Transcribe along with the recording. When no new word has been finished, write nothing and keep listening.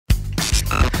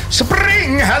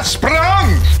Spring has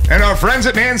sprung, and our friends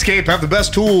at Manscaped have the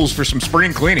best tools for some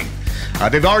spring cleaning.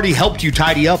 They've already helped you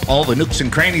tidy up all the nooks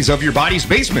and crannies of your body's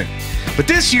basement. But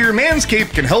this year,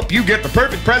 Manscaped can help you get the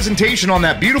perfect presentation on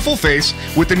that beautiful face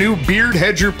with the new Beard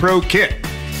Hedger Pro Kit.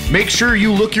 Make sure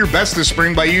you look your best this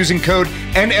spring by using code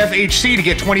NFHC to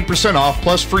get 20% off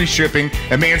plus free shipping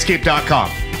at manscaped.com.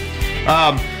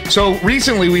 So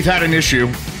recently we've had an issue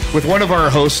with one of our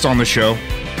hosts on the show,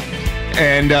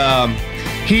 and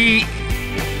he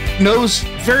knows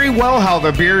very well how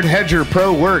the Beard Hedger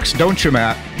Pro works, don't you,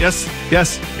 Matt? Yes.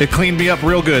 It cleaned me up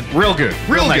real good. Real good.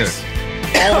 Nice.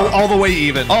 All the way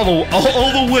even. All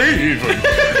the way even.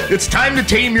 It's time to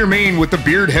tame your mane with the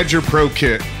Beard Hedger Pro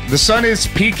Kit. The sun is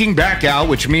peeking back out,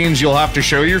 which means you'll have to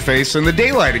show your face in the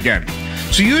daylight again.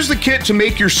 So use the kit to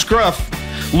make your scruff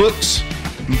looks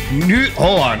new.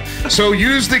 Hold on. So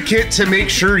use the kit to make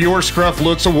sure your scruff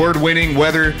looks award-winning,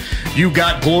 whether you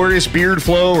got glorious beard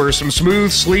flow or some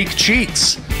smooth, sleek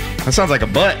cheeks. That sounds like a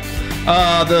butt.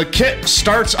 The kit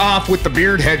starts off with the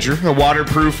Beard Hedger, a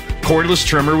waterproof cordless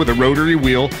trimmer with a rotary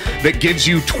wheel that gives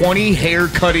you 20 hair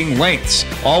cutting lengths,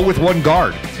 all with one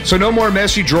guard. So no more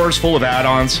messy drawers full of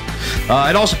add-ons.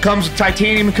 It also comes with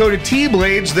titanium-coated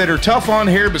T-blades that are tough on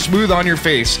hair but smooth on your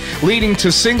face, leading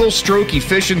to single-stroke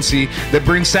efficiency that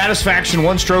brings satisfaction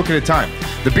one stroke at a time.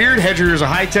 The Beard Hedger is a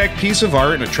high-tech piece of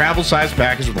art in a travel-sized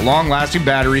package with a long-lasting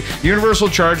battery, universal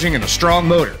charging, and a strong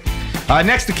motor.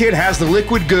 Next, the kit has the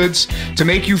liquid goods to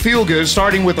make you feel good,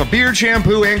 starting with a beard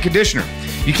shampoo and conditioner.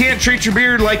 You can't treat your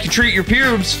beard like you treat your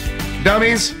pubes,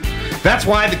 dummies. That's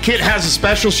why the kit has a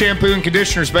special shampoo and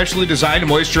conditioner specially designed to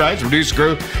moisturize,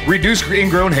 reduce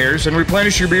ingrown hairs, and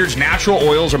replenish your beard's natural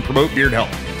oils and promote beard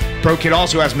health. Pro Kit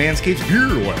also has Manscaped's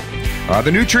Beard Oil.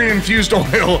 The nutrient-infused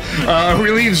oil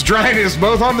relieves dryness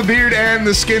both on the beard and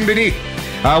the skin beneath,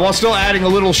 while still adding a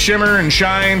little shimmer and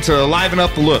shine to liven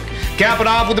up the look. Cap it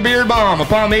off with the Beard Balm, a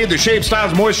pomade that shapes,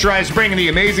 styles, moisturizes, bringing the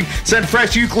amazing scent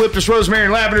fresh eucalyptus, rosemary,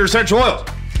 and lavender essential oils.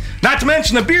 Not to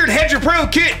mention, the Beard Hedger Pro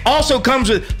Kit also comes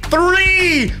with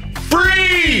 3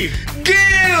 free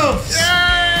gifts!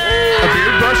 Yay! A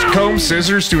beard brush, comb,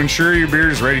 scissors to ensure your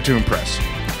beard is ready to impress.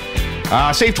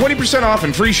 Save 20% off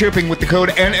and free shipping with the code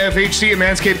NFHC at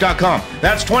manscaped.com.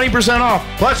 That's 20% off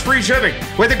plus free shipping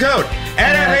with the code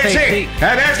NFHC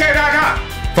at manscaped.com.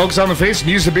 Focus on the face and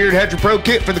use the Beard Hedger Pro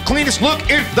Kit for the cleanest look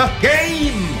in the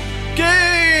game.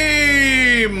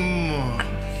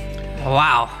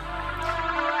 Wow.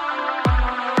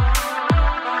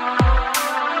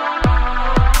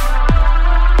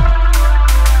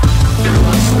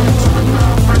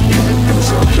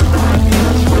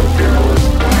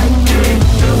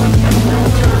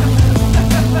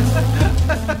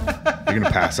 You're going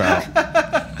to pass out.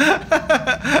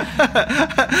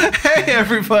 Hey,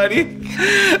 everybody,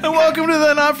 and welcome to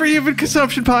the Not For Human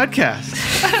Consumption Podcast.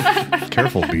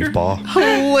 Careful, beef ball.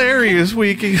 Hilarious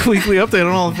weekly update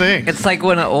on all the things. It's like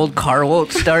when an old car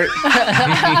won't start.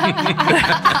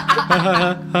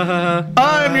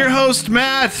 I'm your host,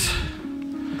 Matt.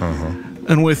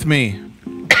 And with me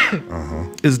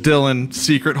is Dylan,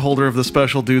 secret holder of the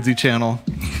Special Dudesy channel.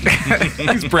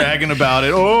 He's bragging about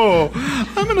it. Oh,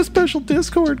 I'm in a special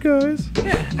Discord, guys.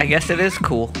 Yeah, I guess it is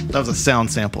cool. That was a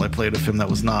sound sample I played of him. That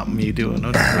was not me doing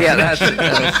it. Yeah, that's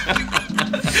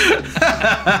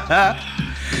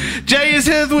Jay is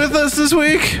here with us this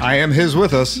week. I am his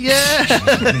with us. Yeah.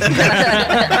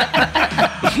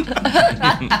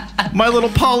 My little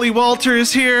Polly Walter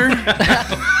is here.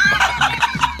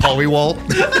 Polly Walt.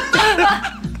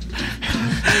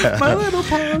 My little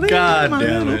Polly. God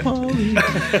damn it. Polly.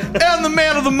 And the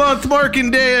man of the month,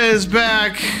 Markandea, is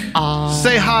back.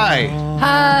 Say hi.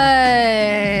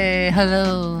 Hi.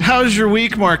 Hello. How's your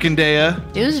week, Markandea?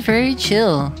 It was very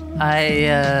chill.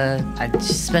 I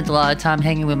just spent a lot of time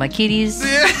hanging with my kitties.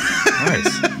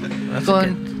 Nice. That's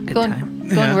going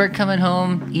to work, coming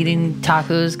home, eating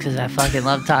tacos because I fucking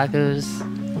love tacos.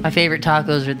 My favorite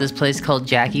tacos are at this place called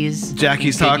Jackie's.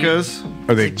 Jackie's Tacos?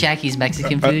 Are they Jackie's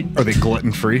Mexican food. Are they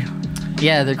gluten free?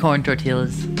 Yeah, they're corn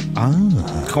tortillas.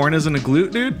 Corn isn't a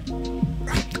glute, dude?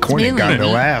 Corn ain't got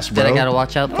no ass, bro. That I gotta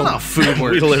watch out for. Oh, food We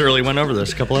works. literally went over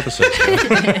this a couple episodes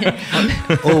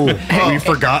ago. We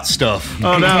forgot stuff.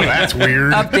 Oh, no. That's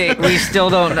weird. update. We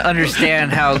still don't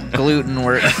understand how gluten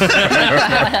works.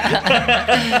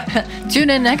 Tune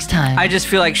in next time. I just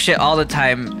feel like shit all the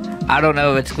time. I don't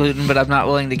know if it's gluten, but I'm not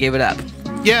willing to give it up.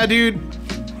 Yeah, dude.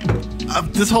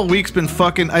 This whole week's been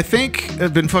fucking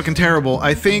terrible.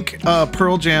 I think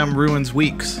Pearl Jam ruins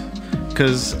weeks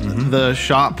because the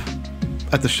shop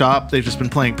at the shop. They've just been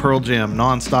playing Pearl Jam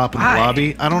nonstop in the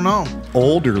lobby. I don't know.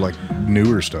 Old or like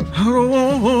newer stuff?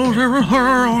 Oh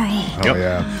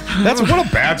yeah, that's what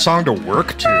a bad song to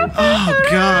work to. Oh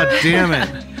god damn it!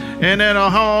 And then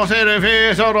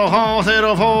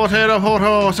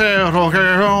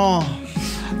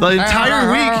the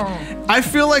entire week, I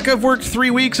feel like I've worked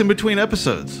 3 weeks in between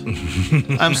episodes.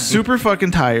 I'm super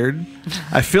fucking tired.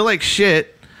 I feel like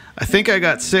shit. I think I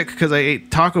got sick because I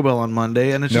ate Taco Bell on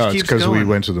Monday, and it just keeps going. No, it's because we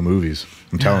went to the movies.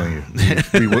 I'm telling you,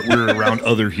 we were around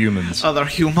other humans. Other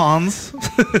humans.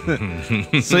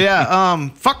 So yeah,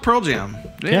 fuck Pearl Jam.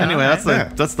 Yeah, anyway, that's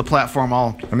the platform.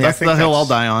 That's the hill I'll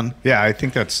die on. Yeah, I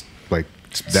think that's like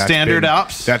standard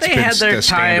Alps. That's they been had their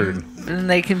standard. time, and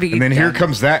they can be. And then here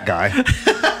comes that guy.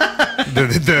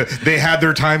 They had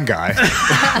their time guy.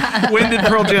 When did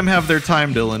Pearl Jam have their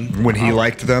time, Dylan? When he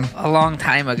liked them. A long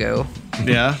time ago.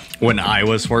 Yeah. When I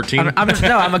was 14.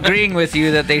 I'm agreeing with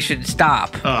you that they should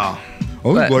stop. Oh. I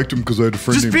only liked him because I had a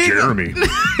friend named Jeremy.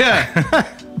 Yeah.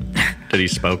 Did he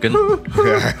spoken?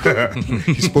 Yeah.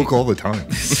 He spoke all the time.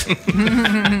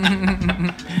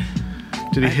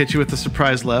 Did he hit you with the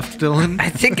surprise left, Dylan? I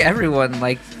think everyone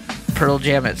liked Pearl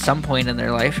Jam at some point in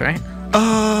their life, right?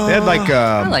 They had like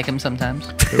I like him sometimes.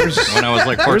 When I was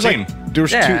like 14. There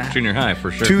was Yeah. Junior high,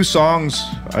 for sure. 2 songs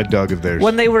I dug of theirs.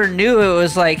 When they were new, it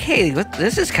was like, hey,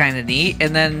 this is kind of neat.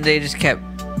 And then they just kept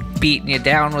beating you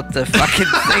down with the fucking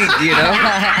thing, you know?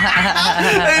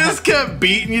 They just kept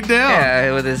beating you down.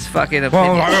 Yeah, with his fucking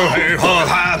opinion.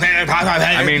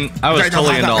 I mean, I was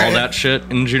totally into all that shit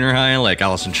in junior high, like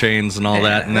Alice in Chains and all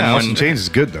that. And then Alice in Chains is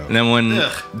good though. And then when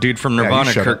dude from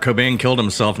Nirvana, shut Kurt up. Cobain, killed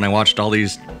himself, and I watched all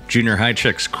these junior high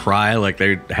chicks cry like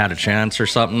they had a chance or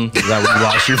something. That would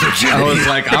lost your virginity. I was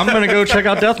like, I'm gonna go check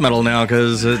out death metal now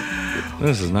because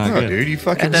this is not Oh, good. dude, you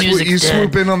fucking And the music's you dead.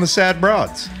 swoop in on the sad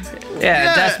broads.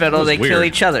 Yeah, death metal, was they kill weird.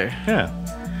 each other. Yeah,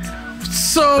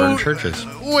 So, burn churches.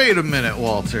 wait a minute,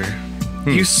 Walter.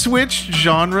 You switched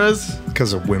genres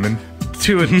Because of women.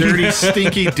 to a dirty,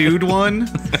 stinky dude one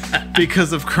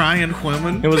because of crying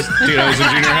women? It was, dude. I was in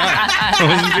junior high. I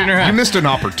was in junior You high. missed an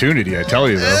opportunity, I tell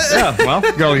you though. Yeah, well,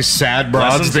 Got all these sad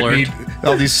broads Lessons that learned. need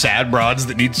all these sad broads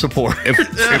that need support.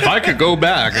 if I could go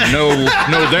back and know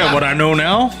then what I know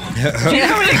now, You know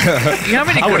how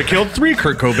many I would have killed 3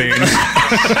 Kurt Cobains.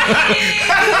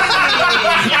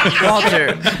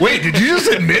 Walter, Wait, did you just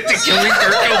admit to killing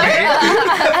Kurt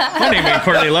Cobain? My name ain't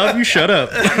Courtney Love. You shut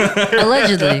up.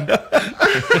 Allegedly.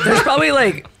 there's probably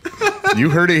like You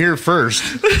heard it here first.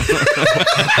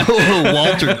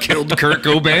 Walter killed Kurt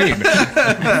Cobain.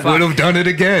 Would have done it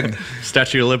again.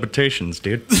 Statute of limitations,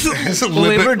 dude.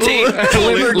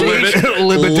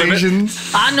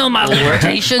 Limitations. I know my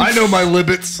limitations. I know my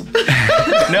limits.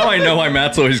 Now I know why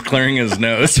Matt's always clearing his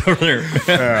nose over there.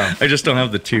 Yeah. I just don't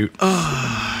have the toot.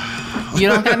 You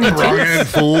don't got me Wrong too. end,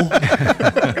 fool.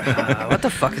 what the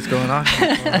fuck is going on?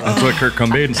 That's what Kurt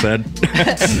Cobain said.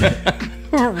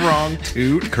 Wrong.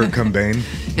 Toot. Kurt Cobain.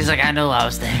 He's like, I know I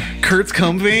was there. Kurt's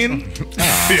cum vein?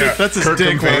 Yeah, That's his Kurt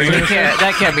dick, Cobain. Walter.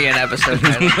 That can't be an episode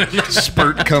title.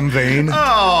 Spurt cum vein.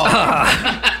 Oh.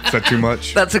 Is that too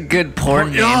much? That's a good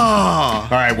porn name. Oh.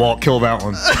 All right, Walt, kill that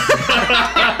one.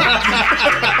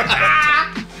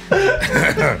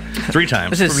 3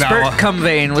 times. This is From now Spurt on. Cum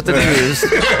Vein with the news.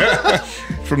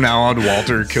 From now on,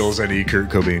 Walter kills any Kurt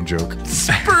Cobain joke.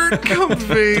 Spurt cum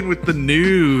vein with the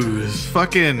news.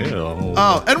 Fucking. Ew.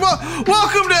 Oh, and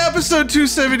welcome to episode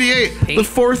 278, the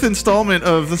 4th installment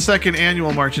of the 2nd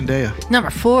annual March and Dea. Number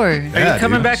 4. Are you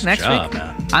coming back next Job, week?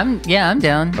 Matt. I'm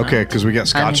down. Okay, because we got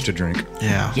scotch mean- to drink.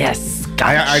 Yeah. Yes.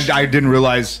 I didn't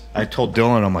realize. I told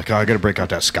Dylan, I'm like, oh, I got to break out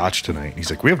that scotch tonight. And he's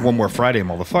like, we have one more Friday. I'm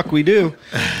all, the fuck we do.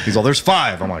 He's all, there's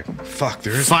 5. I'm like, fuck,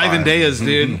 there's 5 and Deas,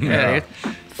 dude. Yeah.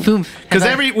 Because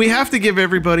we have to give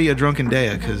everybody a drunken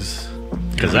Dea, because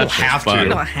Because that's have fun.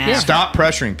 to. Yeah. Stop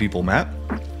pressuring people, Matt.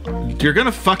 you're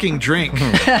gonna fucking drink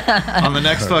on the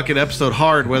next fucking episode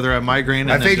hard, whether I'm migraine.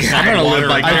 And I think just I'm having gonna live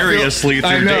water. vicariously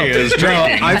I through know. days No,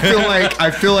 drinking.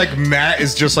 I feel like Matt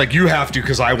is just like, you have to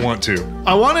because I want to.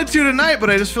 I wanted to tonight, but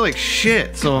I just feel like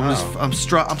shit. So I'm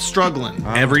struggling.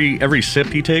 Every sip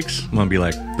he takes, I'm gonna be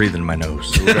like, breathe in my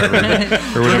nose. Or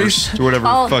whatever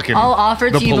I'll fucking offer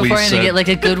the to you police beforehand to said. get like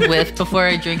a good whiff before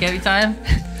I drink every time.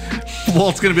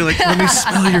 Walt's gonna be like, let me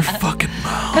smell your fucking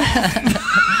mouth.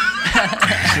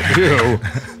 Ew.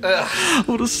 I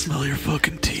want to smell your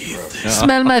fucking teeth.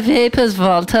 Smell my vapors,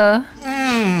 Walter.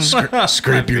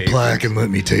 Scrape your plaque and let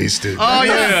me taste it. Oh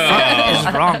yeah. What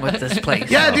is wrong with this place?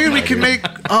 Yeah, dude, we can make.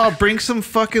 Oh, bring some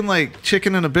fucking like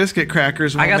chicken and a biscuit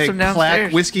crackers. And I we'll got make some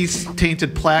downstairs. whiskey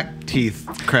tainted plaque teeth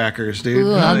crackers, dude.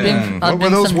 Ooh, I'll bring What were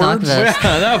some those words? knockvest.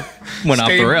 that went off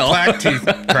the Stained rail. plaque teeth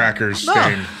crackers.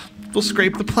 Stained. We'll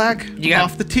scrape the plaque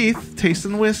off the teeth, taste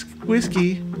in the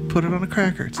whiskey, put it on a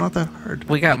cracker. It's not that hard.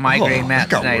 We got migraine Matt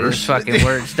that got tonight. worse. His fucking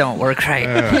words don't work right.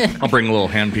 I'll bring a little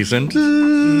handpiece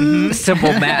in.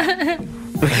 Simple Matt.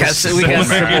 We got simple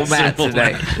Matt Simple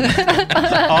tonight.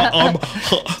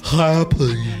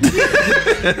 Happy.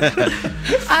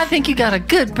 I think you got a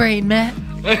good brain, Matt.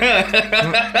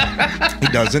 He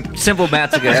doesn't. Simple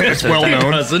Matt's a good It's episode. well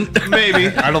known. Doesn't. Maybe.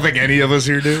 I don't think any of us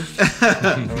here do.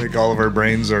 I think all of our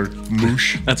brains are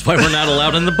moosh. That's why we're not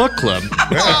allowed in the book club.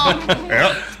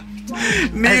 Yeah.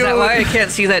 Is that why I can't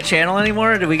see that channel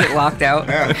anymore? Did we get locked out?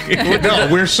 Yeah. No,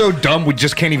 we're so dumb we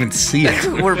just can't even see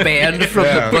it. We're banned from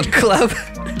Yeah. the book club.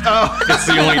 It's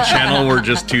the only channel we're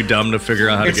just too dumb to figure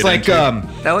out how It's to get like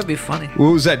into. That would be funny.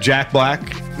 what was that Jack Black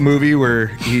movie where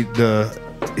he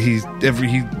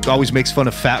always makes fun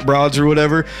of fat broads or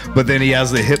whatever, but then he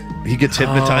gets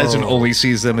hypnotized and only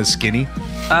sees them as skinny.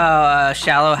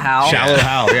 Shallow Hal. Shallow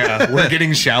Hal, yeah. We're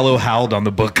getting shallow howled on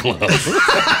the book club.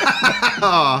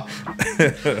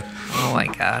 Oh my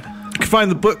god. You can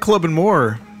find the book club and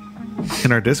more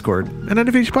in our Discord at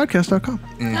NFHpodcast.com.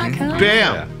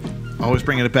 Bam! Always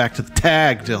bringing it back to the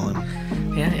tag, Dylan.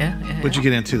 Yeah. What'd you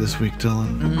get into this week,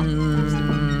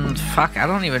 Dylan? Fuck, I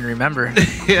don't even remember.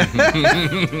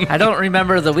 I don't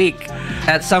remember the week.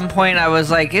 At some point, I was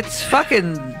like, it's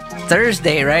fucking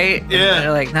Thursday, right? Yeah. And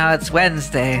they're like, no, it's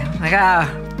Wednesday. I'm like,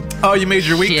 Oh, you made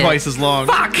your week Shit. twice as long.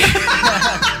 fuck.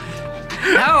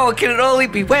 How can it only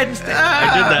be Wednesday?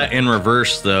 I did that in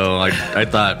reverse, though. I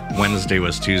thought Wednesday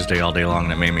was Tuesday all day long,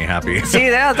 and it made me happy. See,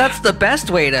 that's the best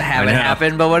way to have I it know.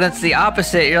 happen, but when it's the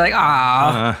opposite, you're like,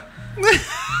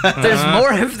 there's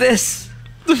more of this.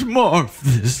 There's more of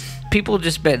this. People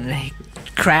just been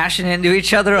crashing into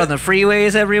each other on the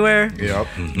freeways everywhere. Yep.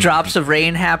 Drops of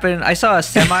rain happen. I saw a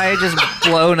semi just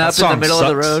blown up in the song middle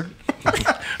of the sucks. road.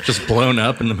 Just blown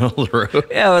up in the middle of the road.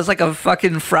 Yeah, it was like a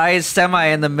fucking Fry's semi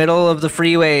in the middle of the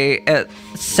freeway at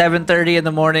 7:30 in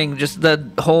the morning. Just the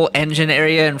whole engine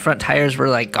area and front tires were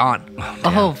like gone.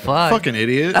 Oh, fuck. Fucking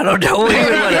idiot. I don't know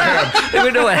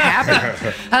even know what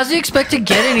happened. How's he expect to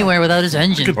get anywhere without his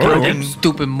engine? broken-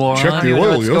 Stupid moron. Check I the don't even know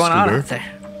oil what's going on yesterday. out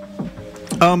there.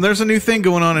 There's a new thing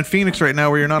going on in Phoenix right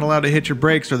now where you're not allowed to hit your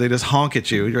brakes or they just honk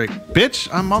at you. You're like, bitch,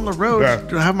 I'm on the road.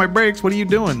 Yeah. I have my brakes. What are you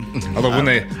doing? Although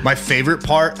my favorite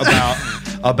part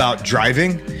about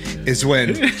driving is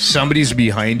when somebody's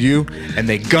behind you and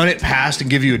they gun it past and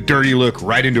give you a dirty look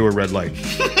right into a red light.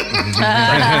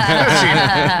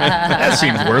 that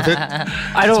seems worth it.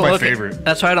 I don't my look favorite.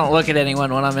 That's why I don't look at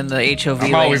anyone when I'm in the HOV I'm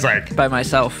lane always like- by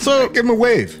myself. So Give him a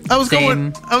wave. I was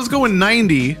Same. going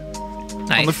 90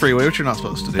 Nice. on the freeway, which you're not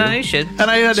supposed to do. No, you should. And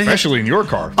I had to hit, Especially in your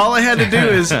car. all I had to do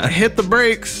is hit the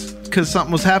brakes because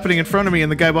something was happening in front of me, and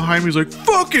the guy behind me was like,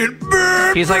 "Fucking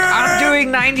brake!" He's like, I'm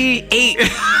doing 98.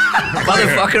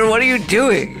 Motherfucker, what are you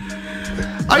doing?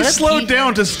 I What a slowed piece-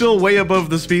 down to still way above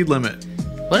the speed limit.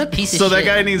 What a piece of So shit. that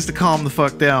guy needs to calm the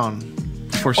fuck down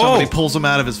before somebody Oh. pulls him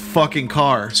out of his fucking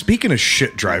car. Speaking of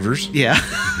shit drivers, Yeah.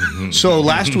 so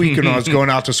last week when I was going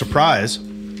out to Surprise,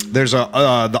 there's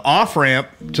the off ramp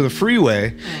to the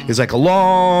freeway is like a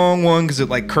long one because it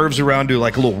like curves around to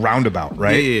like a little roundabout,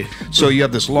 right? Yeah. So you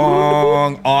have this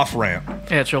long off ramp,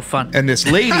 Yeah, it's real fun. and this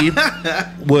lady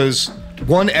was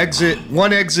one exit.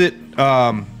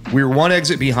 We were one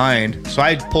exit behind, so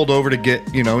I pulled over to get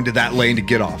into that lane to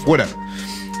get off, whatever.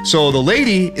 So the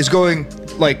lady is going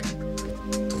like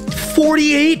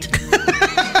 48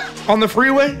 on the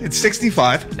freeway. It's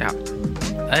 65. Yeah.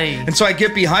 Hey. And so I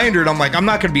get behind her and I'm like, I'm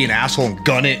not going to be an asshole and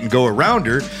gun it and go around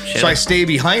her. So I stay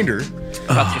behind her.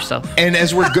 Fuck yourself. And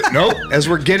as we're as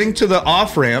we're getting to the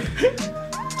off ramp,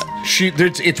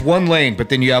 it's one lane, but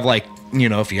then you have like,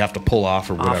 if you have to pull off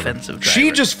or whatever. Offensive driver.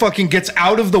 She just fucking gets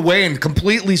out of the way and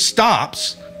completely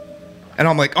stops. And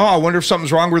I'm like, oh, I wonder if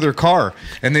something's wrong with her car.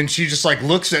 And then she just like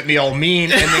looks at me all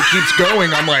mean and then keeps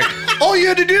going. I'm like, all you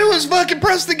had to do was fucking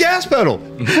press the gas pedal.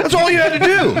 That's all you had to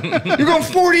do. You're going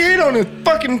 48 on a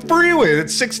fucking freeway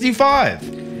that's 65.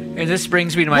 And this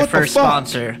brings me to my What the first fuck?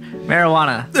 sponsor,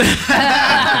 marijuana.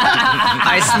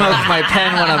 I smoke my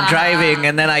pen when I'm driving,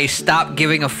 and then I stop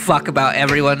giving a fuck about I'm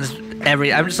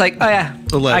just like, oh yeah,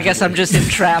 I guess I'm just in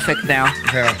traffic now.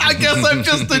 Yeah. I guess I'm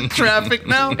just in traffic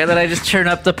now. And then I just turn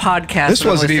up the podcast This that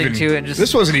I'm wasn't listening even to and just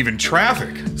this wasn't even traffic.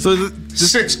 So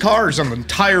 6 cars on the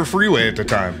entire freeway at the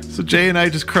time. So Jay and I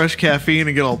just crush caffeine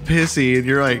and get all pissy, and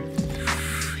you're like,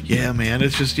 Yeah, man.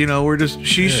 It's just,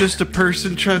 she's just a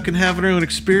person trucking, having her own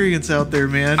experience out there,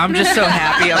 man. I'm just so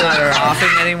happy I'm not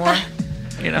coughing anymore.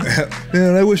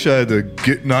 Man, I wish I had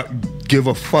the not give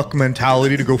a fuck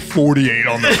mentality to go 48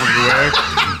 on the freeway.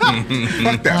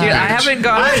 Fuck that. Dude, I haven't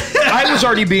gone. I was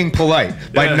already being polite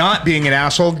by not being an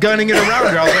asshole, gunning it around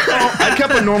her. I was like, I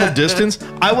kept a normal distance.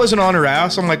 I wasn't on her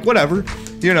ass. I'm like, whatever.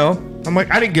 I'm like,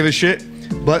 I didn't give a shit.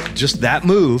 But just that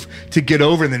move to get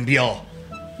over and then be all,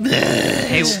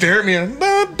 hey, stare at me and,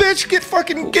 bitch,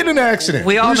 get an accident.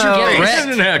 We all Lose know your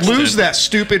face. Lose that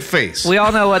stupid face. We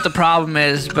all know what the problem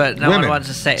is, but no one wants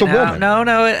to say it. It's a woman.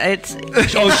 No, it's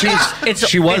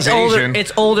she was older, Asian.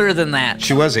 It's older than that.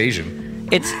 She was Asian.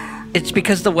 It's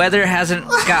because the weather hasn't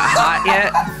got hot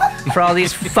yet for all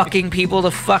these fucking people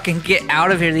to fucking get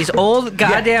out of here. These old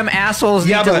goddamn assholes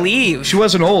need to leave. She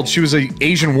wasn't old. She was an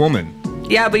Asian woman.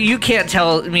 Yeah, but you can't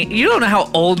tell me. You don't know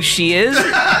how old she is.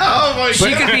 Oh my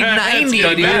she could be 90,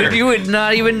 dude. You would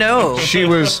not even know. She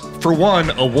was, for one,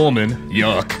 a woman.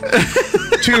 Yuck.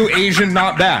 2, Asian,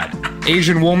 not bad.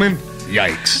 Asian woman,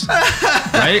 yikes.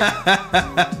 Right?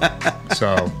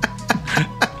 So,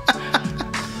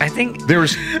 I think there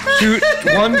was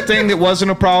one thing that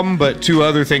wasn't a problem, but 2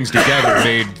 other things together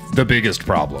made the biggest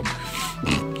problem.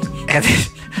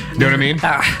 You know what I mean?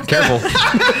 Careful.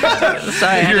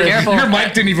 Sorry, careful. Your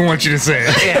mic didn't even want you to say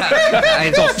it.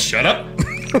 Yeah, shut up.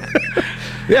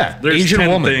 Yeah, there's Asian 10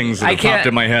 woman. things that have popped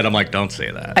in my head. I'm like, don't say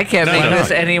that. I can't make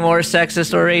this any more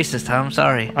sexist or racist. I'm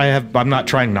sorry. I'm not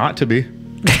trying not to be.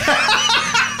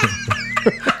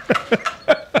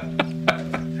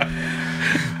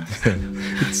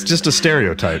 It's just a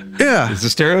stereotype. Yeah. Is the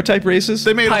stereotype racist?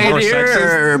 They made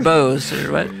Pioneer or Bose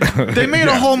or what? They made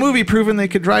a whole movie proving they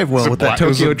could drive well with that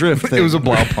Tokyo Drift thing. It was a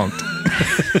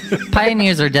blaupunkt.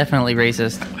 Pioneers are definitely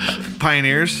racist.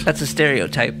 Pioneers? That's a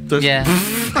stereotype. Yeah.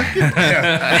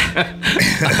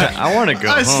 I want to go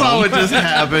I home. saw what just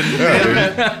happened.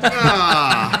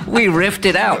 We riffed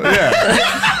it out.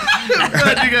 Yeah.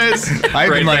 You guys,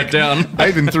 I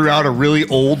even threw out a really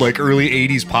old, early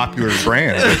 80s popular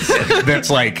brand that's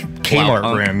like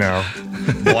Kmart brand now.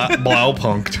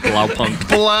 Blaupunkt.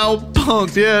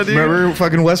 Blaupunkt, yeah, dude. Remember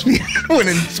fucking Westby went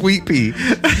in Sweet Pea?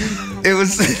 It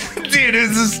was the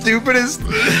stupidest.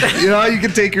 You know how you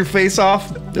could take your face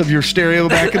off of your stereo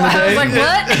back in the day? I was like,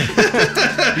 what?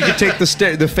 You could take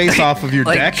the face off of your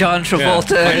like deck. John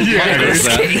Travolta. Yeah.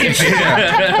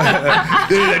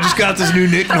 Dude, I just got this new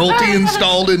Nick Nolte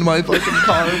installed in my fucking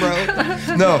car,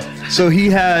 bro. No, so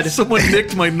he had someone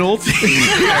nicked my Nolte.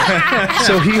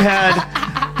 So he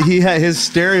had his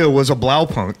stereo was a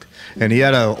Blaupunkt, and he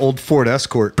had an old Ford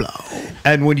Escort.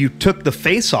 And when you took the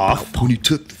face off,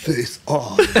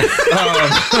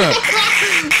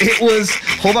 it was,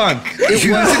 hold on,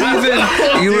 it wasn't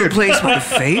even, you replaced my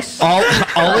face? All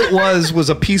it was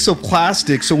a piece of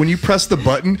plastic, so when you press the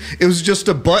button, it was just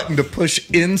a button to push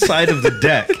inside of the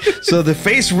deck. So the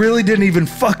face really didn't even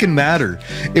fucking matter.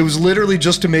 It was literally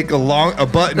just to make a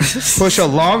button, push a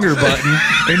longer button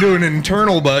into an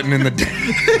internal button in the deck.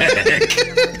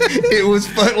 It was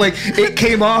it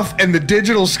came off and the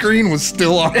digital screen was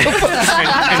still on. It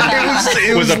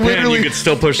was with a pen, literally, you could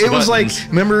still push the buttons. It was like,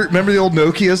 remember the old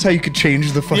Nokias, how you could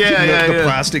change the fucking the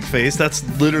plastic face? That's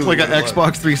literally like an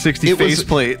Xbox 360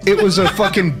 faceplate. It was a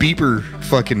fucking beeper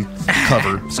fucking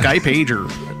cover. Sky pager.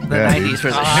 The 90s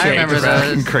was a I shit. remember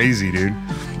Fucking those. crazy, dude.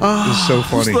 It was so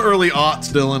funny. It was the early aughts,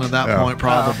 Dylan, at that point,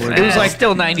 probably. It was like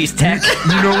still 90s tech.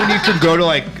 You know when you can go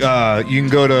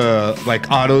to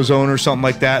AutoZone or something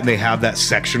like that, and they have that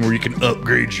section where you can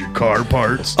upgrade your car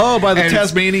parts. Oh, by the And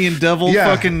Tasmanian devil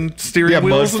fucking steering mud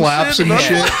wheels flaps and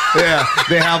shit. Yeah,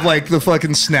 they have the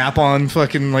fucking snap-on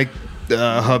fucking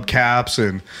hubcaps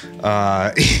and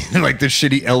like the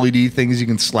shitty LED things you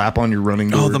can slap on your running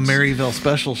doors. Oh, the Maryville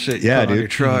special shit. Yeah, On dude. your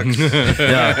trucks.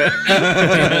 Yeah.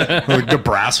 Like the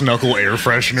brass knuckle air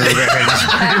freshener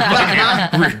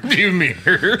that hangs from your fucking rearview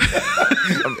mirror.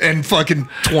 And fucking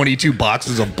 22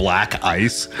 boxes of black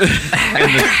ice.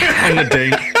 and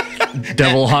the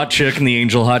devil hot chick and the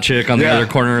angel hot chick on the other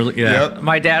corner. Yeah. Yep.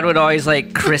 My dad would always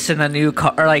christen a new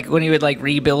car, or when he would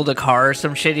rebuild a car or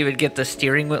some shit. He would get the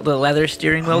steering wheel, the leather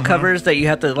steering wheel covers that you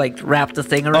have to wrap the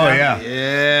thing around. Oh, yeah.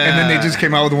 And then they just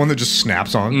came out with the one that just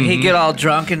snaps on. He'd get all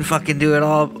drunk and fucking do it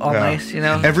all nice, you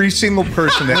know. Every single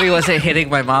person But he that wasn't hitting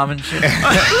my mom and shit.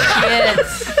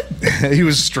 Yes. he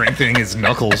was strengthening his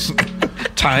knuckles,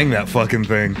 tying that fucking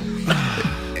thing.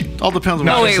 All depends on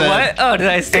No, what wait, you said. what? Oh, did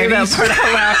I say that part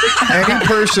out loud? Any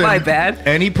person, My bad.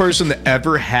 Any person that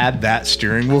ever had that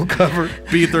steering wheel cover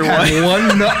Beat their had wife.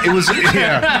 one. It was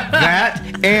that,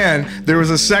 and there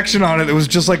was a section on it that was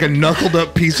just like a knuckled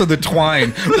up piece of the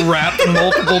twine wrapped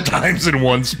multiple times in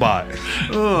one spot.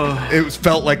 It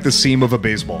felt like the seam of a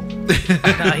baseball.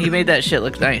 No, he made that shit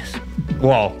look nice.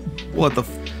 Well, What, the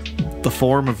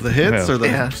form of the hits Yeah. or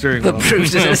the steering The wheel?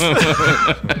 bruises.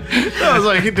 I was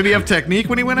like, did he have technique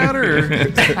when he went at her? Or?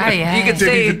 You could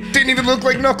say didn't even look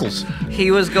like Knuckles. he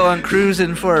was going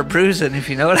cruising for a bruising, if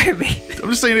you know what I mean. I'm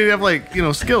just saying, did he have like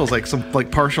skills, like some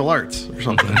like martial arts or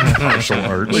something? Martial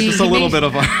arts. Like just a He little makes- bit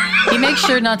of a He makes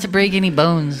sure not to break any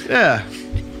bones. yeah.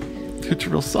 It's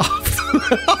real soft.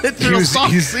 It's real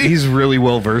soft. He's really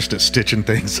well versed at stitching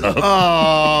things up.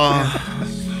 Oh.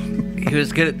 He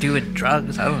was good at doing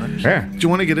drugs. I don't understand. Yeah. Do you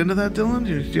want to get into that, Dylan?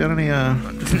 Do you got any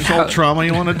assault trauma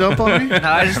you want to dump on me? No,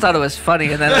 I just thought it was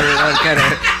funny, and then everyone kind of.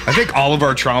 I think all of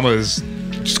our trauma is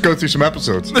just go through some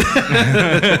episodes.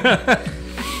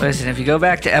 Listen, if you go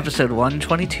back to episode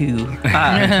 122,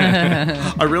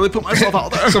 I really put myself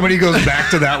out there. Somebody goes back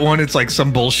to that one, it's like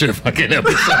some bullshit fucking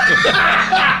episode.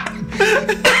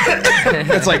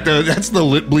 That's the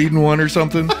lip bleeding one or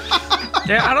something.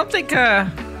 yeah, I don't think. I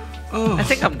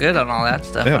think I'm good on all that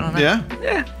stuff. Yeah. I don't know.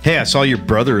 Yeah? Hey, I saw your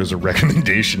brother as a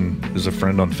recommendation as a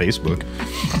friend on Facebook.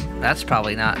 That's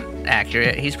probably not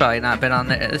accurate. He's probably not been on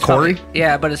there. It's Corey? probably-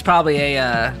 yeah, but it's probably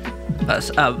a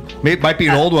It might be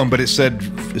an old one, but it said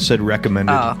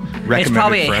recommended. Recommended it's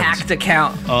probably friends. a hacked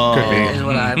account. Could be. Is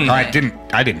what I'm I didn't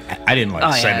like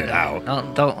Oh, send yeah, it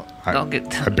out. Don't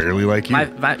get. I barely like you. Yeah,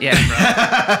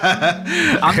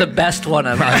 bro. I'm the best one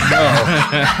of them.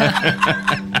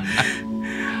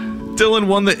 Dylan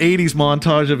won the 80s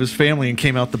montage of his family and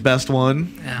came out the best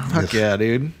one. Yeah. Heck yeah,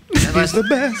 dude. Unless, the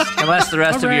best. unless the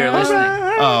rest of you are listening,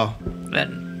 Oh.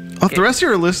 then, If the rest of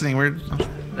you are listening, we're...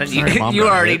 then Sorry, Mom you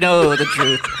got already hit. know the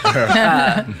truth.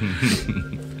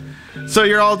 So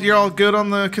you're all good on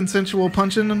the consensual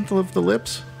punching of the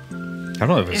lips? I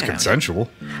don't know if it's Yeah. consensual.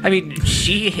 I mean,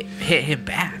 she hit him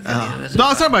back. I mean, it was- No,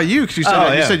 it's not about you, because you said, Oh,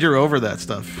 you yeah. said you're over that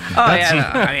stuff. oh yeah, no, I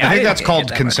mean, I think didn't that's get called hit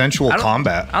that consensual much. I don't-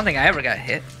 combat. I don't think I ever got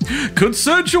hit.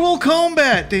 Consensual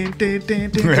combat! Dun, dun, dun,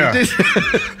 dun, Yeah. dun,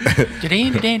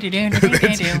 dun.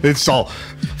 It's all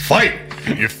fight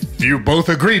if you both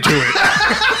agree to it.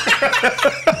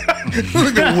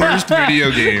 Like the worst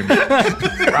video game.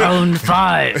 Round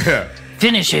 5. Yeah.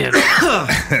 Finish him.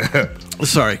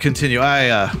 Sorry, continue.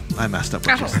 I messed up.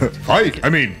 I What you don't- said. Fight. I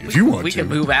mean, if you want we to. can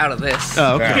move out of this.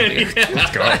 Oh, okay. Yeah.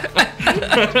 Let's go.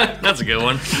 That's a good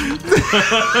one.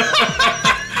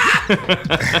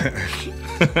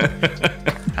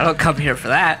 I don't come here for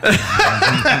that.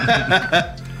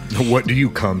 What do you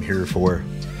come here for?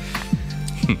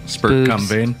 Spurt Boobs. cum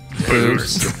vein.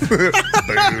 Boobs.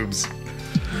 Boobs.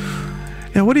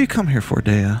 Yeah, what do you come here for,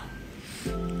 Dea?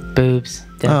 Boobs.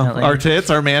 Definitely. Our tits,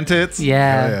 our man tits. Oh,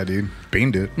 Yeah. yeah, dude.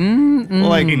 Beamed it. Well,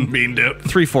 like Bean dip.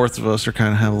 3/4 of us are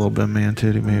kind of have a little bit of man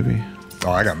titty, maybe.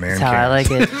 Oh, I got man That's how I like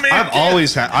it. I've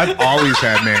always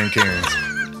had man cans.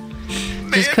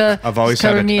 I've always just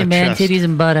cover had me a in man chest. titties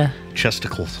and butter.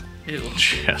 Chesticles.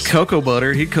 Chest. Cocoa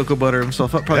butter. He'd cocoa butter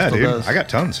himself up. Probably Yeah, still dude. does. I got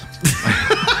tons.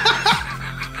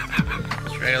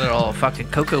 Regular old fucking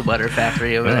cocoa butter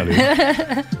factory over Yeah, there.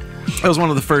 dude. That was one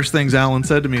of the first things Alan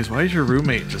said to me is, why is your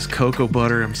roommate just cocoa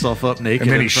butter himself up naked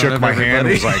And then in he front shook of my hand and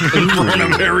was everybody? like, in front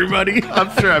of everybody. I'm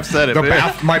sure I've said it. The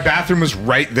man. my bathroom was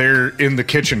right there in the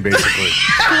kitchen, basically.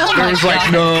 There was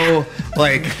like no,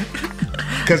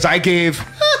 because I gave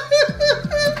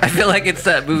I feel like it's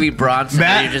that movie Bronson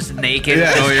Matt- where you're just naked.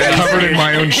 covered in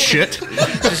my own shit,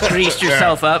 Just greased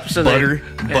yourself up so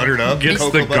buttered up. Gets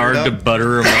cocoa the guard buttered to up.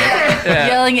 butter him up.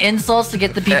 Yelling insults to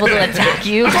get the people to attack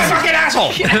you. Fucking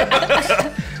asshole.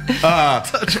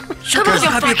 Shut up, you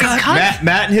fucking cunt.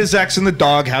 Matt and his ex and the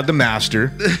dog had the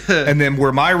master, and then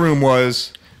where my room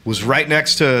was right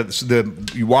next to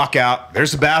you walk out,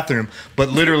 there's the bathroom, but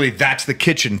literally that's the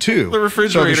kitchen too. The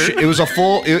refrigerator. So it was a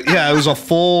full, it was a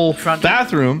full Front-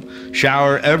 bathroom,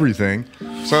 shower, everything.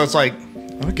 So it's like,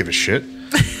 I don't give a shit.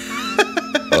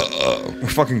 We're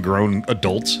fucking grown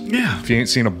adults. Yeah. If you ain't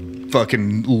seen a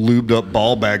fucking lubed up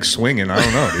ball bag swinging, I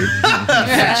don't know,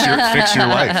 dude. fix your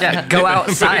life. Yeah, go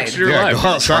outside. your Yeah, life. go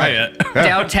outside. Try it.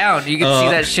 Downtown. You can see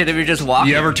that shit if you're just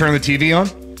walking. You ever turn the TV on?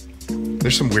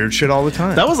 There's some weird shit all the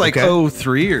time. That was like Okay.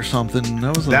 03 or something.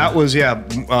 That was You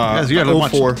had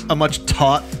a much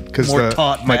taut, because more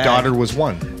taut my bag. daughter was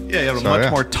one. Yeah, you had a So, much yeah.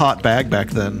 more taut bag back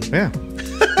then. Yeah.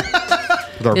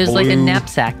 With our It was like a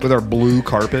knapsack. With our blue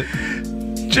carpet.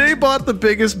 Jay bought the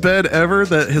biggest bed ever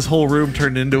that his whole room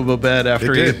turned into a bed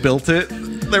after It he did. had built it.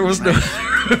 There was no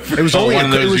It was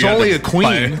only a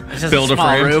queen. It's just Build a a small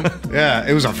frame. room. Yeah,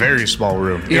 it was a very small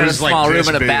room. You it had a was small room this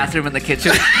and a big. bathroom in the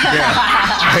kitchen.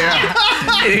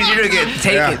 Yeah. You're gonna get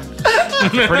taken.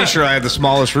 I'm pretty sure I had the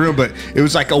smallest room, but it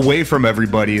was like away from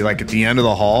everybody, like at the end of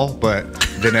the hall. But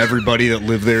then everybody that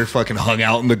lived there fucking hung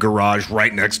out in the garage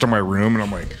right next to my room, and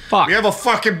I'm like, Fuck. we have a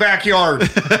fucking backyard.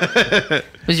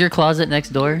 Was your closet next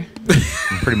door?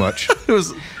 Pretty much. It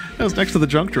was next to the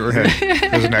junk drawer.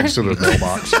 It was next to the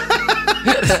mailbox.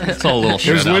 It's all a little It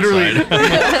shit was literally,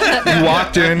 outside. you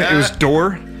walked in, it was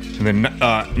door, and then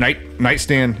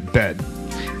nightstand, bed.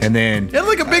 And then, It had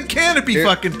like a big canopy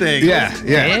fucking thing. yeah.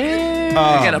 You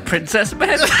got a princess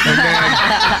bed.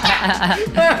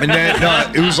 And then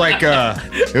it was like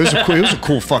it was a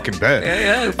cool fucking bed.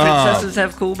 Yeah, princesses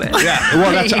have cool beds. Yeah,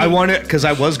 well, I wanted because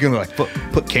I was gonna like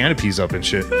put canopies up and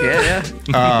shit. Yeah.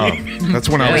 That's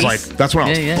when I was like, that's when I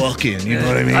was Yeah. fucking. You know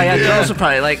what I mean? Oh yeah, girls are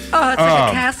probably like, oh, it's like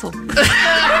a castle.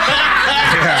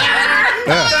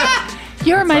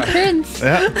 You're my prince.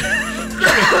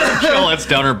 She lets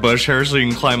down her bush hair so you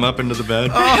can climb up into the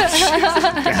bed.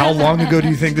 How long ago do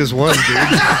you think this was, dude?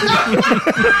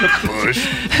 Bush.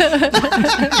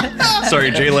 Sorry,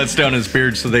 Jay lets down his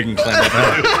beard so they can climb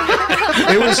up.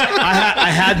 It was. I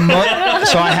had money.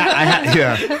 So I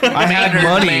had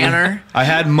money. Manor. I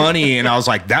had money, and I was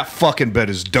like, that fucking bed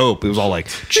is dope. It was all like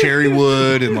cherry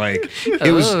wood and like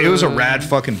it was a rad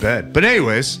fucking bed. But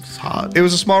anyways, it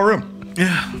was a small room.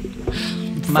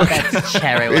 My bed's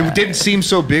cherry. It didn't seem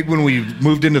so big when we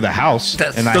moved into the house.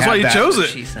 That's why you chose it.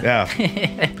 She said. Yeah.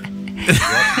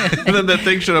 And then that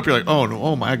thing showed up. You're like, oh no,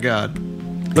 oh my god.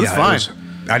 That's Yeah, fine.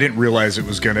 I didn't realize it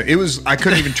was gonna. I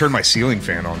couldn't even turn my ceiling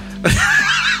fan on.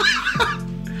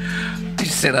 You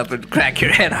sit up and crack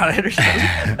your head on it or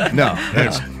something. No,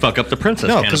 Fuck up the princess.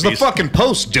 no, because the canopies. fucking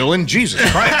post, Dylan. Jesus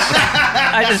Christ!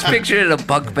 I just pictured it a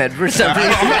bunk bed for some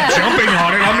reason. I'm not jumping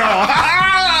on it. I'm not.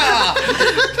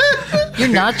 You're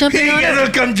not jumping You on guys it?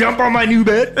 will come jump on my new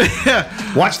bed.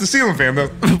 Watch the ceiling fan though.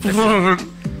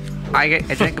 I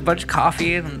drank a bunch of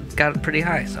coffee and got pretty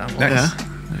high. So I'm like, Yeah.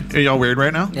 Are y'all weird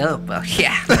right now? oh, well,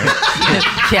 yeah.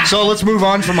 Yeah. So let's move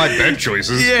on from my bed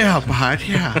choices. Yeah, but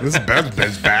yeah. This bed's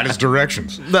as bad as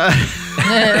directions.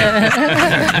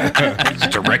 It's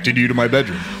directed you to my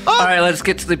bedroom. All right, let's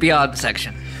get to the beyond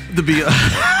section.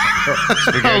 Oh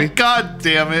Spaghetti. god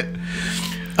damn it.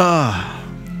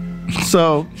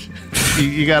 So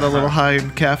you got a little high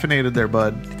and caffeinated there,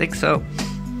 bud. I think so.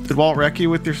 Did Walt wreck you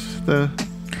with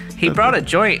He brought a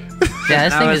joint. Yeah,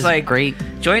 this And I thing was is like, great.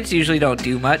 Joints usually don't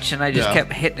do much, and I just Yeah.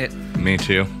 kept hitting it. Me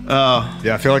too. Yeah,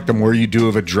 I feel like the more you do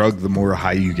of a drug, the more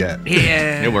high you get.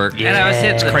 Yeah, It worked. And I was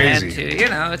hitting the crazy. pen too. You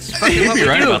know, it's fucking what we You're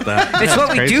right do. about that. It's what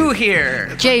we crazy. do here.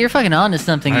 Jay, you're fucking on to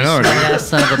something, you I know, smart dude. ass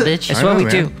son of a bitch. It's I what know, we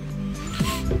do.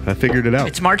 man. I figured it out.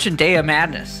 It's Marching Day of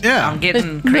Madness. Yeah. I'm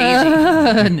getting crazy.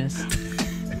 Goodness.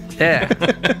 Yeah.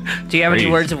 Do you have any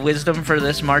Crazy. words of wisdom for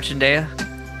this Marching Day?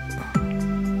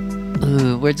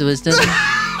 Ooh, words of wisdom.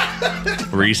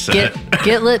 Reset.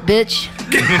 Get lit, bitch.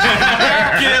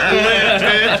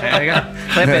 There you go.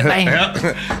 Clip it. Bang.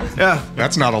 Yeah.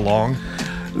 That's not a long.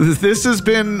 This has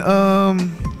been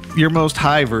your most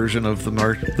high version of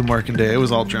the Markin Day. It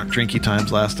was all drinky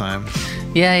times last time.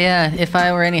 Yeah. If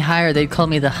I were any higher, they'd call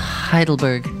me the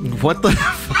Heidelberg. What the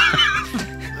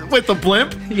With the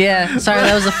blimp? Yeah. Sorry,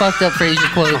 that was a fucked up phrase you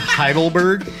quote.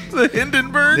 Heidelberg? The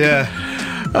Hindenburg? Yeah.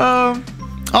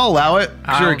 I'll allow it.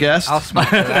 'Cause you're a guest. I'll smoke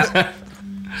for that.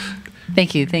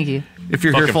 Thank you. If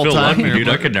you're here Fucking full Phil time, Luckman, dude.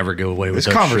 I could never go away with This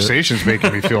that shit. conversation's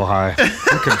making me feel high.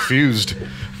 I'm confused.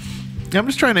 I'm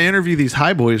just trying to interview these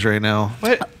high boys right now.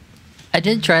 What? I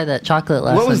did try that chocolate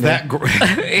last What was Sunday.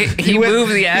 that? He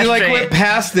moved the ashtray. He like went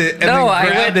past it and No, then I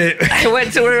grabbed went. it. I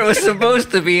went to where it was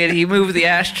supposed to be, and he moved the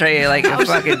ashtray like a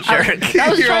fucking jerk. I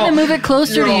was trying to move it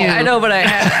closer to you. I know, but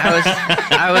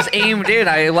I was aimed in.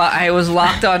 I was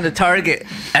locked on the target.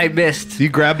 I missed. You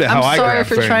grabbed it how I'm I sorry grabbed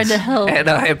for things. trying to help. And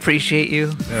I appreciate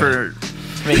you for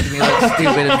making me look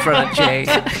stupid in front of Jay.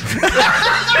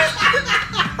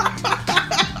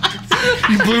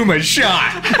 You blew my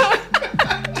shot.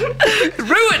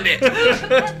 Ruined it.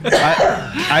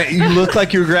 You look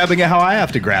like you were grabbing it how I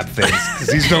have to grab things. Because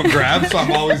these don't grab, so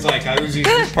I'm always like, I was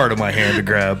using this part of my hand to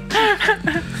grab.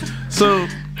 So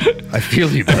I feel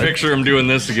you, bud. Picture him doing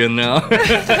this again now.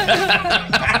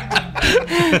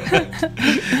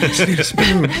 I just need a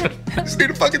spoon. I just need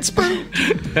a fucking spoon.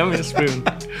 Have me a spoon.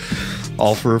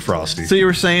 All for a Frosty. you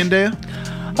were saying, Dea?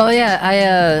 Oh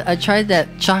yeah, I tried that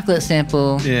chocolate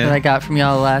sample Yeah. that I got from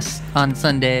y'all on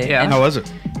Sunday. Yeah. and How was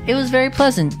it? it was very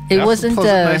pleasant. It wasn't.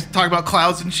 Nice to talk about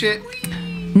clouds and shit.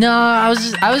 No, I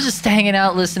was just hanging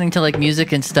out listening to like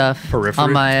music and stuff Periphery?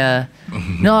 on my.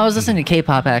 No, I was listening to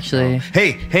K-pop actually.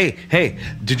 Hey!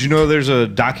 Did you know there's a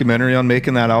documentary on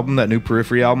making that album, that new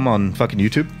Periphery album, on fucking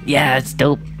YouTube? Yeah, it's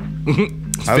dope.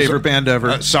 Favorite band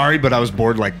ever. Sorry, but I was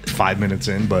bored like 5 minutes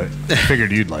in, but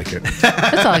figured you'd like it.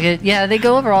 That's all good. Yeah, they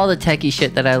go over all the techie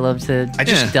shit that I love to. I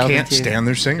just delve can't into. stand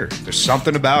their singer. There's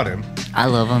something about him. I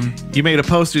love them. You made a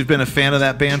post who's been a fan of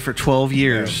that band for 12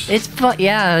 years.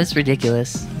 Yeah, it's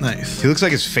ridiculous. Nice. He looks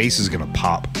like his face is gonna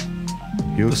pop.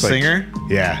 He looks The like singer?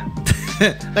 Yeah.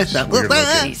 That's not Weird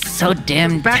looking. He's so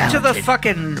damn Back to the talented.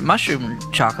 fucking mushroom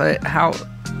chocolate. How?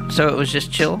 So it was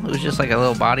just chill. It was just like a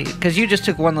little body. Because you just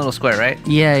took one little square, right?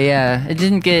 Yeah. It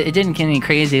didn't get any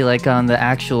crazy like on the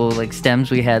actual like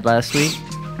stems we had last week.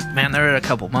 Man, there were a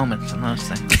couple moments in those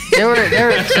things. There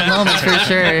were some moments for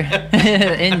sure.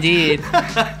 Indeed.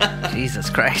 Jesus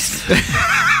Christ.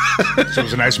 So it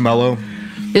was a nice mellow.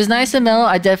 It was nice and mellow.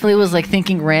 I definitely was like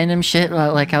thinking random shit.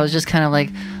 Like I was just kind of like,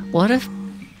 what if,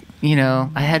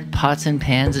 I had pots and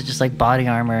pans of just like body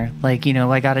armor. Like,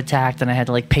 I got attacked and I had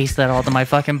to like paste that all to my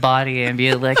fucking body and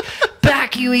be like,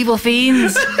 back you evil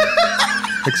fiends.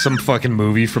 Like some fucking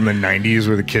movie from the 90s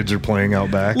where the kids are playing out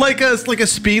back. Like a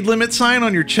speed limit sign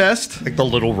on your chest, Like the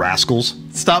Little Rascals.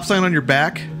 stop sign on your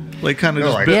back, like kind of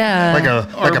just Like, Yeah. like a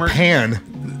Armor. pan.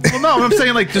 Well, no, I'm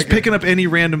saying like just picking up any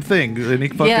random thing, any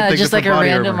fucking Yeah, thing just that's like a body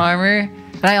random armor.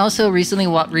 And I also recently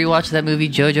rewatched that movie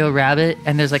Jojo Rabbit,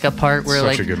 and there's like a part where Such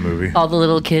like a good movie. all the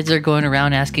little kids are going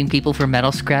around asking people for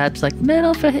metal scraps, like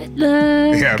metal for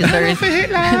Hitler. Yeah, 'Cause metal for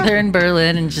Hitler. They're in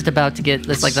Berlin and just about to get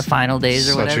this like the final days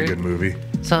or Such whatever. a good movie.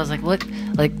 So I was like, what?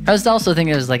 Like I was also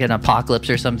thinking it was like an apocalypse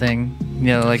or something.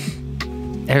 Like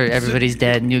everybody's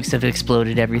dead, nukes have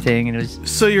exploded everything, and it was.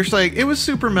 So you're like, it was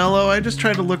super mellow. I just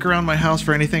tried to look around my house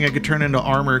for anything I could turn into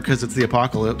armor because it's the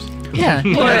apocalypse. Yeah.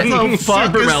 What the fuck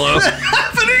Super is mellow.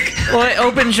 happening? Well, it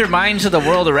opens your mind to the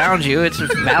world around you. It's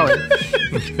valid.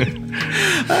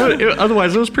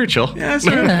 Otherwise, it was pretty chill. Yeah, I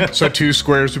started, So 2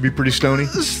 squares would be pretty stony.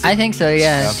 I think so,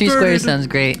 yeah. 2 Started- squares sounds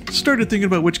great. started thinking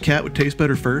about which cat would taste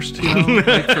better first,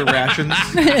 like for rations.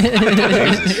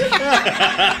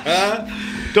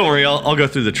 Don't worry, I'll go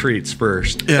through the treats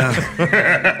first. Yeah.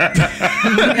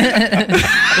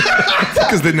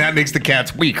 Because then that makes the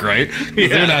cats weak, right? Yeah.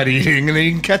 They're not eating, and then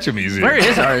you can catch them easier. Where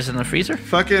is ours in the freezer?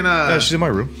 Fucking She's in my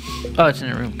room. Oh, it's in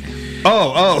the room.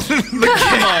 Oh.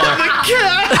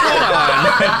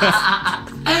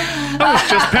 I was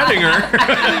just petting her.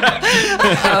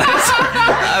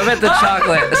 I meant the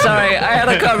chocolate. Sorry, I had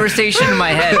a conversation in my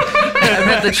head. I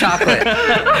meant the chocolate.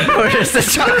 Where is the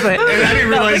chocolate? And I didn't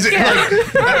realize it.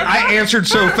 Like, I answered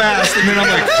so fast, and then I'm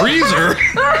like, freezer?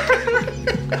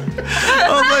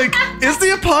 I'm like, is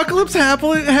the apocalypse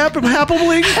happening?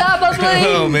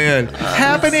 Oh, man.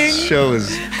 Happening? This show is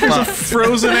There's a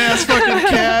frozen ass fucking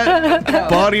cat.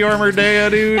 Body armor day,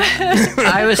 dude.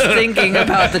 I was thinking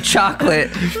about the chocolate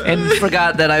and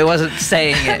forgot that I wasn't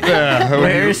saying it. Yeah,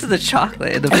 Where's the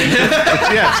chocolate in the freezer?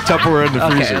 yeah, it's Tupperware in the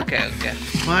freezer. Okay.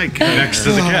 My God. Next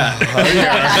to the cat.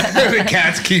 The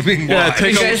cat's keeping watch.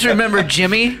 You guys remember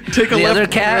Jimmy? Take a the left- other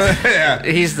cat? Yeah.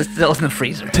 He's still in the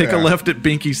freezer. Take a left at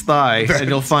Binky's thigh, and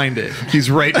you'll find it. He's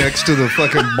right next to the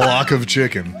fucking block of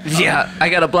chicken. Yeah, I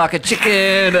got a block of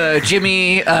chicken,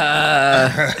 Jimmy. You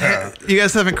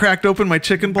guys haven't cracked open my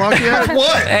chicken block yet?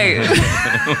 What? Hey,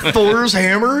 Thor's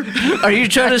hammer? are you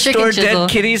trying to chicken store chisel. dead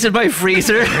kitties in my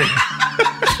freezer?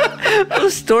 I'm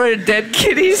storing dead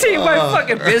kitties ain't my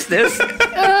fucking business.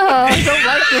 Oh, I don't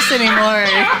like this anymore.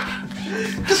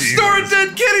 Storing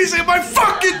dead kitties ain't my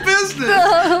fucking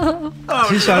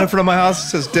business. You sign up for my house. It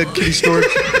says dead kitty storage.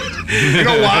 You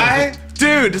know why?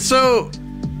 Dude, so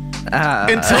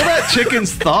until that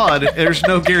chicken's thawed, there's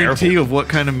no guarantee of what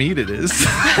kind of meat it is.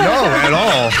 No, at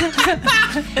all.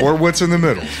 Or what's in the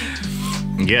middle.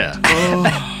 Yeah.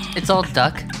 It's all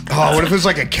duck. Oh, what if it's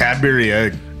like a Cadbury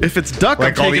egg? If it's duck,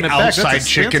 Like I'm all taking the it back. outside That's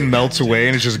chicken melts away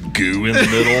and it's just goo in the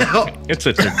middle. It's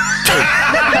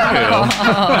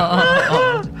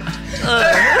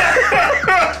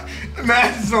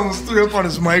Matt almost threw up on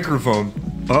his microphone.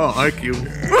 Oh, like you.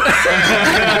 Ewy,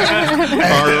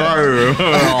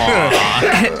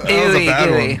 bad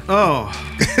ewy. Oh,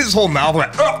 His whole mouth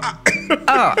went. Oh,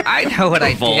 I know what I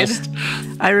did. Convulsed.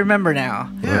 I remember now.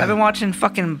 I've been watching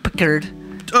fucking Picard.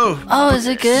 Oh, is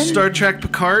it good? Star Trek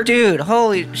Picard. Dude,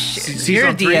 holy shit. Season You're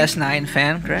a 3? DS9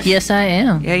 fan, correct? Yes, I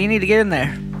am. Yeah, you need to get in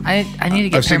there. I need to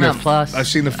get Paramount Plus. I've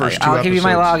seen the first 2 I'll give you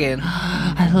my episodes.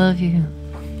 login. I love you.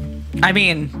 I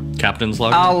mean, Captain's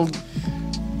log.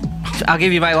 I'll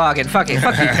give you my login. Fuck it.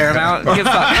 Fuck you, Paramount. Give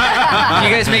fuck. You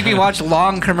guys make me watch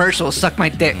long commercials. Suck my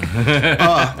dick.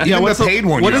 Even what's the paid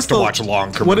one, what you is have to the- watch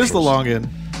long commercials. What is the login?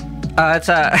 It's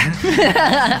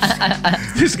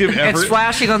Just give it's Everett.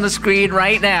 flashing on the screen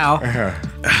right now.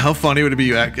 How funny would it be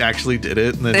you actually did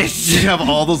it, and then you have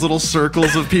all those little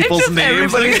circles of people's It's just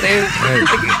names? everybody's name.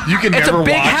 You can It's never a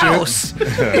big watch house.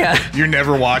 it. Yeah. You're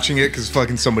never watching it because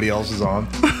fucking somebody else is on.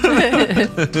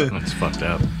 That's fucked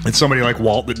up. It's somebody like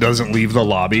Walt that doesn't leave the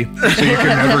lobby, so you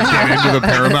can never get into the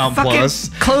Paramount Fucking Plus.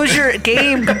 close your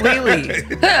game completely.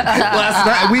 Last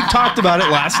night we talked about it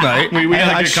last night. We had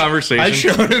and a good conversation. I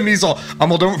showed him. He's all,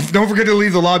 "Well, don't forget to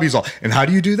leave the lobby." He's all, "And how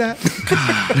do you do that?"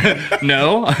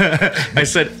 No, I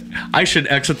said I should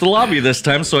exit the lobby this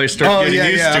time, so I start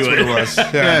getting used that's to what it. it was.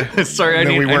 Yeah. Sorry, I And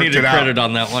then we worked needed it out. credit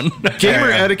on that one. Gamer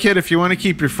Yeah. etiquette, if you want to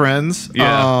keep your friends,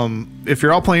 Yeah. if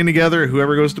you're all playing together,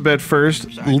 whoever goes to bed first,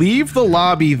 leave the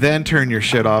lobby, then turn your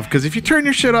shit off. Because if you turn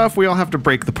your shit off, we all have to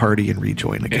break the party and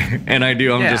rejoin again. And I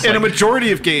do. I'm Yeah. just In a like,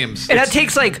 majority of games, And that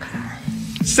takes like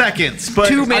seconds, but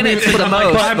 2 minutes for the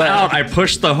most. but I'm but- out. I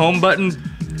push the home button,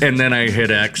 and then I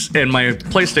hit X, and my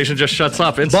PlayStation just shuts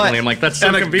off instantly. But- I'm like, that's so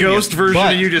and a convenient. ghost version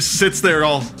But- of you just sits there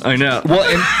all. I know. Well,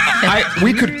 and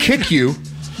we could kick you,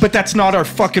 but that's not our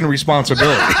fucking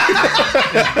responsibility.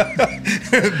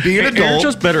 Be an You're adult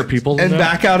just better people. than and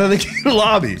that. back out of the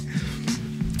lobby.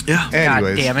 Yeah. God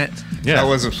Anyways, damn it. Yeah. that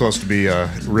wasn't supposed to be a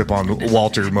rip on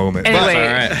Walter moment. Anyway, But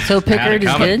All right. So I had Pickard it is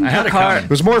coming. good? I had it Picard. coming. it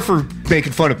was more for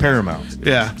making fun of Paramount.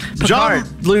 Yeah. Picard.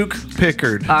 Jean-Luc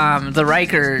Pickard. The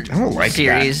Riker don't like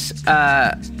series.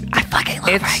 I fucking love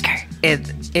It's Riker.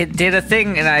 it did a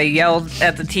thing, and I yelled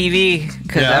at the TV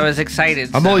because Yeah. I was excited.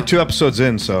 I'm so- only 2 episodes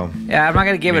in, so Yeah, I'm not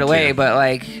gonna give it Me away, too. but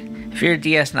like, if you're a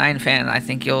DS9 fan, I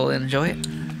think you'll enjoy it.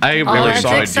 I Oh, really that's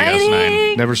saw exciting.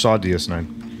 DS9. never saw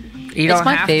DS9. You It's don't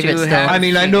my have favorite to. stuff. Have I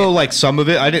mean, I seen know it. like some of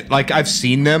it. I didn't like. I've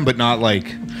seen them, but not like.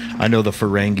 I know the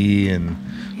Ferengi and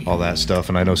all that stuff,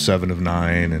 and I know 7 of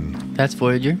 9 and That's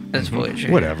Voyager. That's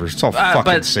Voyager. whatever. It's all fucking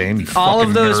But same. You all fucking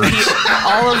of those, nerds.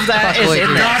 all of that is Voyager.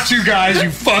 in there. Got you guys. You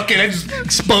fucking. I just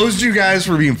exposed you guys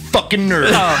for being fucking nerds.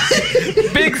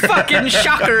 Oh, big fucking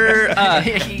shocker.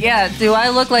 Yeah, do I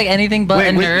look like anything but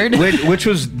a nerd? Which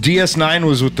was DS9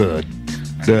 was with the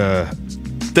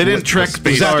They didn't trek was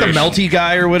space. that the Stars. melty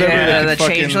guy or whatever? Yeah, that the could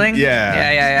fucking- changeling.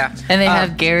 Yeah. Yeah. And they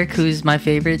have Garrick, who's my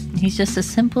favorite. He's just a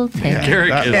simple tailor.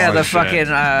 Garrick That- is Yeah, the shit. fucking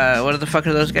what the fuck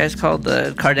are those guys called?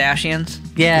 The Kardashians.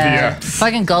 Yeah. Yeah.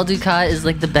 Fucking Gul Dukat is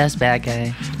like the best bad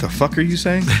guy. The fuck are you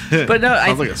saying? But no,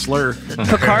 Sounds like a slur.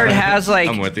 Picard has like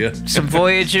I'm with you. some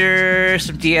Voyager,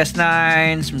 some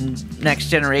DS9, some Next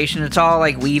Generation. It's all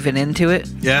like weaving into it.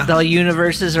 Yeah. The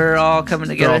universes are all coming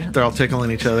together. They're all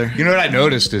tickling each other. You know what I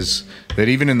noticed is that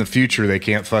even in the future they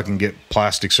can't fucking get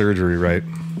plastic surgery right.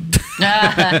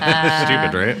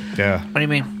 Stupid, right? Yeah. What do you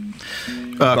mean?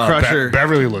 Crusher.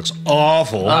 Beverly looks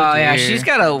awful. Oh yeah, dear. she's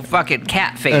got a fucking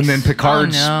cat face. And then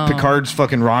Picard's Oh, no. Picard's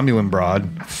fucking Romulan broad.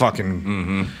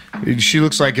 Fucking. She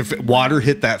looks like if water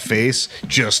hit that face,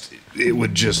 it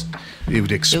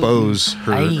would expose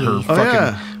her Aye.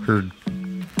 fucking her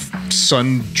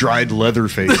sun dried leather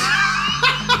face.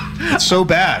 It's so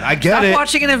bad. I get I'm it.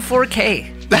 watching it in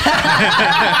 4K. What's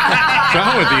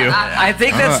wrong with you? I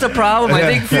think that's the problem. I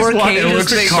think 4K It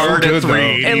looks just makes so good, though.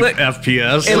 380 It look-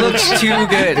 FPS. it looks too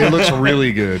good. It looks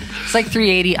really good. It's like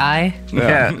 380i.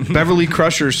 Yeah. Beverly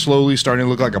Crusher's slowly starting to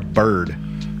look like a bird.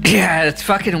 Yeah, it's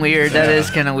fucking weird. That is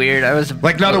kind of weird. I was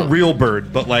Like not a real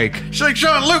bird, but like Shake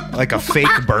Jean-Luc. a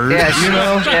fake bird. Yeah, you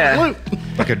know? Yeah.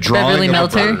 Like a drawing Beverly of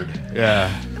Melter? a bird.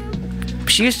 Yeah.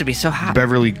 She used to be so hot.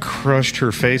 Beverly crushed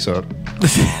her face up.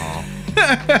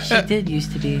 She did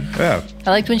used to be. Yeah. I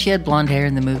liked when she had blonde hair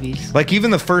in the movies. Like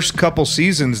even the first couple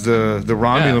seasons, the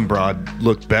Romulan broad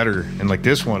looked better, and like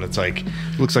this one, it's like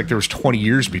looks like there was 20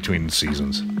 years between the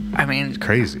seasons. I mean,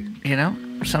 Crazy. you know,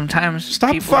 sometimes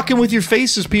Stop people- fucking with your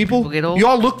faces, people. get old. You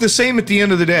all look the same at the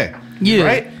end of the day. Yeah.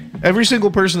 Right? Every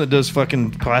single person that does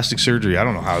fucking plastic surgery, I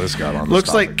don't know how this got on. This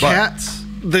Looks like topic, but cats.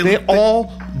 They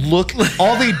all look.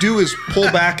 All they do is pull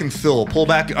back and fill. Pull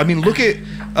back. I mean, look at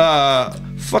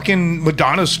fucking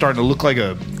Madonna's starting to look like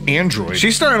a android.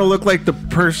 She's starting to look like the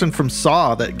person from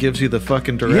Saw that gives you the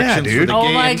fucking directions dude. for the Oh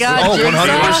games. my God, oh, Jigsaw?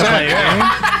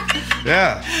 100%.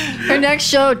 Yeah. Her next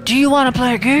show, do you want to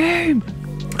play a game?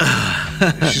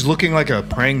 She's looking like a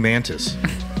praying mantis.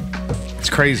 It's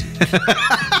crazy.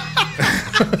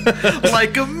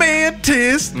 Like a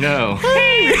mantis. No.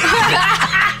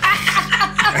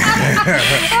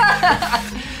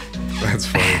 That's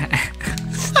funny.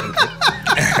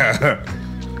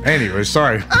 Anyway,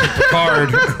 sorry. Picard.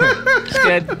 It's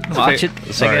good. Watch it.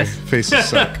 I Sorry. guess. Faces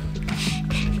suck.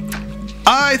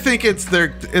 I think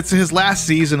it's his last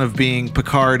season of being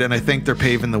Picard, and I think they're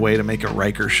paving the way to make a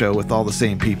Riker show with all the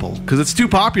same people because it's too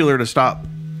popular to stop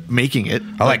making it.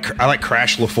 I like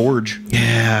Crash LaForge.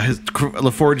 Yeah,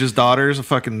 LaForge's daughter's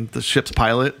the ship's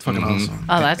pilot. It's fucking awesome.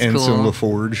 Oh, that's Ensign cool.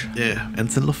 LaForge. Yeah,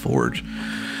 Ensign LaForge.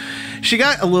 She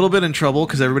got a little bit in trouble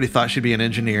because everybody thought she'd be an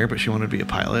engineer, but she wanted to be a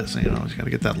pilot. So you got to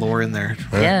get that lore in there.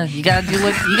 Yeah, you gotta do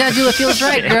what feels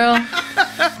right, girl.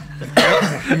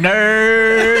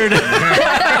 Nerd.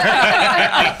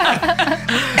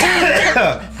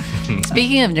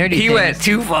 Speaking of nerdy He things, went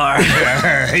too far.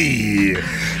 Hey.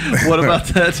 What about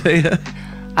that, Taya?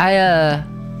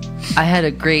 I had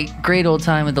a great old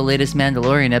time with the latest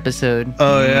Mandalorian episode.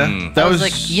 Oh yeah, That was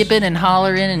like yipping and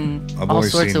hollering and I've all only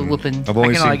sorts seen- of whooping. I've I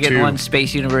only can only seen get 2. one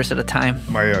space universe at a time.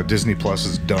 My Disney Plus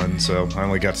is done, so I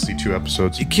only got to see 2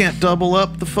 episodes. you can't double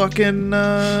up the fucking.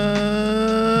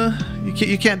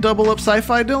 You can't double up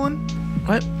sci-fi, Dylan.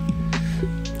 What?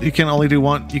 You can only do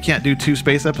one. You can't do 2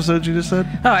 space episodes. You just said.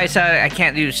 Oh, I said I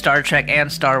can't do Star Trek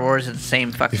and Star Wars at the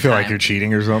same fucking You feel time. like you're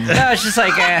cheating or something? No, it's just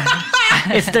like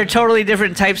they're totally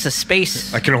different types of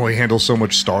space. I can only handle so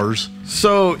much stars.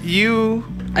 So you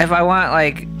If I want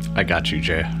like, I got you,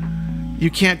 Jay.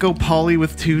 can't go poly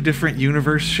with 2 different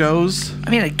universe shows. I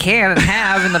mean, I can and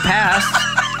have in the past.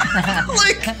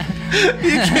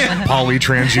 Poly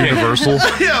Trans Universal.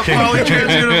 Yeah, poly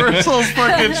trans universals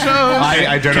fucking shows. I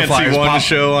identify Can't as see one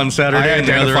show on Saturday I and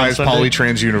the other identify on as Sunday. Poly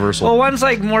Trans Universal. Well, one's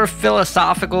like more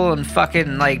philosophical and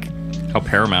fucking like, How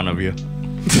paramount of you.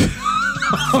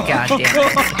 goddamn.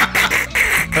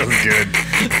 That was good.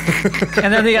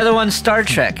 And then the other one's Star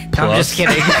Trek. No, I'm just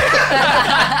kidding.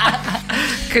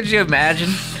 Could you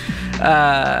imagine?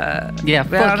 Yeah, I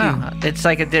fuck don't you. know. It's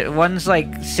like one's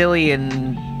like silly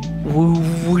and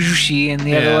whooshy, and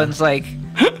the Yeah. other one's like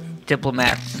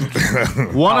diplomats.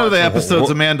 One of the episodes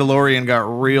of Mandalorian got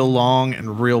real long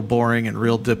and real boring and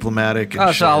real diplomatic. And Oh,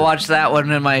 shit. so I'll watch that one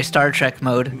in my Star Trek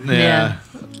mode. Yeah.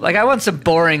 Like, I want some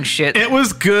boring shit. It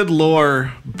was good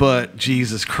lore, but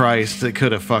Jesus Christ, it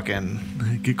could have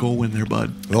fucking get go in there,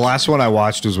 bud. The last one I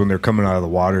watched was when they're coming out of the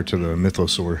water to the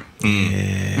mythosaur.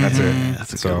 Yeah, That's it.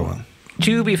 that's a So- good one.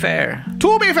 To be fair,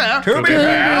 To be fair,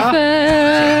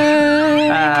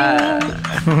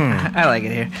 I like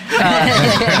it here.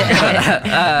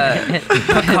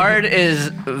 Picard is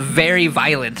very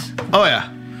violent. oh yeah,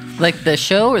 Like the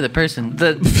show or the person?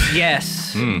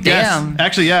 Yes. Damn. Yes.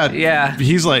 Actually, yeah, Yeah.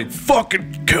 He's like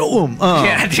fucking kill him. Oh.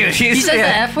 Yeah, dude. He says the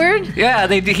F word? Yeah,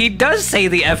 he does say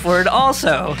the F word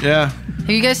also. Yeah. Have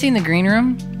you guys seen The Green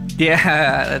Room?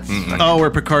 Yeah, that's. Oh,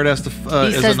 where Picard has to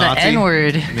He is says a the Nazi. N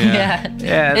word. Yeah.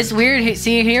 Yeah. It's weird.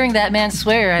 Hearing that man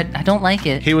swear, I don't like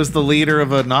it. He was the leader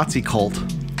of a Nazi cult.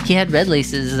 He had red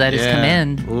laces at his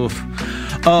command. Oof.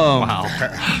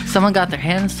 Someone got their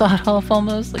hands sawed off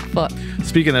almost. Like, fuck.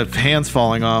 Speaking of hands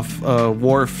falling off,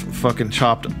 Worf fucking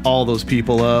chopped all those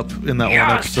people up in that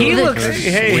one episode. he looked.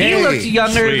 Hey, he looked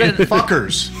younger than.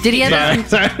 Fuckers. Did he have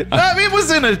his, I mean, it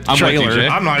was in a with you, trailer. Jay.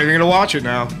 I'm not even going to watch it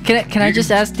now. can I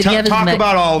just ask, did he have his Talk mech?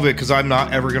 about all of it, because I'm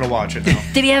not ever going to watch it now.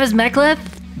 Did he have his mech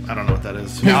left? I don't know what that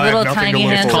is. His I have little nothing to tiny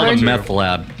look hand forward Called a to. sword? meth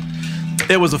lab.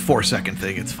 It was a 4-second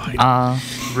thing. It's fine.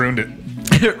 Ruined it.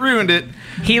 It ruined it.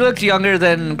 He looked younger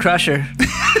than Crusher.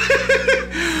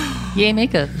 Yay,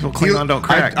 makeup. Well, Klingon don't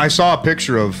crack. I saw a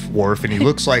picture of Worf, and he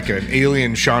looks like an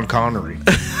alien Sean Connery.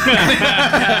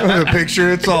 The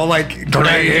picture, it's all like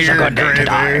gray hair, gray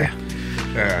hair.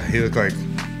 Yeah, he looked like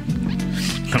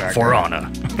For honor.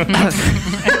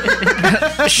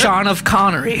 Sean of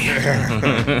Connery.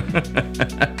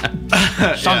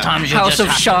 Sometimes you House just of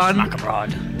have Sean. to smack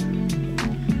abroad.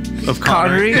 of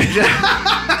Connery.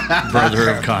 Brother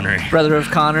of Connery. Brother of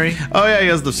Connery. Oh yeah, he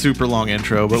has the super long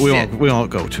intro, but we Yeah. won't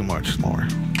go too much more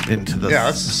into this. yeah.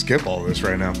 Let's just skip all this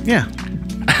right now. Yeah.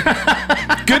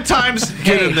 Good times.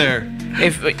 Get in there.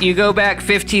 If you go back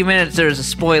 15 minutes, there's a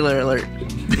spoiler alert.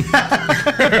 If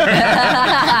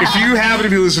you happen to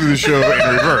be listening to the show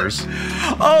in reverse,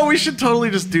 Oh, we should totally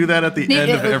just do that at the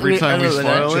end of every time we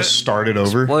spoil just it. start it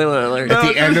over. Spoiler alert.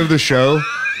 At the end of the show,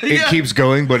 it Yeah. keeps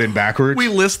going, but in backwards. We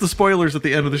list the spoilers at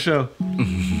the end of the show.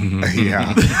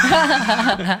 Yeah.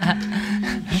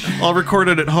 I'll record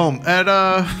it at home. At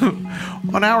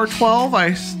on hour 12,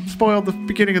 I spoiled the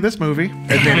beginning of this movie.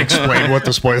 And then explain what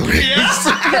the spoiler is.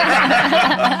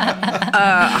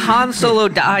 Han Solo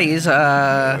dies.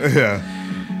 Yeah.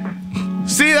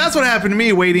 See, that's what happened to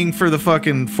me waiting for the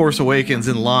fucking Force Awakens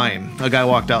in line. A guy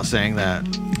walked out saying that.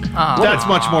 That's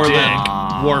much more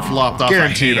than Worf lopped off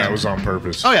Guarantee a hand. that was on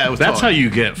purpose. Oh yeah, it was. That's how totally. you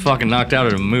get fucking knocked out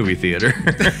at a movie theater.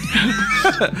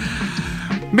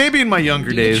 Maybe in my younger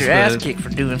You days. get your ass but- kicked for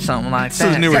doing something like This is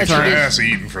that. newer Got your times. ass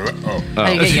eaten for that. Oh.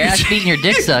 How you get your ass beaten, your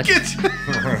dick sucked.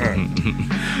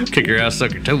 Kick your ass,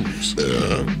 suck your toes.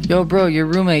 Yo, bro, your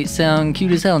roommates sound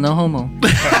cute as hell. No homo.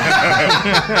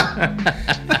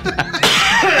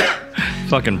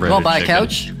 Fucking bread. Wanna buy a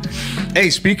couch? Hey,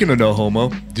 speaking of no homo,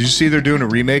 did you see they're doing a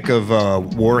remake of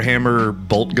Warhammer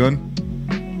Bolt Gun?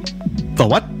 The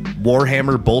what?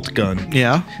 Warhammer Bolt Gun.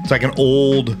 Yeah. It's like an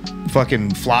old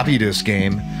fucking floppy disk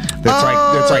game.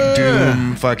 That's like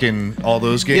Doom, fucking all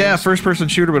those games. Yeah, first-person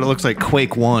shooter, but it looks like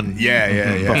Quake 1.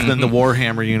 Yeah. But then the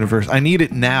Warhammer universe. I need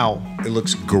it now. It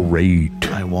looks great.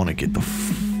 I want to get the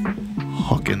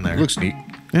fuck in there. It looks neat.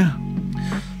 Yeah.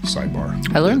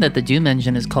 Sidebar. I learned that the Doom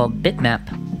engine is called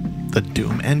Bitmap. The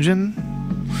Doom engine?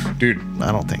 Dude,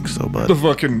 I don't think so, but the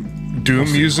fucking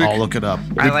Doom music. I'll look it up.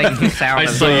 I like the sound I of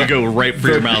saw you go right for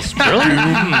your mouse. Really?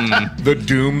 The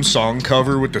Doom song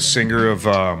cover with the singer of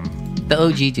The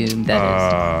OG Doom,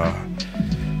 that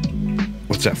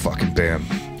what's that fucking band?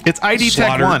 It's ID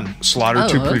Tech 1. Slaughter Oh,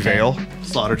 to okay. Prevail.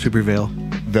 Slaughter to Prevail.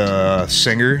 The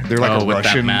singer, they're like Oh, a with that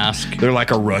Russian mask. They're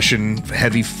like a Russian,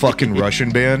 heavy fucking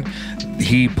Russian band.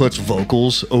 He puts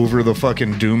vocals over the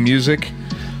fucking Doom music,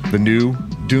 the new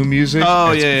Doom music.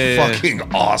 Oh, It's yeah. fucking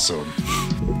awesome,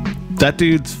 That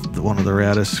dude's one of the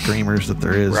raddest screamers that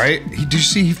there is. right? Did you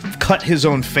see he cut his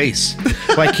own face?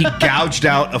 Like he gouged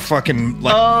out a fucking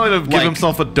like. Oh, to give like-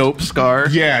 himself a dope scar.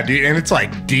 Yeah, dude, and it's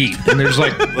like deep. And there's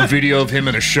like a video of him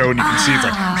in a show, and you can see it's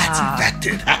like that's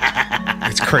infected.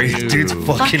 It's crazy, dude's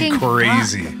fucking Fucking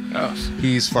crazy.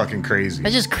 He's fucking crazy.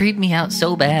 that just creeped me out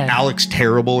so bad. Alex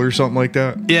Terrible or something like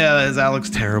that. Yeah, that is Alex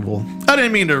Terrible. I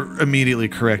didn't mean to immediately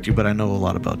correct you, but I know a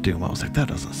lot about Doom. I was like, that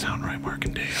doesn't sound right, Mark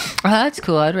and Dave. Oh, that's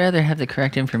cool. I'd rather have the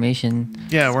correct information.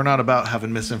 Yeah, we're not about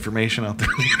having misinformation out there.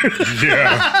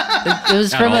 Yeah. It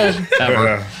was from a.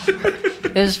 Ever.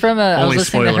 It was from a. I was Only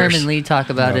listening to spoilers. Herman Lee talk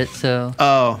about it, so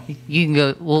Oh, you can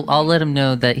go. Well, I'll let him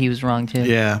know that he was wrong too.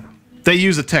 yeah. They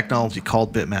use a technology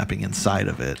called bitmapping inside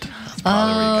of it. That's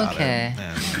probably where you got Okay.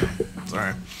 it. Yeah.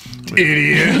 Sorry.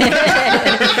 Idiot.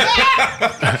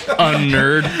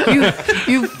 Unnerd.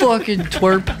 You fucking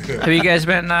twerp. Have you guys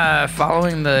been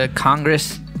following the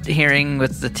Congress hearing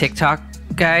with the TikTok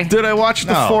guy? Dude, I watched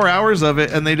the No. 4 hours of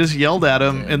it, and they just yelled at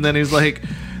him, and then he's like,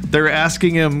 they're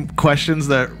asking him questions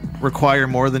that require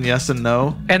more than yes and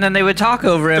no. And then they would talk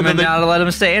over him And then and they- not let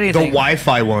him say The anything.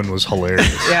 Wi-Fi one was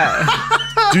hilarious. Yeah.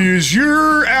 Does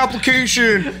your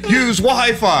application use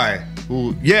Wi-Fi?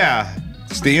 Well, yeah,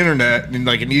 it's the internet, and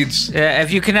like it needs. Yeah,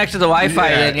 if you connect to the Wi-Fi,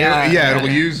 then yeah. it'll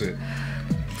use it.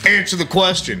 Answer the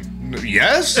question.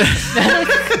 Yes.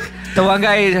 The one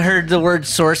guy heard the word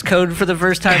source code for the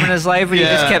first time in his life, and he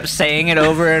just Yeah. kept saying it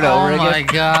over and over Oh again. my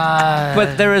god.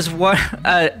 But there was one,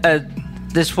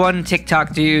 this one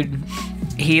TikTok dude.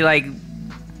 He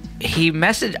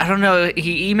messaged. I don't know.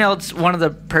 He emailed one of the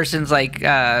persons like,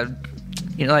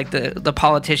 like the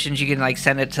politicians. You can like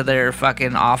send it to their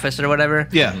fucking office or whatever.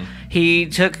 Yeah. He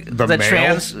took The the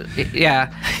mail?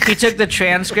 He took the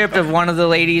transcript of one of the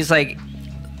ladies like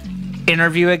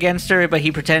interview against her, but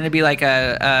he pretended to be like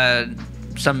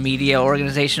some media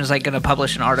organization was like going to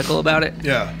publish an article about it.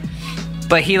 Yeah.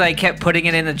 But he like kept putting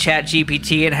it into Chat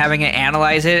GPT and having it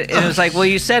analyze it, and it was like, well,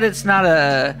 you said it's not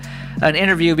an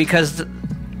interview because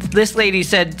this lady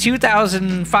said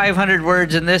 2,500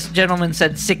 words and this gentleman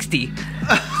said 60.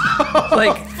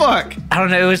 Like, Fuck. I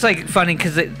don't know. It was like funny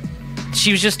because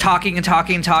she was just talking and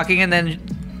talking and talking, and then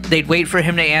they'd wait for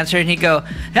him to answer, and he'd go,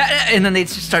 and then they'd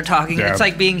start talking. Yeah. It's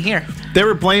like being here. They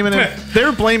were blaming him. They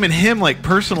were blaming him like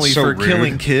personally So for rude.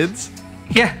 killing kids.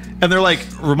 Yeah. And they're like,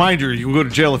 reminder, you will go to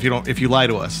jail if you lie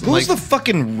to us. What was Like, the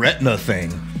fucking retina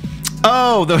thing?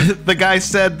 oh, the guy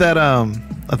said that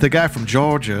the guy from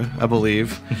Georgia, I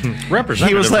believe, Representative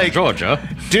He was from like- Georgia.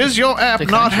 does your app The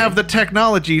not country. have the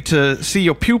technology to see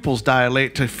your pupils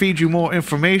dilate to feed you more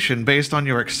information based on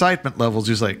your excitement levels?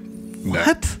 He's like,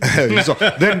 what? So,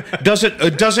 then does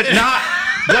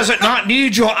it not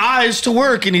need your eyes to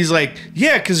work? And he's like,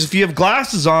 yeah, because if you have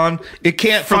glasses on, it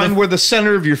can't find where the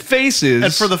center of your face is.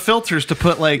 And for the filters to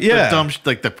put like Yeah. the dumb,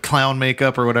 like the clown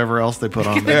makeup or whatever else they put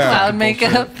on there. Yeah. Cloud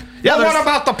makeup. Yeah, well, there's- what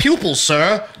about the pupils,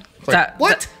 sir? Like,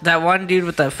 what? That one dude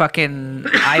with the fucking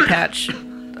eye patch. I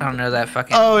don't know that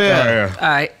fucking. Oh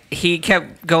yeah. He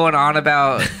kept going on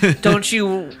about, don't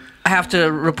you have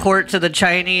to report to the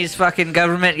Chinese fucking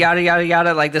government, yada, yada,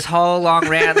 yada, like this whole long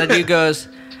rant. And the dude goes,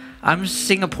 I'm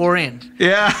Singaporean.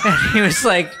 Yeah. He was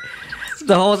like,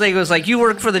 the whole thing was like, you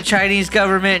work for the Chinese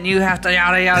government and you have to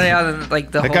yada, yada, yada. And like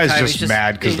the That whole guy's time just he's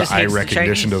mad because he the just eye hates the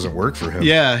recognition Chinese. doesn't work for him.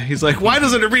 Yeah. He's like, why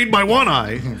doesn't it read my one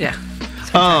eye? Yeah.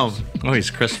 Oh, he's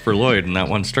Christopher Lloyd in that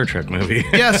one Star Trek movie.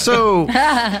 Yeah, so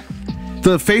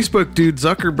the Facebook dude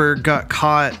Zuckerberg got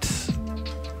caught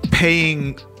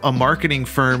paying a marketing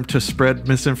firm to spread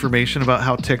misinformation about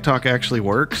how TikTok actually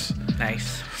works,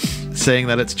 Nice. saying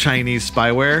that it's Chinese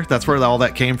spyware. That's where all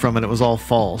that came from, and it was all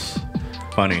false.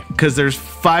 Funny. Because there's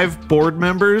 5 board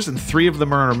members, and 3 of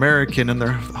them are American, and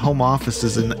their home office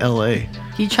is in L.A.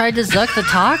 He tried to zuck the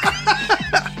talk?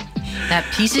 That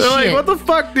piece of They're shit. like, what the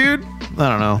fuck, dude? I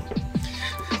don't know.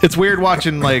 It's weird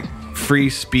watching like free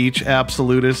speech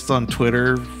absolutists on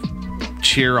Twitter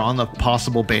cheer on the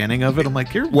possible banning of it. I'm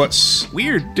like, you're What's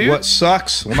weird, dude. What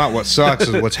sucks? Well, not what sucks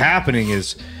is what's happening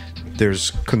is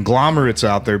there's conglomerates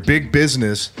out there, big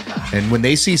business, and when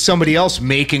they see somebody else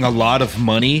making a lot of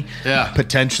money,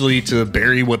 potentially to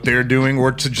bury what they're doing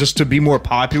or to just to be more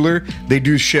popular, they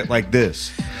do shit like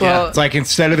this. Well, It's like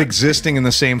instead of existing in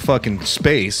the same fucking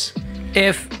space.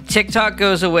 if TikTok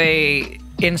goes away,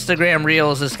 Instagram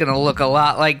Reels is going to look a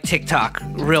lot like TikTok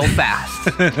real fast.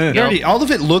 All of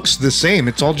it looks the same.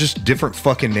 It's all just different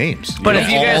fucking names. But if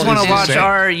you guys All want is to the watch same.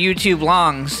 our YouTube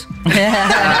longs,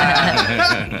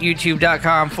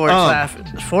 youtube.com /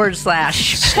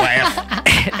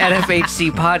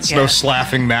 NFHC podcast. no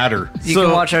slaffing matter You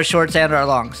can watch our shorts and our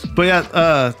longs. But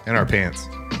yeah, in our pants.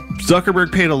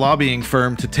 Zuckerberg paid a lobbying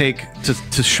firm to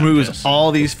schmooze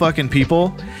all these fucking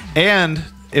people, and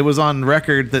it was on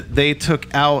record that they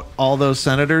took out all those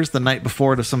senators the night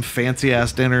before to some fancy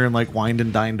ass dinner and like wined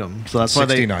and dined them. So that's why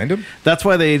they 69'd them? That's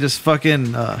why they just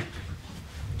fucking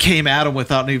came at him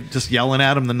without just yelling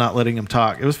at him and not letting him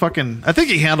talk. It was fucking. I think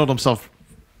he handled himself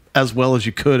as well as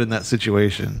you could in that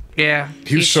situation. Yeah.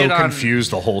 He was so shit on-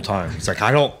 confused the whole time. He's like,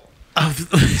 I don't.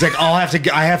 He's like, I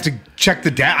have to check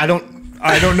the data.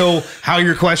 I don't know how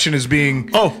your question is being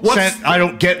sent. I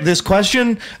don't get this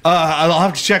question. I'll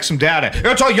have to check some data.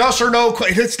 It's a yes or no.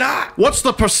 It's not. What's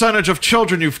the percentage of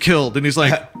children you've killed? And he's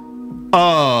like,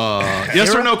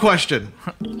 yes or no question.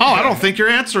 Oh, I don't think you're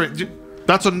answering.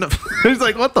 That's a. He's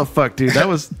like, what the fuck, dude?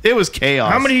 It was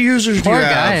chaos. How many users do you Poor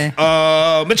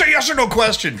have? It's a yes or no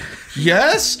question.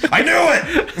 Yes, I knew it.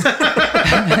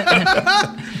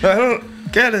 I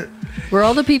don't get it. Were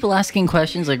all the people asking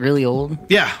questions like really old?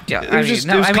 Yeah. Yeah, It was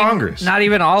Congress. Not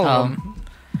even all of them.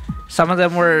 Some of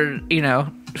them were,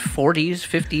 40s,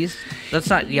 50s. That's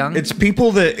not young. It's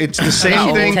people that it's the same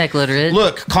Not thing. tech literate.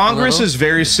 Look, Congress Little. is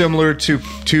very similar to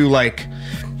like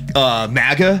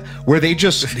MAGA, where they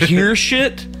just hear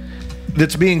shit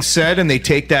that's being said and they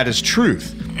take that as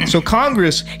truth. So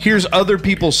Congress hears other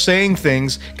people saying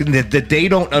things that they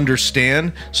don't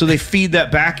understand, so they feed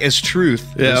that back as truth.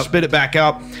 They spit it back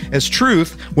out as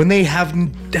truth when they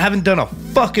haven't done a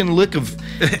fucking lick of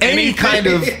any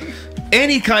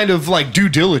kind of like due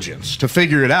diligence to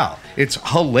figure it out. It's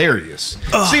hilarious.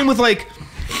 Same with like,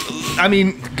 I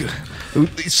mean,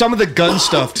 some of the gun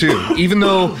stuff too. Even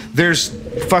though there's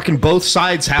fucking both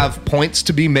sides have points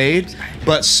to be made,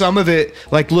 but some of it,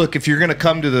 like, look, if you're gonna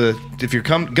come to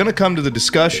the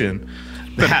discussion,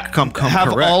 have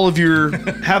correct. all of your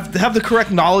have the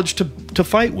correct knowledge to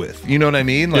fight with. You know what I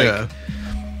mean? Like,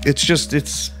 it's just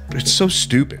it's so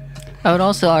stupid. I would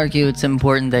also argue it's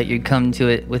important that you come to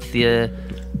it with the,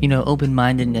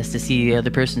 open-mindedness to see the other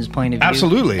person's point of view.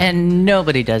 Absolutely. And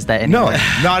nobody does that anymore. No,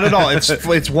 not at all.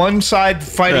 It's one side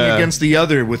fighting against the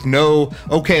other with no,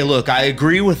 okay, look, I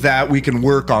agree with that. We can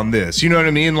work on this. You know what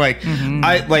I mean? Like,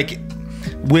 I like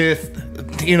with,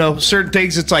 certain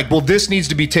things, it's like, well, this needs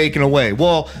to be taken away.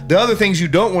 Well, the other things you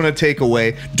don't want to take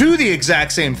away do the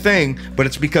exact same thing, but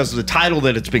it's because of the title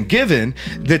that it's been given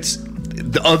that's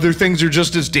the other things are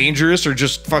just as dangerous or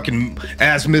just fucking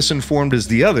as misinformed as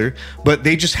the other, but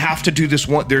they just have to do this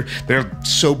one. They're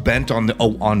so bent on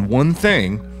one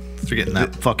thing. They're getting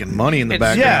that fucking money in the It's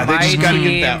background. they my just gotta get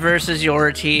team that. versus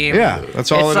your team. Yeah,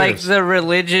 that's all It's it like is. the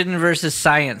religion versus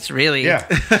science, really. Yeah.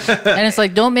 And it's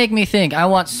like, don't make me think. I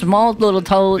want small, little,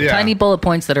 tiny bullet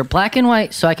points that are black and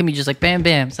white, so I can be just like, bam,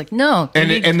 bam. It's like, no. And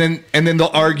then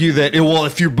they'll argue that, well,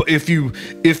 if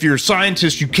you're a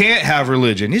scientist, you can't have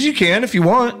religion. Yes, you can if you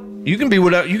want. You can be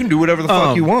whatever. You can do whatever the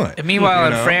fuck you want. And meanwhile, You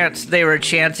know? in France, they were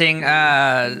chanting,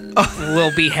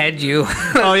 "We'll behead you."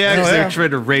 Oh yeah, because they're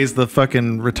trying to raise the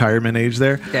fucking retirement age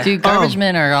there. Yeah. Dude, garbage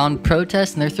men are on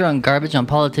protest and they're throwing garbage on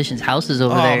politicians' houses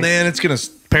over there. Oh man,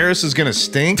 Paris is gonna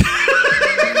stink.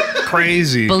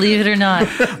 Crazy. Believe it or not.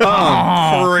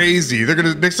 Crazy.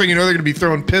 Next thing you know, they're gonna be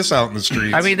throwing piss out in the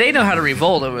streets. I mean, they know how to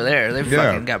revolt over there. They've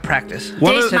Yeah. fucking got practice.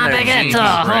 Taste my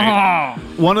baguette.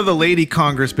 One of the lady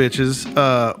Congress bitches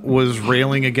was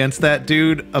railing against that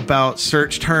dude about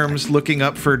search terms, looking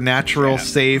up for natural,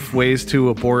 safe ways to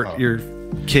abort your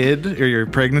kid or your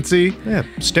pregnancy. yeah,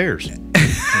 stairs.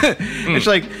 It's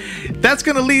like, that's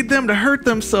going to lead them to hurt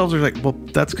themselves. They're like, well,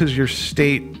 that's because your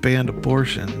state banned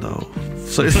abortion, though.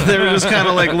 So they're just kind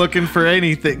of like looking for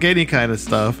any kind of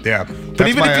stuff. Yeah. But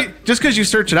even if just because you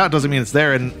search it out doesn't mean it's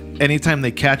there. And anytime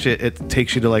they catch it, it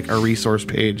takes you to like a resource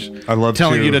page. I love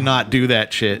telling you to not do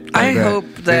that shit. I hope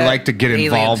that they like to get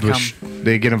involved with. aliens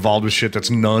They get involved with shit that's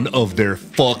none of their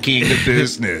fucking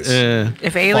business.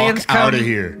 If aliens Fuck come, outta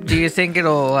here. do you think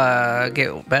it'll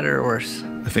get better or worse?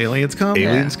 If aliens come?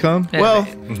 Aliens come? Yeah. Well,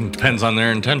 Depends on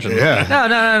their intentions. Yeah.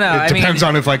 No. It depends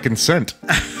on if I consent.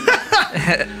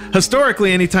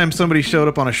 historically, anytime somebody showed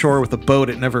up on a shore with a boat,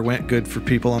 it never went good for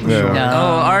people on the Yeah. shore. No.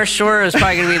 Oh, our shore is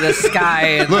probably gonna be the sky,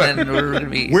 and Look,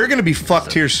 then we're gonna be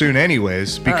fucked here soon,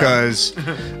 anyways, because the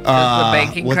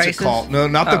banking what's crisis? it called? No,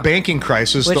 not the banking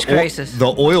crisis. Which the crisis?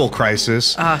 The oil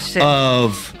crisis. Oh, shit.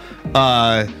 Of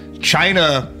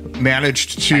China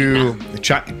managed to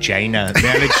China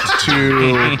managed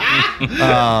to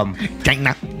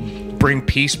bring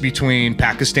peace between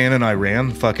Pakistan and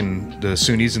Iran, fucking the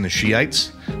Sunnis and the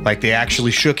Shiites. Like they actually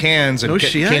shook hands and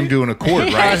came to an accord,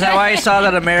 Oh, right? is that why I saw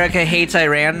that America hates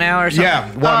Iran now or something? Yeah,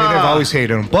 well, I mean, they've always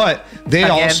hated them, but they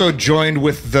Again. also joined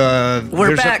with the.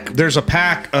 We're back. There's a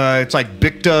pack. It's like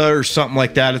BICTA or something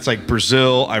like that. It's like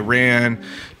Brazil, Iran,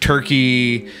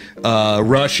 Turkey,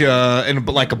 Russia, and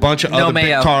like a bunch of other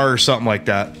mayo. BICTA or something like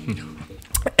that.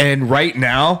 And right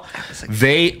now,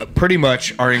 they pretty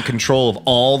much are in control of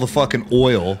all the fucking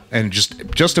oil and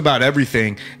just about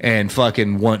everything, and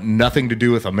fucking want nothing to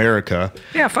do with America.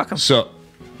 Yeah, fuck them. So.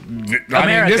 America. I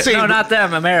mean, this ain't, No, not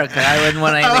them. America. I wouldn't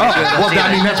want anything to do with them well, I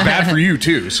mean either. that's bad for you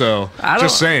too. So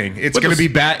just saying, it's going to be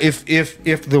bad if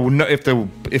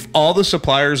all the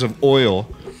suppliers of oil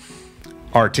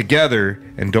are together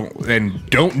and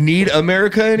don't need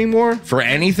America anymore for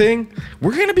anything.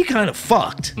 We're going to be kind of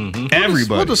fucked.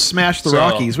 Everybody, We'll just smash the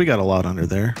Rockies. We got a lot under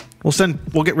there.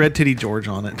 We'll get Red Titty George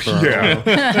on it. For yeah,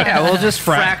 Yeah, we'll just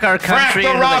frack our country the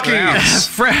into Rockies.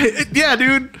 the ground. Yeah,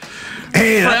 dude.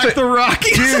 Hey, Frack the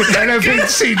Rockies. dude.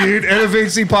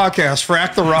 NFHC podcast.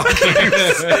 Frack the Rockies.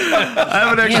 I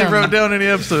haven't actually Damn. wrote down any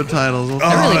episode titles.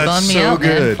 That really that's bummed me so out,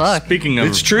 man. good. Fuck. Speaking of,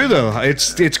 It's true though.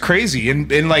 It's crazy,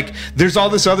 and like there's all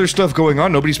this other stuff going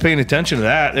on. Nobody's paying attention to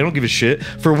that. They don't give a shit.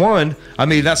 For one, I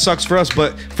mean that sucks for us,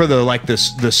 but for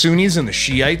the Sunnis and the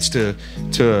Shiites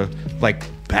to like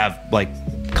have like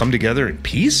come together in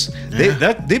peace,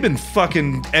 they've been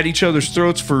fucking at each other's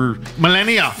throats for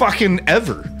Millennia. fucking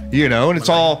ever. You know, and it's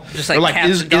all Just like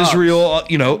cats and dogs. Israel,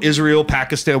 Israel,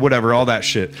 Pakistan, whatever, all that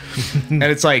shit. And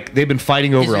it's like they've been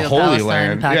fighting over Israel, a holy Palestine,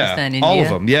 land. Pakistan, yeah, all of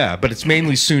India. them. Yeah, but it's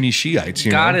mainly Sunni Shiites.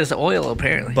 You God know? is oil,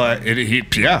 apparently. But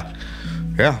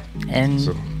yeah. And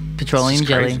So, petroleum it's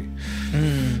jelly.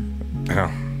 crazy.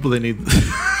 Yeah. Well, they need.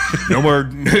 No more.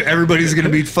 Everybody's gonna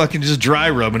be fucking just dry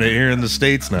rubbing it here in the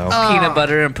States now. Peanut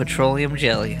butter and petroleum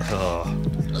jelly.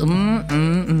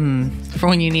 For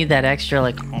when you need that extra,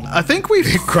 like, I think we.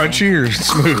 Crunchy or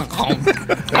smooth?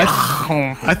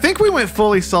 I think we went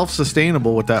fully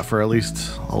self-sustainable with that for at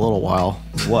least a little while.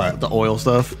 What? The oil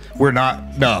stuff. We're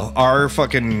not. No, our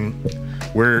fucking.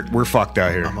 We're fucked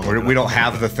out here. We don't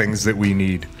have the things that we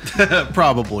need.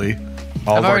 Probably.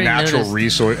 All I've of our already natural noticed.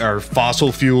 resource, our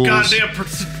fossil fuels.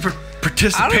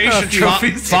 Participation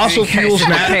trophies. Fossil fuels,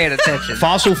 Paying attention.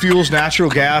 fossil fuels, natural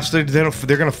gas. They're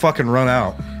gonna fucking run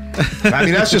out. I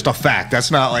mean, that's just a fact. That's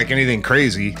not like anything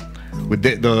crazy. With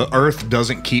the Earth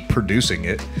doesn't keep producing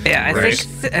it. Yeah, I Right.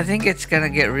 think it's gonna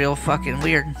get real fucking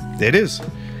weird. It is.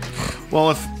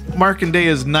 Well, if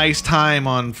Markandeya's nice time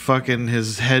on fucking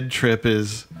his head trip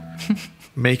is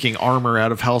making armor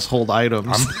out of household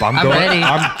items. I'm ready.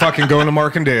 I'm fucking going to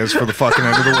Markandeya's for the fucking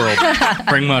end of the world.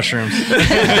 bring mushrooms.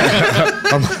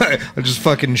 I just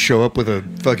fucking show up with a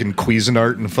fucking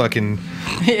Cuisinart and a fucking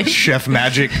Chef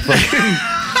Magic fucking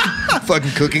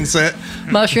cooking set.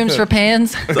 mushrooms for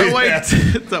pans. Is that why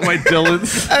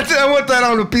Dylan's I want that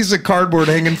on a piece of cardboard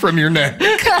hanging from your neck.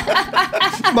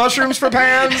 Mushrooms for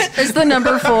pans. It's the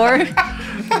number 4.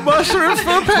 mushrooms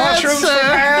for pants? Mushrooms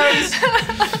for pans.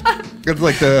 It's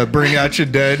like the Bring Out Your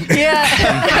Dead.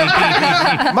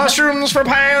 Yeah. Mushrooms for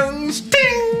pans.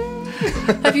 Ding.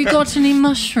 Have you got any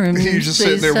mushrooms? You're just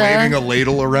sitting there waving a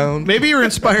ladle around. Maybe you're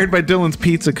inspired by Dylan's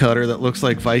pizza cutter that looks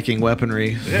like Viking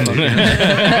weaponry. Yeah,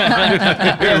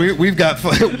 we've got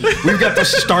the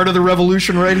start of the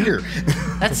revolution right here.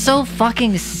 That's so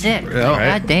fucking sick.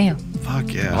 right. God damn.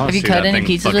 Fuck yeah. Have you cut any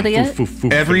pizzas with it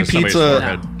yet? Every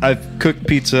pizza, I've cooked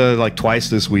pizza like twice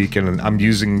this week, and I'm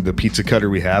using the pizza cutter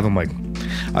we have. I'm like,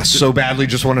 I so badly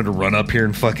just wanted to run up here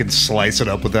and fucking slice it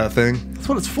up with that thing. That's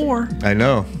what it's for. I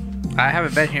know. I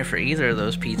haven't been here for either of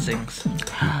those pizzings.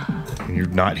 And you're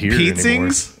not here anymore.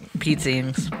 Pizzings?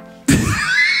 Pizzings.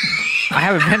 I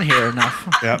haven't been here enough.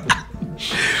 Yep.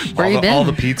 Where you been? All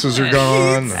the pizzas are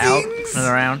gone. Out and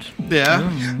around.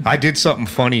 Yeah. I did something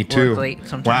funny too. late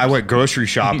sometimes. When I went grocery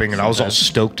shopping, and I was all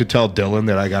stoked to tell Dylan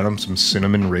that I got him some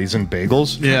cinnamon raisin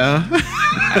bagels. Yeah.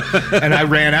 And I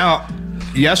ran out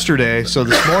yesterday. So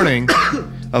this morning,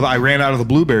 I ran out of the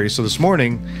blueberries. So this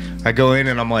morning, I go in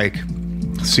and I'm like,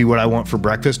 see what I want for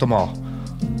breakfast. I'm all,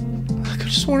 I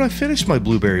just want to finish my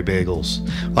blueberry bagels.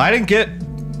 Well, I didn't get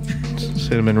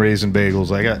cinnamon raisin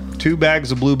bagels. I got 2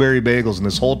 bags of blueberry bagels, and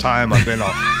this whole time I've been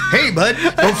all, hey, bud,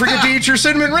 don't forget to eat your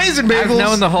cinnamon raisin bagels. I've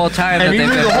known the whole time that And they've he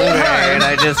been knew the whole blueberry, time. and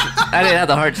I didn't have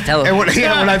the heart to tell him. And when I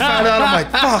found out, I'm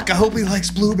like, fuck, I hope he likes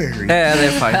blueberry. Yeah,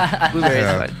 they're fine. Blueberries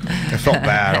Yeah. are fine. I felt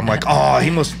bad. I'm like, oh, he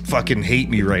must fucking hate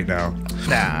me right now.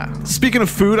 Nah. Speaking of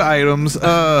food items,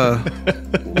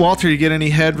 Walter, you get any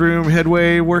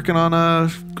headway working on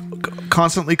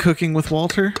constantly cooking with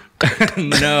Walter?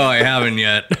 No, I haven't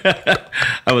yet.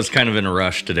 I was kind of in a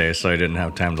rush today, so I didn't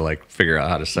have time to like figure out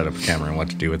how to set up a camera and what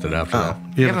to do with it after that.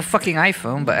 You have a fucking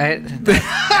iPhone, but I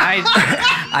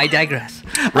digress.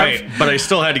 Right, but I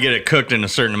still had to get it cooked in a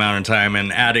certain amount of time,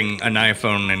 and adding an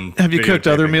iPhone and Have you cooked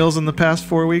other videotaping- meals in the past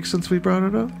 4 weeks since we brought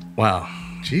it up? Wow.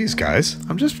 Jeez, guys.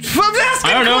 I'm asking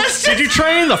I don't know. questions. Did you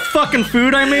try any of the fucking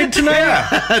food I made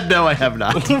tonight? No, I have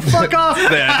not. Fuck off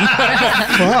then.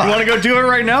 You want to go do it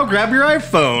right now? Grab your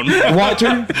iPhone.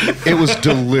 Walter, it was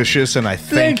delicious, and I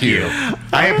thank you.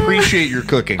 I appreciate your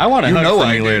cooking. I want a you hug know from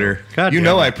I you do. later. God you damn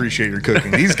know it. I appreciate your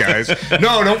cooking. These guys,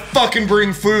 no, don't fucking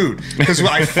bring food because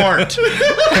I fart.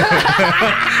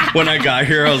 When I got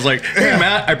here, I was like, hey,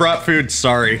 Matt, I brought food.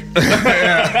 Sorry.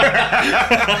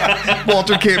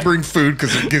 Walter can't bring food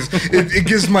because it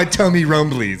gives my tummy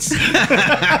rumblies.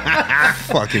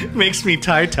 Fucking Makes me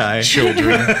tie-tie.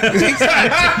 children.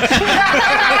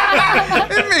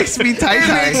 It makes me tight.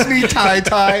 It makes me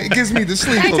tie. It gives me the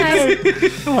sleep.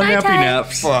 Happy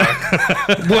naps. Fuck.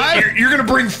 What? You're gonna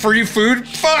bring free food?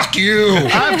 Fuck you.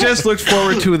 I've just looked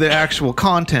forward to the actual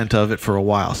content of it for a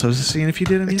while, so I was just seeing if you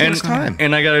did anything.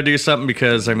 And I got to do something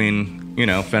because, I mean, you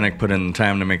know, Fennec put in the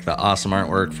time to make the awesome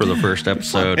artwork for the first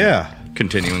episode. Yeah.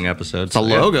 Continuing episodes. It's a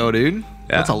logo, dude.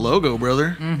 That's a logo,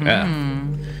 brother. Yeah.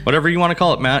 Whatever you want to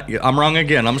call it, Matt. I'm wrong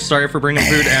again. I'm sorry for bringing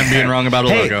food and being wrong about a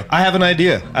Hey, logo. I have an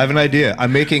idea.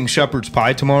 I'm making shepherd's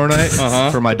pie tomorrow night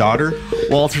for my daughter.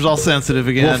 Walter's all sensitive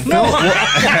again.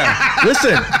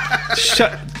 Listen,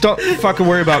 don't fucking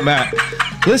worry about Matt.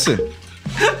 Listen.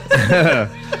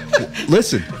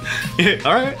 Listen.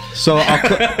 All right. So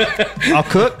I'll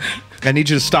cook. I need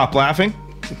you to stop laughing.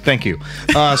 Thank you.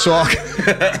 So I'll. I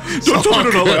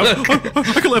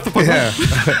can laugh the fuck Yeah.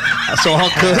 So I'll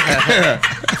cook.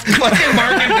 Fucking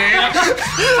Mark and Dan.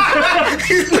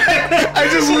 I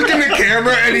just look in the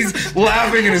camera and he's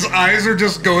laughing and his eyes are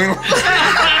just going.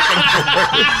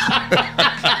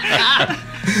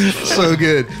 So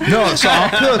good. No, so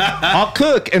I'll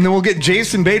cook, and then we'll get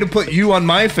Jason Bay to put you on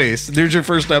my face. There's your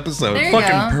first episode. There you Fucking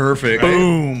go. perfect.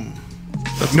 Boom.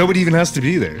 Nobody even has to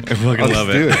be there. I fucking love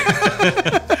it.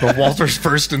 But Walter's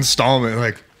first installment,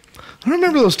 like, I don't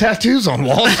remember those tattoos on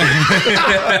Walter.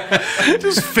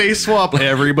 Just face swap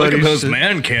everybody. Look at those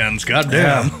man cans.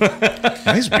 Goddamn.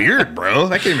 Nice beard, bro.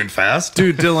 That came in fast.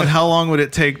 Dude, Dylan, how long would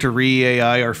it take to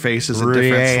re-AI our faces in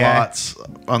different Re-AI. slots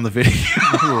on the video?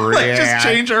 Like, just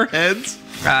change our heads?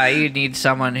 You need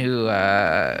someone who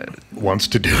Wants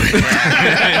to do it.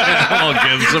 All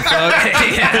gives a fuck.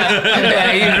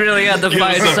 yeah, you really have to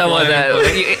find someone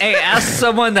ask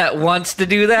someone that wants to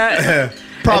do that.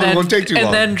 Probably and then, won't take too long.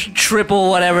 And then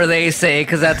triple whatever they say,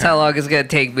 because that's how long it's gonna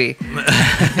take me.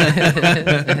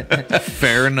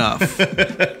 Fair enough.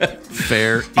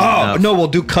 Fair Oh, enough. no, we'll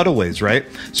do cutaways, right?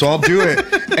 So I'll do it,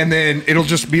 and then it'll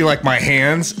just be like my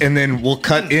hands, and then we'll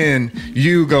cut in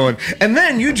you going, and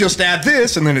then you just add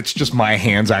this, and then it's just my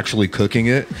hands actually cooking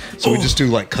it. So we just do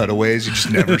like cutaways. You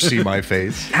just never see my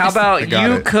face. How about got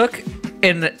you it. cook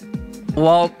and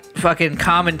Walt fucking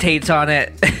commentates on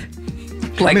it?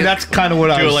 I mean, that's kind of what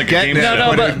I Do it was like a getting game at.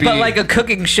 show. no, it'd but be- like a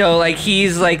cooking show, like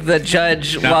he's like the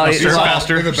judge while he's Stir while-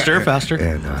 faster. Stir faster.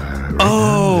 And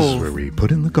this is where we put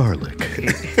in the garlic.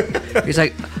 He's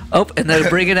like, oh, and they're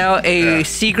bringing out a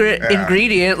secret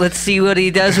ingredient. Let's see what he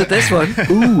does with this one.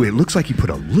 Ooh, it looks like you put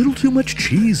a little too much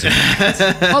cheese in it.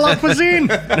 A la cuisine.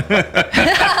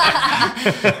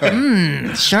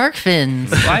 Shark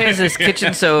fins. Why is this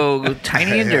kitchen so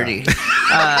tiny and dirty?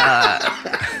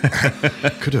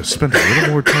 Could have spent a little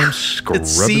more time scrubbing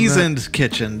It's seasoned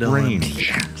kitchen, Dylan.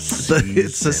 range.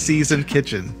 It's a seasoned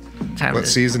kitchen. Time What to-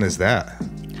 season is that?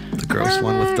 The gross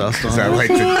one with dust on Is that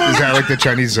like the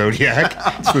Chinese zodiac?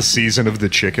 It's the season of the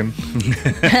chicken.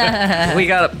 We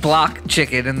got block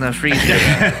chicken in the freezer.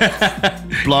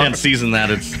 Can't season that.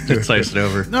 It's iced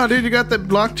over. No, dude, you got that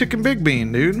block chicken big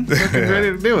bean, dude. Fucking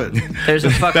ready to do it. There's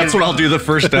a fucking. That's what I'll do the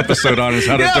first episode on is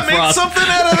how to Make defrost something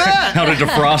out of that. how to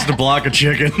defrost a block of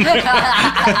chicken.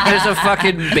 There's a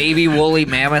fucking baby woolly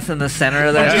mammoth in the center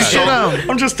of that. Just shut up.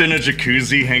 I'm just in a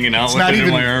jacuzzi hanging out with it in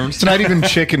my arms. It's not even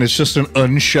chicken. It's just an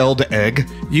unshelled egg.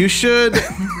 You should.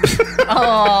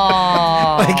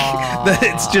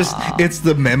 It's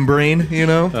the membrane, you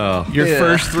know? Oh. Your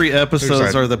first 3 episodes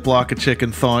Exactly. are the block of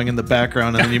chicken thawing in the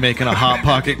background, and then you making a hot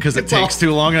pocket because it takes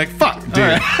too long. You're like, fuck,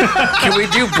 dude. Can we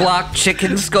do block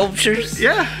chicken sculptures?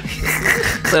 Yeah.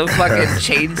 The fucking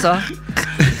chainsaw.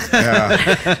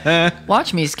 Yeah.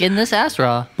 Watch me skin this ass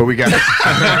raw. But we got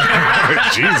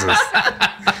Jesus.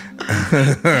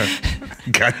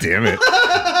 God damn it.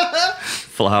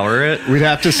 Flour it. We'd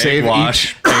have to save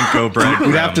Wash. Panko bread.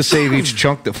 We'd have to save each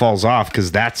chunk that falls off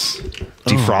because that's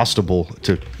defrostable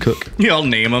to cook. You'll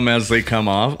name them as they come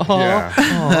off. Oh.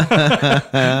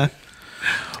 Yeah.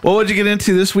 What would you get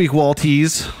into this week,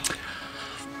 Walties?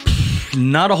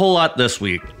 Not a whole lot this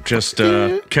week. Just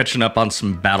catching up on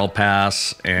some Battle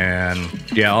Pass. And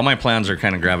yeah, all my plans are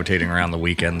kind of gravitating around the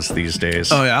weekends these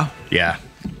days. Oh, yeah? Yeah.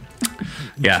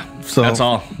 Yeah. So- that's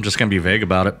all. I'm just going to be vague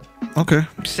about it. Okay.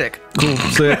 Sick. Cool.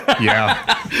 Sick. Yeah.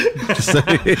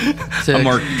 I'm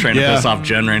more trying to Yeah. piss off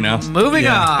Jen right now. Moving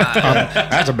on.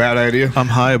 That's a bad idea. I'm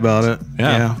high about it.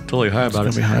 Yeah, totally high about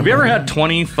it. be high Have you about ever had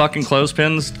 20 fucking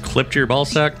clothespins clipped to your ball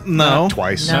sack? No.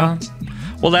 Twice. No.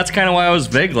 Well, that's kind of why I was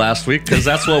vague last week, because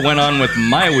that's what went on with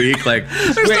my week. Like,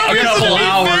 a couple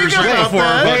hours before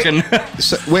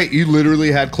fucking. Wait, you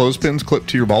literally had clothespins clipped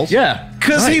to your balls? Yeah.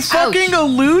 Because he fucking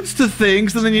alludes to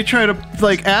things, and then you try to,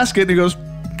 like, ask it, and he goes,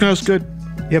 no, it's good.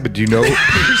 Yeah, but do you know?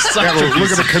 Yeah,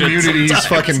 look at the community he's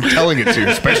fucking telling it to,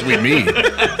 especially me.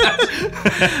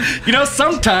 You know,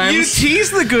 sometimes. You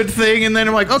tease the good thing, and then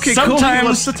I'm like, okay, cool, sometimes, he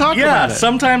wants to talk yeah, about it.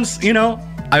 sometimes, you know,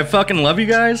 I fucking love you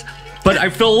guys, but I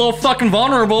feel a little fucking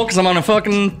vulnerable because I'm on a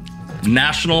fucking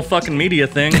national fucking media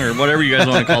thing or whatever you guys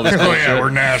want to call this. Oh yeah, we're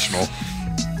national.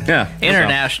 Yeah.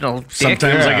 International. dick.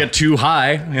 Sometimes I get too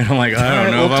high, and I'm like, I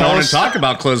don't know if I tell want us- to talk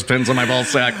about clothespins on my ball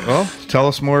sack. Well, tell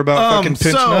us more about fucking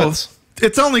pinch nuts.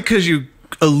 It's only because you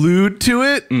allude to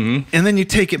it, and then you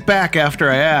take it back after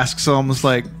I ask, so I'm just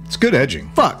like, It's good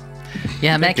edging. fuck.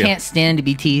 Yeah, Matt you. can't stand to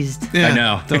be teased. Yeah, I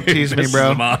know. Don't tease me, Pisses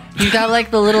bro. him off. He's got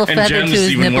like the little And feather Jen's to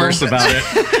his even nipple. worse about it.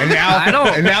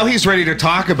 And now he's ready to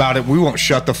talk about it. We won't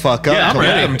shut the fuck up. Yeah, I'm to let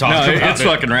ready. him talk No, about it's it.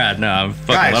 fucking rad. No, I fucking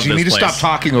love Guys, you this need to place. stop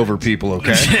talking over people,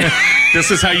 okay? This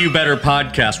is how you better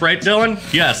podcast, right, Dylan?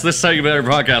 Yes, this is how you better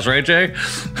podcast, right, Jay?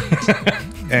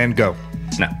 And go.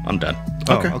 No, I'm done.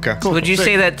 Okay. Okay. Cool. Would you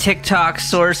say that TikTok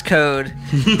source code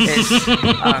is,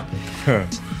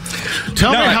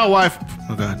 Tell me No, how wife.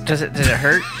 Oh, God. does it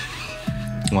hurt?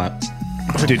 What?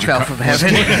 Did you Fell from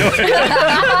heaven.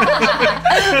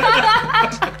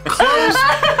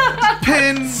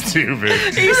 Pins. stupid?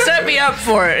 He set me up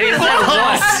for it. He said,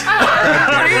 what?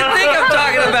 What do you think I'm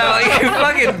talking about? You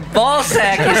fucking ball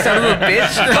sack, you son of a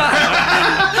bitch.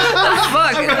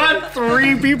 Fuck. I've had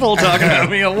 3 people talking about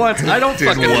me at once. I don't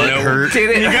fucking what know. hurt? Did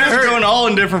it You guys are hurt? going all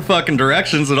in different fucking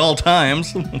directions at all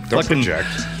times. Don't Fucking project.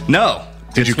 no.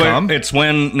 Did you come? It's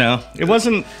when no. It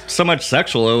wasn't so much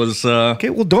sexual. It was Okay,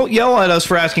 well, don't yell at us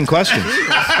for asking questions.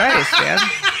 Christ, man.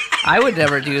 I would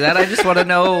never do that. I just want to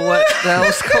know what the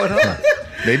hell's going on.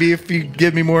 Maybe if you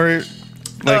give me more,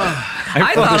 like,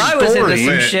 I thought I was into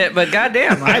some shit, but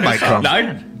goddamn. I might come.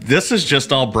 this is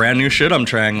just all brand new shit I'm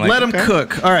trying. Like, Let him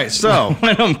cook. All right, so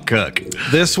let him cook.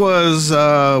 this was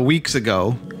weeks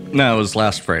ago, No, it was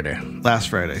last Friday. last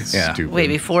Friday. Yeah. Stupid. Wait,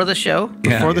 before the show?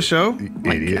 Before the show?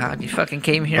 Idiot. God, you fucking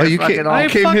came here Oh, you fucking came- all. I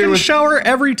came fucking here with- shower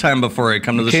every time before I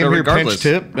come to the Came show, here pinch regardless.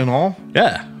 tip and all.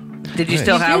 Yeah. Did you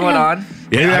still have did one have- on?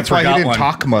 Maybe I that's why he forgot didn't one.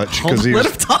 talk much because he Let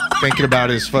was him talk. thinking about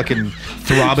his fucking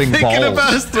throbbing Thinking balls.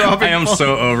 about his throbbing I am balls.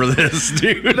 so over this,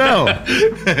 dude. No.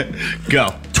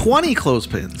 Go. 20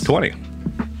 clothespins. 20.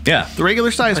 Yeah. The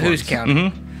regular size Who's ones.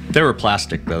 counting? They were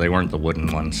plastic, though. They weren't the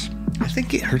wooden ones. I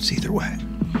think it hurts either way.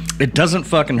 It doesn't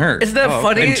fucking hurt. Isn't that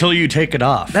funny? Until you take it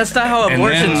off. That's not how And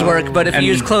abortions then- work, but if and-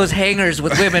 you use clothes hangers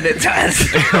with women, it does.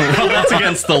 well, that's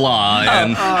against the law. And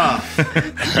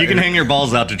you can hang your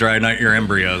balls out to dry, not your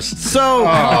embryos. So,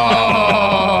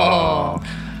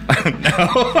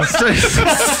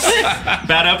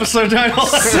 Bad episode title?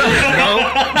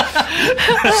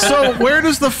 so where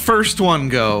does the first one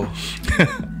go?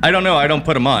 I don't know. I don't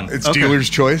put them on. It's dealer's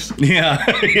choice. Yeah,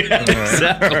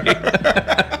 exactly.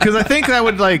 Because I think that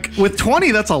would with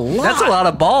 20, that's a lot. That's a lot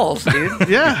of balls, dude.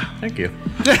 Yeah. Thank you.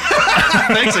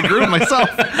 Thanks, I grew myself.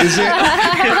 Is it?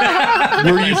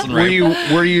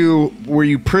 Were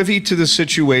you privy to the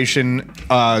situation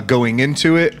going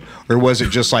into it, or was it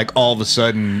just like all of a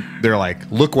sudden they're like,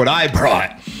 "Look what I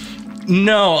brought"?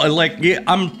 No,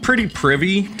 I'm pretty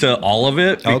privy to all of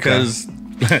it because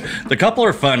the couple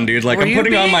are fun, dude. Like, I'm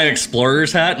putting on my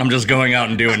explorer's hat and I'm just going out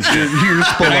and doing shit.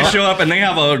 And I show up and they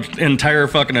have an entire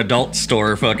fucking adult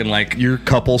store, fucking like your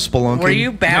couple spelunking. Were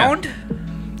you bound?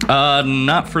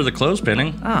 Not for the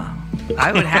clothespinning. Oh.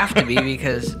 I would have to be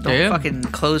because don't fucking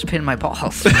clothespin my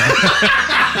balls. No,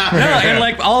 and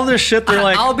like all this shit, they're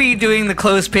like, I'll be doing the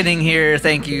clothespinning here.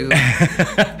 Thank you.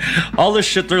 all this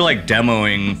shit, they're like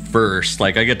demoing first.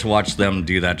 Like I get to watch them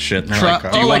do that shit. And they're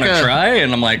like, do you want to try?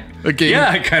 And I'm like, yeah,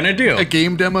 I kind of do. A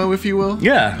game demo, if you will.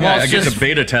 Yeah, I get to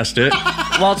beta test it.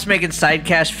 Walt's making side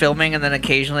cash filming, and then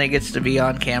occasionally it gets to be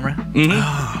on camera.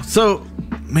 Mm-hmm. So,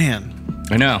 man.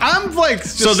 I know. I'm like,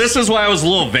 so this is why I was a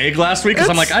little vague last week because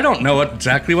I'm like, I don't know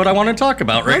exactly what I want to talk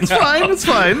about right now. It's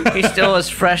fine. He still is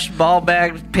fresh ball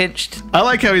bag pinched. I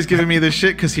like how he's giving me this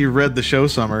shit because he read the show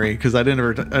summary because I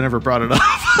never brought it up.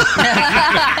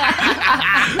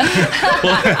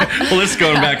 well, this is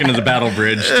going back into the battle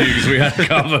bridge too because we had a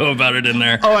combo about it in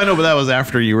there. Oh, I know, but that was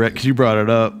after you read because you brought it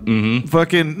up. Mm-hmm.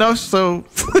 Fucking no. So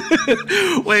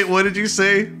wait, what did you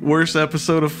say? Worst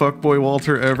episode of Fuckboy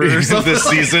Walter ever or something? This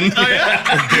season. Oh,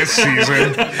 yeah. This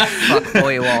season.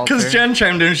 Fuckboy Walter. Because Jen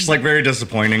chimed in, she's like very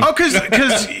disappointing. Oh,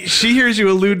 because she hears you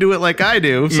allude to it like I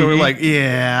do, so we're like,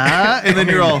 yeah, and then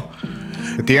you're all.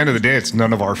 At the end of the day, it's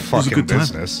none of our fucking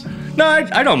business. No,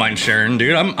 I don't mind sharing,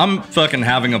 dude. I'm fucking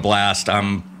having a blast.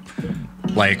 I'm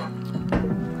like,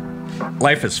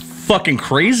 life is fucking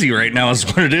crazy right now is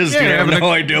what it is, dude. I have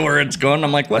no idea where it's going.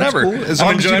 I'm like, whatever. Cool.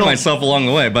 I'm enjoying myself along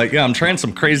the way, but yeah, I'm trying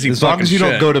some crazy fucking shit. As long as you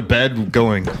don't go to bed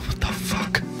going, what the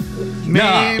fuck?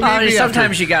 Maybe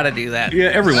sometimes you gotta do that. Yeah,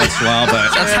 every once in a while,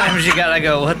 but sometimes you gotta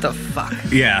go, what the fuck?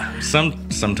 Yeah,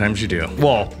 sometimes you do.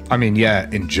 Well, I mean, yeah,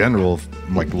 in general,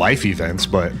 like life events,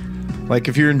 but like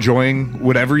if you're enjoying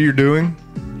whatever you're doing.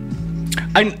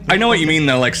 I know what you mean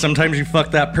though. Like sometimes you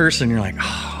fuck that person, you're like,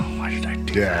 oh, why did I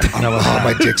do that? Yeah,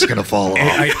 my dick's gonna fall off.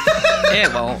 Yeah,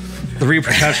 well, the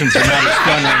repercussions are not as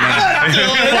fun right now.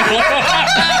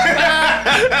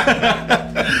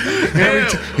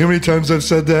 How many times I've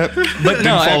said that? But didn't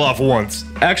fall off once.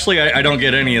 Actually, I don't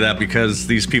get any of that because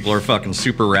these people are fucking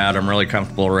super rad. I'm really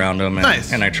comfortable around them, and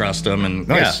I trust them, and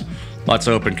yeah, lots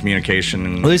of open communication.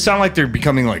 And well, they sound like they're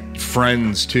becoming like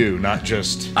friends too, not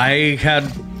just. I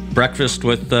had breakfast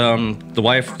with the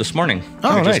wife this morning.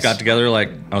 Oh, we nice. just got together.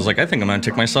 Like I was like, I think I'm gonna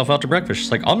take myself out to breakfast.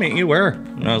 She's like, I'll meet you where?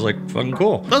 And I was like, fucking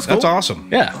cool. That's cool. That's awesome.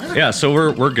 Yeah. So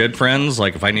we're good friends.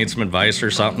 Like if I need some advice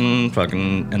or something,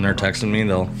 fucking, and they're texting me,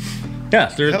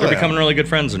 they're becoming really good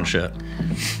friends and shit.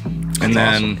 And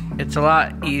then it's a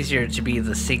lot easier to be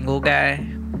the single guy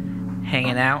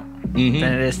hanging out than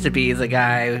it is to be the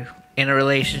guy in a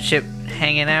relationship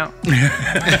hanging out.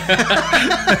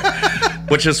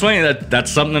 Which is funny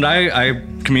that's something that I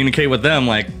communicate with them.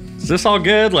 Like, is this all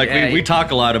good? Like we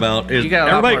talk a lot about. Is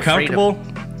everybody comfortable?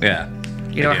 Freedom. Yeah.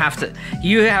 You don't have to.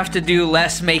 You have to do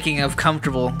less making of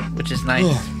comfortable, which is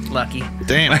nice. Lucky.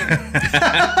 Damn.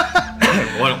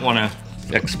 Want to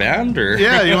expand or?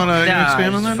 Yeah, you want to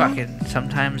expand on that? Fucking.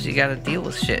 Sometimes you got to deal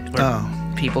with shit where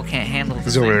people can't handle.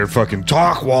 He's over there fucking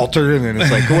talk, Walter, and then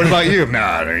it's like, what about you?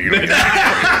 Nah, you don't.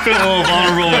 I feel a little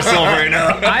vulnerable myself right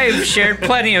now. I've shared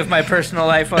plenty of my personal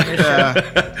life on this show,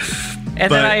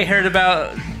 and then I heard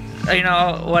about.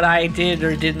 What I did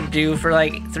or didn't do for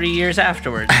like 3 years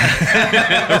afterwards.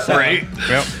 Right.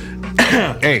 Yep.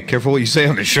 Hey, careful what you say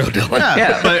on the show, Dylan.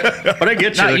 Yeah, but I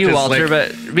get you. Not you, Walter,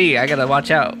 but me. I gotta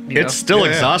watch out. It's still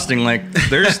exhausting. Like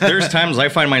there's times I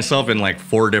find myself in like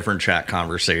 4 different chat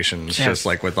conversations, just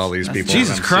like with all these people.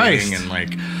 Jesus Christ! And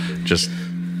like, just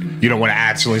you don't want to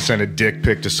accidentally send a dick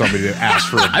pic to somebody that asks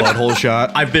for a butthole shot.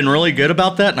 I've been really good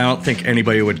about that, and I don't think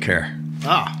anybody would care.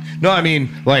 No, I mean,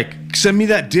 like, send me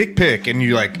that dick pic, and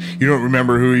you don't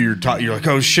remember who you're talking. You're like,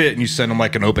 oh shit, and you send them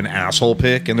like an open asshole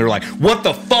pic, and they're like, what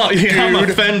the fuck, dude? I'm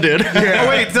offended. Yeah. Oh,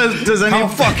 wait, does any? How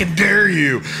fucking dare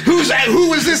you? Who is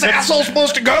this asshole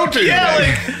supposed to go to? Yeah,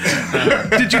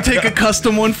 like, did you take a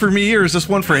custom one for me, or is this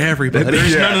one for everybody?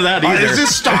 There's none of that either. Is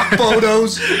this stock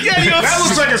photos? That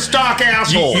looks like a stock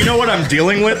asshole. You know what I'm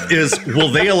dealing with is,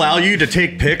 will they allow you to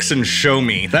take pics and show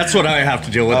me? That's what I have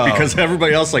to deal with because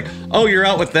everybody else like, oh, you're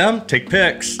out with them? Take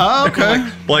pics. Oh, Oh, okay.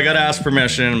 Like, well, I got to ask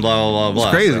permission, blah, blah, blah, blah.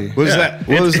 It's crazy. What was that?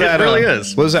 What was that? It really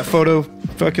is. What was that photo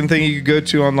fucking thing you could go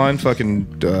to online? Fucking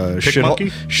shithole, monkey?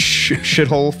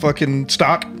 shithole fucking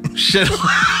stock.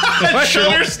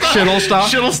 Shutterstock.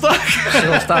 Shittle stock.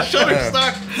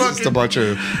 Shutterstock. Just a bunch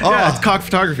of Yeah, it's cock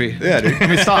photography. yeah, dude. I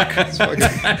mean, stock.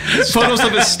 Photos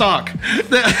of his stock.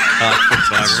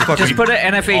 Just put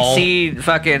an NFHC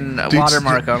fucking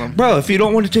watermark on them. Bro, if you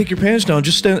don't want to take your pants down,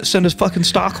 just send us fucking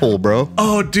stock hole, bro.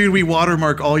 Oh, dude, we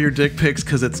watermark all your dick pics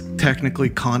because it's technically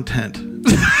content.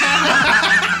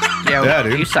 Yeah,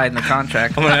 dude. you signed the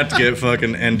contract. I'm gonna have to get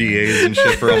fucking NDAs and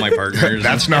shit for all my partners.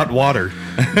 That's not water.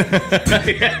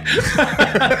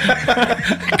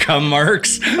 Cum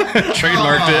marks.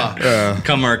 Trademarked it.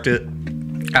 Cum marked it.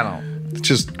 I don't.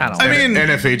 Just I mean,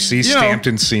 NFHC you know, stamped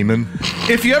in semen.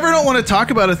 if you ever don't want to talk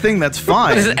about a thing, that's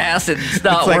fine. This acid's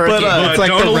not like, working. it's like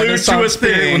don't the allude to Renaissance a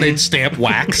period thing. when they'd stamp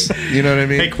wax. You know what I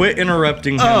mean? Hey, quit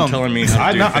interrupting him, telling me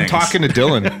how to do I'm things. talking to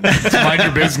Dylan. Mind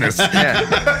your business.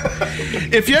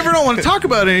 If you ever don't want to talk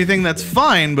about anything, that's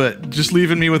fine, but just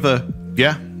leaving me with a,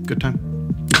 yeah, good time.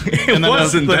 It then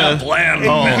wasn't the- that bland.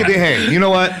 Hey, you know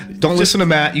what? Don't listen to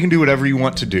Matt. You can do whatever you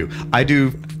want to do. I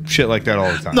do shit like that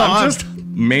all the time. No, I'm just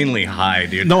mainly high,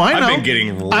 dude. No, I know. I've been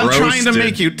getting roasted. I'm trying to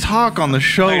make you talk on the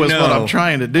show I is know. what I'm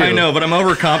trying to do. I know, but I'm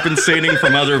overcompensating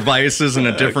from other vices in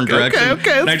a different direction.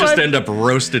 okay, and I that's just fine. end up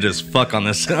roasted as fuck on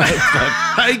this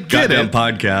I get goddamn it.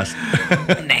 podcast.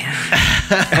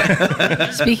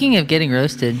 Speaking of getting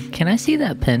roasted, can I see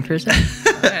that pen for a second?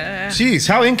 Jeez,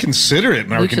 how inconsiderate,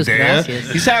 Muchas Marcandea.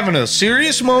 gracias. He's having a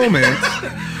serious moment.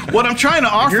 What I'm trying to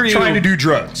offer You're you trying to do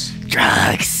drugs.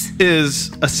 Drugs.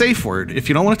 is a safe word. If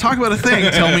you don't want to talk about a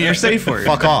thing, tell me your safe word.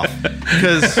 Fuck off.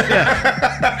 Because,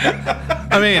 yeah.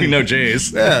 I mean, You know,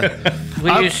 Jays. We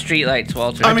use streetlights,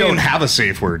 Walter. I don't have a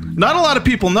safe word. not a lot of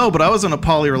people know, but I was in a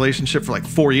poly relationship for like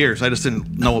 4 years. I just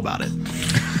didn't know about it.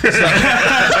 Dude,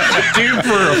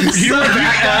 you were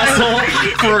that asshole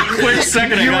for a quick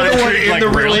second. You were the one in the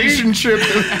relationship.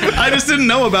 I just didn't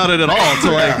know about it at all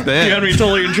until like the You end. had me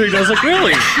totally intrigued. I was like,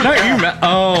 really? Not you, Matt.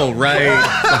 Oh, right.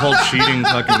 The whole cheating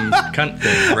fucking cunt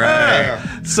thing. Right.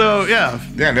 So, yeah.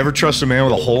 Yeah, never trust a man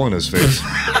with a hole in his face.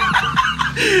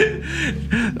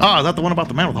 Oh, is that the one about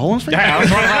the man with the hole in his face?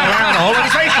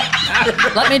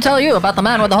 Let me tell you about the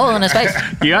man with the hole in his face.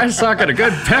 You guys suck at a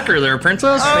good pecker there,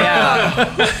 princess.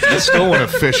 Yeah. I still want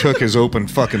to fish hook his open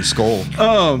fucking skull.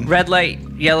 Red light,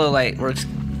 yellow light works.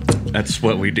 That's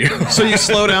what we do. So you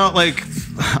slow down, like,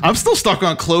 I'm still stuck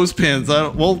on clothespins.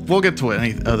 We'll get to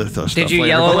any other stuff. Did you later,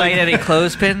 yellow but, like, light any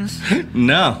clothespins?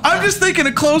 No. I'm just thinking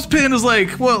a clothespin is like,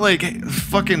 what, like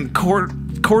fucking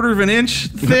quarter of an inch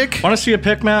thick? Want to see a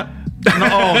pic, Matt? No,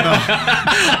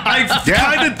 I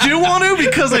kind of do want to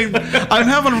because I'm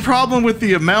having a problem with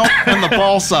the amount and the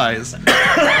ball size.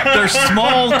 They're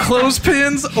small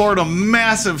clothespins or a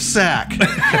massive sack.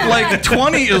 Like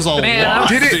 20 is a Man,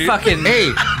 lot. I'm Did it- fucking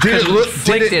Hey, did it look? Did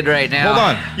conflicted it, right now.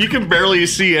 Hold on. You can barely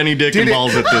see any dick and Did it-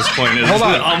 balls at this point. Hold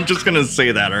on. I'm just gonna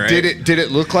say that, all right? Did it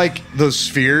look like those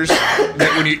spheres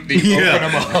that when you Yeah.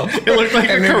 open them up? It looked like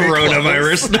a And then they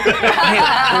coronavirus.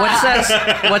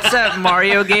 Hey, what's that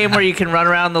Mario game where you can run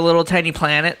around the little tiny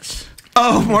planets?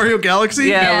 Oh, Mario Galaxy?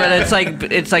 Yeah,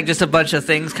 but it's like just a bunch of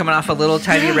things coming off a little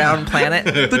tiny round planet.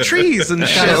 The trees and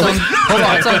shit. Hold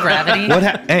on. It's on gravity.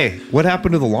 What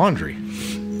happened to the laundry?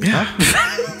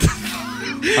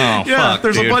 Oh, Yeah, fuck,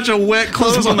 there's dude. a bunch of wet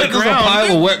clothes on the There's a ground.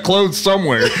 pile of wet clothes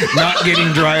somewhere, not getting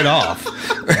dried off.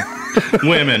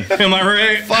 Women. Am I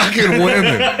right? Fucking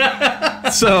women.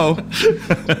 So,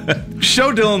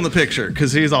 show Dylan the picture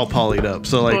because he's all polyed up.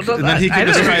 So, like, Well, and then he can I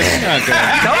describe.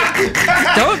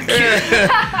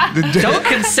 Don't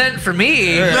consent for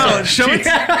me. No, show it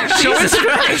Jesus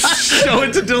Christ. show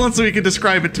it to Dylan so he can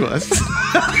describe it to us.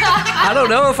 I don't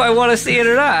know if I want to see it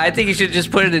or not. I think you should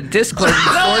just put it in Discord and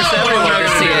force everyone to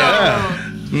see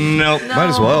it. Nope. Might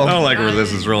as well. I don't like where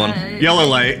this is rolling. Yellow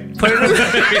light. Put it in,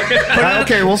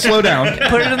 Okay, we'll slow down.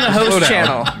 put it in the host down.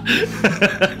 channel.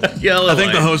 Yellow I think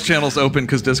light. the host channel's open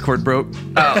because Discord broke. Just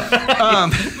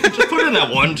put it in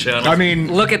that one channel. I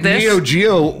mean, Look at this. Neo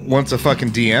Geo wants a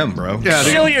fucking DM, bro. Yeah,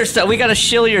 Shill yourself. We got a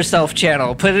shill yourself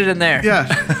channel. Put it in there. yeah.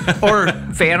 Or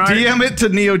Fan art. DM it to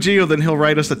Neo Geo, then he'll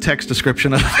write us a text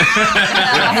description of it.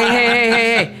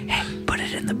 Hey. Put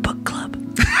it in the book club.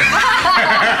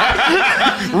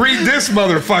 Read this,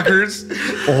 motherfuckers.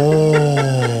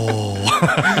 Oh.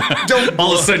 Don't.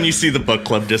 All of a sudden, you see the book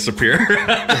club disappear. Why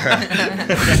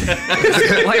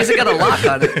has it got a lock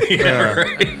on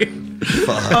it?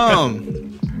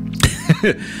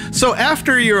 So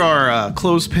after you are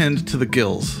clothespinned to the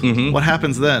gills, what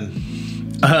happens then?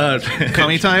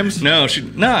 Cummy times? No,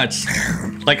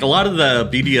 it's like a lot of the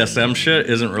BDSM shit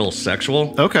isn't real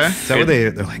sexual. Okay. Is that what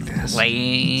they're like this?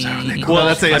 Well,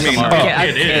 that's ASMR.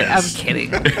 it is. I'm kidding.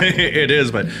 It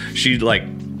is, but she like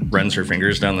runs her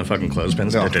fingers down the fucking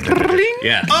clothespins. Oh.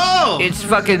 Yeah. Oh! It's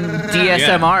fucking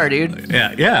DSMR, dude.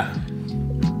 Yeah.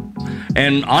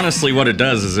 And honestly, what it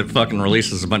does is it fucking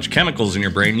releases a bunch of chemicals in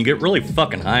your brain. You get really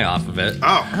fucking high off of it.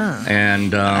 Oh.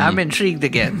 And I'm intrigued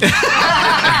again.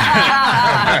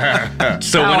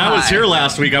 so when I was here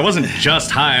last week, I wasn't just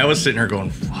high. I was sitting here going,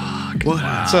 fuck. What?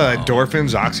 Wow. It's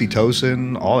endorphins,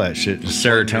 oxytocin, all that shit.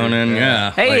 Serotonin,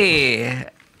 yeah. Hey.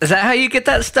 Is that how you get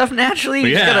that stuff naturally? You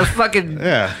just Yeah. gotta fucking...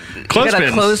 Yeah. You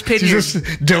gotta clothespin your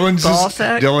ball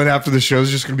sack? Dylan after the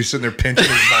show's just gonna be sitting there pinching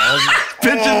his balls.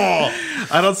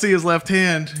 I don't see his left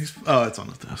hand. It's on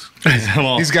his desk.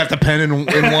 Well, He's got the pen in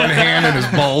one hand and his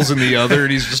balls in the other,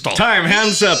 and he's just all time,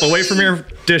 hands up, away from your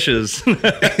dishes.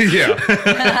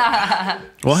 yeah.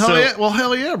 Well, hell So- yeah. Well,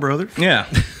 hell yeah, brother. Yeah.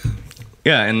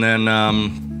 Yeah, and then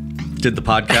did the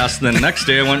podcast. And then the next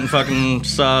day I went and fucking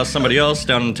saw somebody else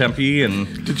down in Tempe.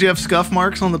 And Did you have scuff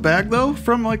marks on the bag, though,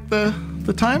 from, like, the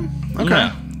time?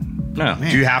 Okay. no.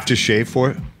 Do you have to shave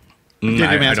for it? Did you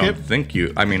I don't manscape? think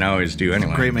you. I mean, I always do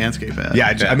anyway. Great Manscaped ad. Yeah,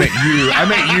 I meant you. I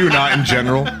meant you, not in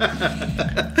general.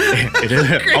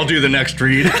 I'll do the next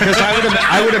read. Because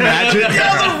I would imagine.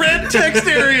 The red text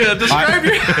area. Describe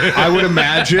your... I would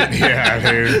imagine.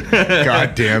 Yeah, dude.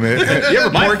 God damn it. You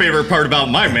ever, My favorite part about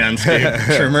my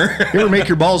Manscaped trimmer. you ever make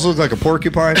your balls look like a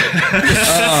porcupine?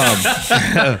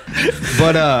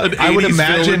 But I would 80s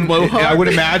imagine. villain mohawk. I would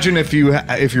imagine if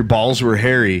your balls were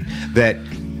hairy, that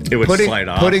It would slide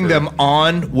off. putting them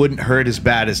on wouldn't hurt as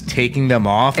bad as taking them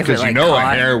off, If it, because like, a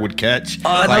caught. hair would catch.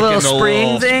 Oh, the like little in the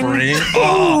spring thing?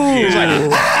 Oh, he's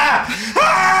like,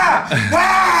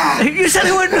 You said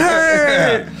it wouldn't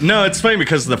hurt! No, it's funny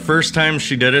because the first time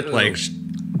she did it, like,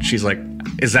 she's like,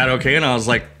 "Is that okay?" And I was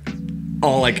like,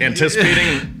 all like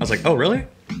anticipating. I was like, "Oh, really?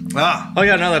 Oh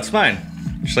yeah, no, that's fine."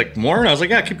 She's like, "More?" And I was like,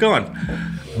 "Yeah, keep going."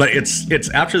 But it's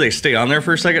after they stay on there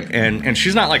for a second, and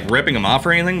she's not like ripping them off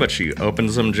or anything, but she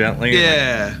opens them gently.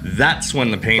 Yeah. Like, that's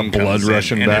when the pain The blood comes in,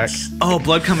 rushing and back. Oh,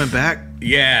 blood coming back?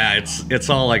 Yeah, it's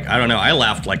all like, I don't know. I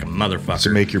laughed like a motherfucker. to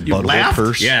make your butthole laughed?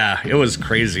 purse. Yeah, it was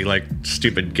crazy, like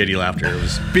stupid giddy laughter. It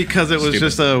was Because it was Stupid.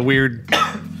 just a weird...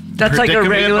 That's like a Predicament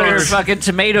regular or- fucking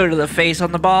tomato to the face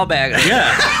on the ball bag.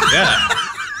 yeah.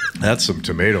 That's some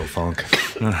tomato funk.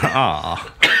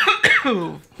 Aw,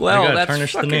 Well, I gotta that's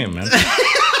tarnish fucking... the name, man.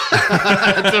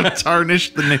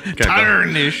 Tarnish the name.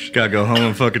 Tarnish. Gotta go home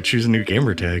and fucking choose a new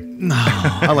gamer tag.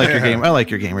 I like your game. I like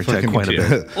your gamer tag quite a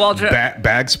bit. Well,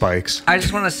 Bag spikes. I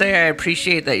just want to say I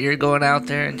appreciate that you're going out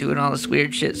there and doing all this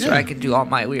weird shit so I can do all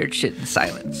my weird shit in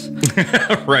silence.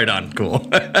 Right on, cool.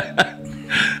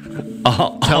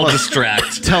 I'll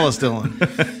distract. Tell us, Dylan,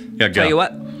 Yeah, go. Tell you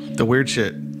what, the weird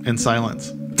shit in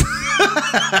silence.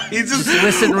 You just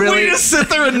listen really- We just sit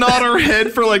there and nod our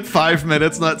head for like 5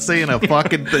 minutes, not saying a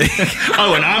fucking thing.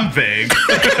 Oh, and I'm vague.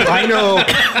 I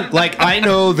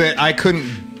know that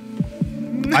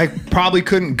I probably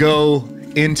couldn't go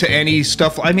into any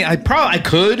stuff. I mean, I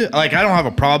could. Like, I don't have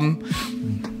a problem.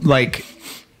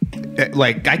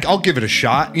 I'll give it a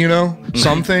shot,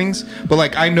 some things. But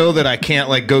like, I know that I can't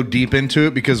like go deep into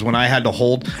it, because when I had to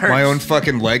hold my own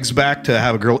fucking legs back to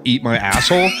have a girl eat my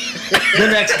asshole, the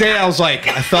next day I was like,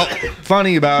 I felt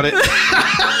funny about it.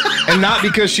 And not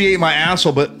because she ate my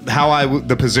asshole, but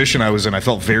the position I was in, I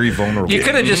felt very vulnerable. you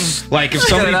could have just Like, if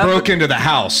somebody broke into the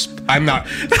house, I'm not.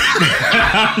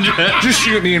 Just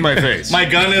shoot me in my face. My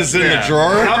gun is in the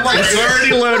drawer. I'm like, it's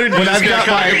already loaded. when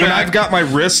I've got my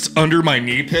wrists under my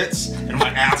knee pits and my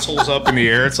asshole's up in the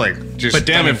air, it's like just. But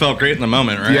damn, it felt great in the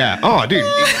moment, right? Yeah. Oh, dude,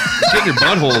 getting your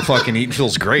butthole fucking eaten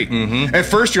feels great. Mm-hmm. At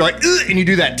first, you're like, ugh, and you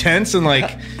do that tense and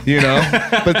like,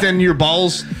 but then your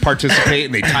balls participate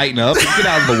and they tighten up. And you get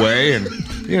out of the way,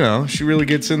 and she really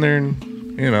gets in there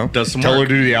and Does some tell her work.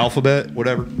 to do the alphabet,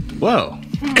 whatever. Whoa.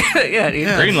 yeah,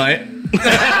 dude. Green light.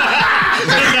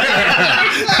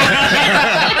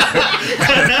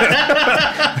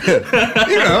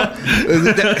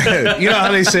 You know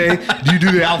how they say, do you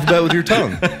do the alphabet with your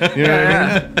tongue? You know what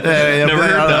I mean? Never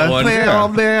heard that one.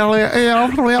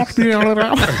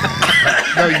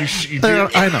 No, you do.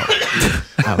 I know.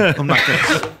 I'm not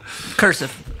gonna.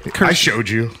 Cursive. I showed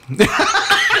you.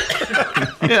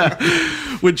 Yeah.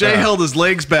 When Jay held his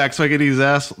legs back so I could eat his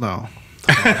ass. No.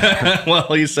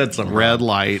 Well, you said some Red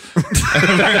light.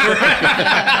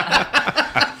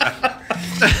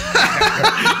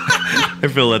 I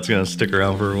feel that's gonna stick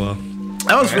around for a while.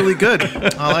 That was really good.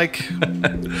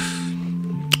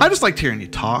 I just liked hearing you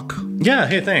talk. Yeah.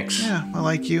 Hey, thanks. Yeah, I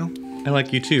like you. I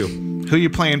like you too. Who you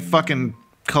playing fucking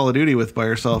Call of Duty with by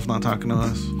yourself, not talking to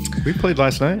us? We played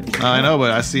last night. I know,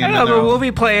 but I see him. I know, but we'll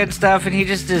be playing stuff, and he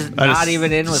just is not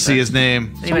even in with us. See his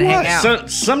name. Doesn't even hang out. So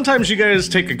sometimes you guys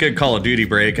take a good Call of Duty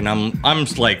break, and I'm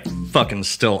like fucking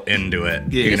still into it.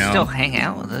 Yeah. You know? Still hang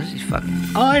out with us. He's fucking.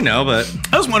 Oh, I know, but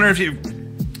I was wondering if you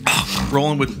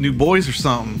rolling with new boys or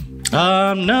something.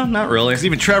 no, not really. Because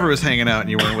even Trevor was hanging out and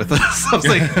you weren't with us. I was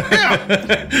like,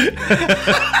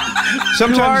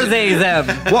 Sometimes, Who are they, them?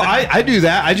 Well, I do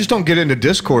that. I just don't get into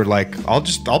Discord. Like, I'll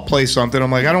play something.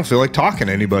 I'm like, I don't feel like talking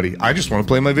to anybody. I just want to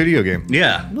play my video game.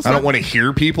 Yeah. I don't want to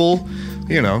hear people,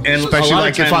 you know. And especially a lot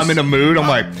like of if I'm times- in a mood, I'm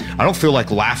like, I don't feel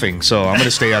like laughing, so I'm going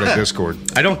to stay out of Discord.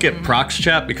 I don't get prox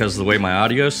chat because of the way my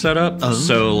audio's set up.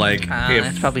 So like,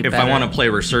 that's probably if I better. want to play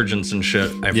Resurgence and shit,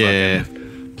 I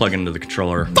fucking plug into the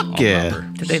controller. yeah.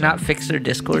 Did they not fix their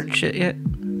Discord shit yet?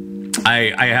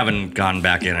 I haven't gone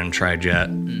back in and tried yet,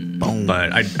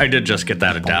 but I did just get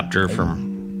that adapter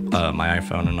from my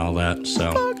iPhone and all that,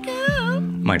 so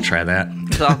might try that.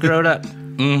 It's all grown up.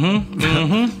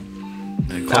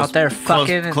 Out there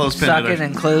fucking and sucking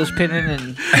and clothespinning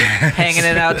and hanging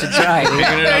it out to dry.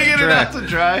 Hanging it out to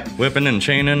dry. Whipping and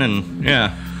chaining and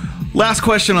yeah. Last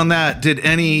question on that. Did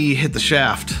any hit the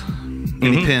shaft?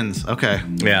 Any pins? Okay.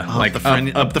 Yeah, Like up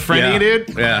the frenny, yeah, dude?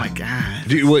 yeah. Oh my God.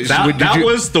 That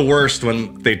was the worst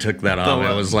when they took that off.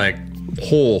 It was like,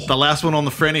 Oh. The last one on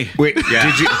the frenny. Wait, yeah.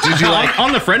 did you like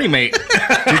on the Frenny, mate?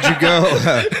 did you go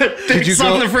did you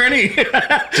on go the Frenny?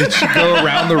 did you go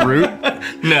around the root?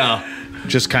 No.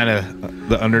 Just kind of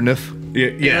the underneath?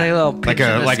 Yeah.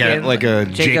 Like a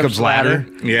Jacob's ladder.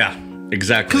 Yeah.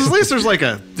 Exactly. Because at least there's like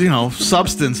a,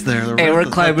 substance there. Hey, we're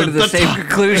climbing to the same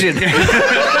conclusion.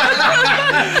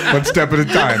 One step at a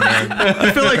time, man.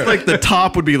 I feel like the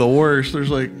top would be the worst. There's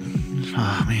like,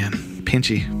 oh man,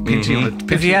 pinchy on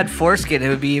the If you had foreskin, it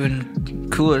would be even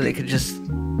cooler. They could just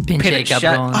Pinch pin it Jacob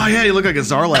shut. going. Oh yeah, you look like a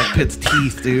Zarlak pit's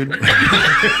teeth, dude.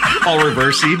 All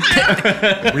reversied.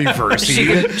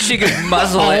 She could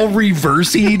muzzle All it.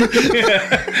 reversied.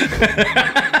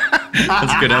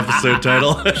 That's a good episode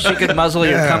title. She could muzzle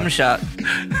your cum shot.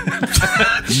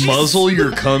 Muzzle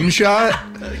your cum shot?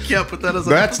 Yeah, put that as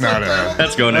That's not a.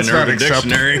 That's going in That's the not Urban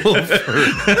Dictionary.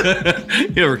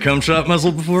 You ever cum shot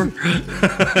muzzle before?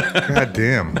 God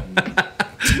damn.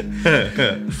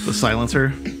 the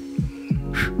silencer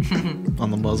on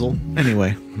the muzzle.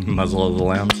 Anyway, Muzzle of the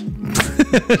lambs.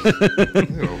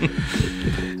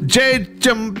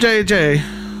 JJ,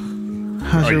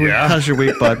 how's your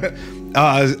week, bud?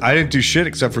 I didn't do shit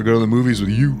except for go to the movies with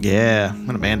you. Yeah, I'm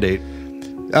gonna mandate.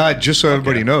 Just so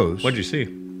everybody knows. What'd you see?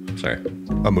 Sorry.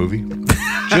 A movie.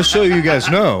 Just so you guys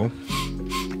know.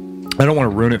 I don't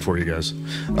want to ruin it for you guys.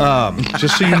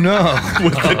 Just so you know.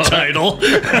 With the title.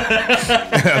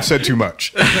 I've said too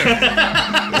much.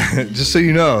 Just so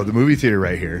you know, the movie theater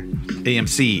right here.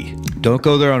 AMC. Don't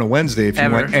go there on a Wednesday if you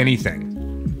Ever. want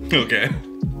anything. Okay.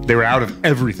 They were out of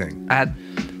everything.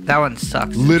 That one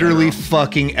sucks. Literally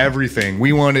fucking everything.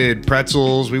 We wanted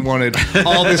pretzels. We wanted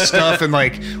all this stuff, and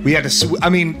like we had to. I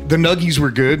mean, the nuggies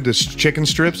were good. The chicken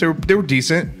strips, they were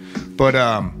decent, but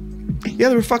yeah,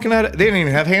 they were fucking out. They didn't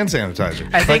even have hand sanitizer.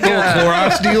 I think, like the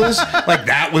Clorox deals, like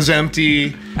that was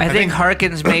empty. I think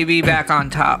Harkins may be back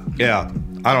on top. Yeah,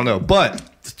 I don't know, but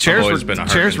Chairs always were been a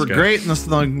chairs Harkins were guy. great in this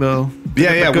thing though.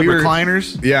 yeah, Good we were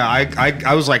recliners. Yeah,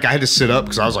 I was like I had to sit up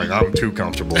because I was like I'm too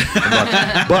comfortable.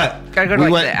 But Gotta go to, we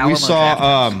like, the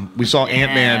Alamo we saw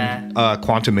Ant-Man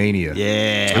Quantumania.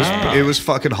 Yeah, It was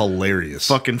fucking hilarious.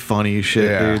 fucking funny as shit,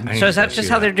 Yeah. dude. So is that just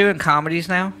how they're doing comedies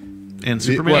now? And What,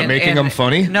 Superman. making them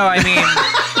funny? No, I mean,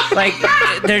 like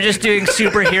they're just doing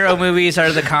superhero movies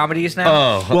are the comedies now.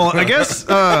 Oh, Well, I guess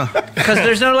Because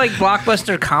there's no like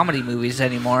blockbuster comedy movies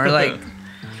anymore. Like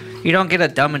you don't get a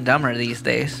Dumb and Dumber these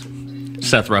days.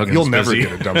 Seth Rogen's you'll never busy.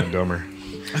 get a Dumb and Dumber.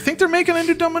 I think they're making a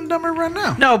new Dumb and Dumber right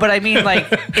now. No, but I mean, like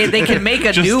they can make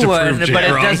a Just new to one, prove but Jay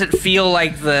it wrong. doesn't feel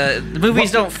like the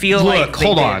movies don't feel like. Look, they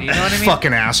hold did, on, you know what I mean?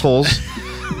 fucking assholes.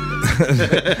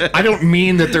 I don't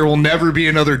mean that there will never be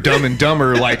another Dumb and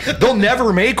Dumber. Like they'll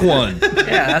never make one.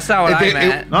 Yeah, that's not what I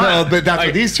meant. No, but that's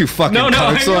what these two fucking No, I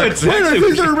cunts know are like. exactly Wait, I what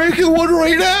think they're making one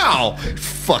right now.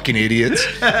 Fucking idiots.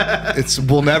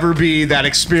 Will never be that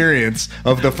experience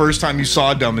of the first time you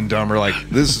saw Dumb and Dumber. Like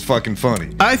this is fucking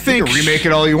funny. I You think can remake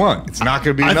it all you want. It's not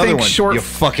going to be I another think one. short- You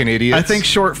fucking idiots. I think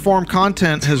short form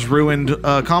content has ruined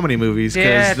comedy movies because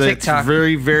Yeah, it's TikTok.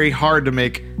 very, very hard to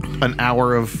make an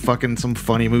hour of fucking some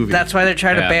funny movie. That's why they're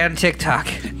trying to ban TikTok.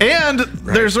 And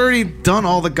there's already done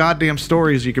all the goddamn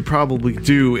stories you could probably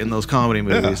do in those comedy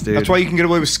movies, dude. That's why you can get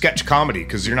away with sketch comedy,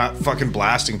 because you're not fucking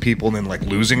blasting people and then like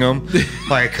losing them.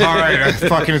 Like, all right,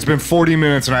 it's been 40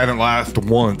 minutes and I haven't laughed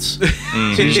once.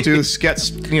 So you just do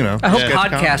sketch, you know. I hope sketch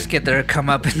podcasts comedy. get their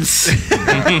comeuppance.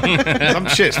 Some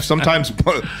shit.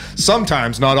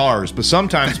 Sometimes not ours, but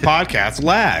sometimes podcasts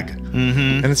lag,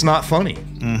 and it's not funny.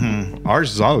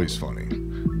 Ours is always funny.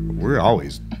 We're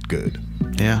always good.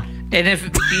 Yeah. And if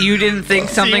you didn't think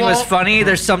something was funny,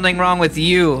 there's something wrong with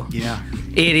you. Yeah.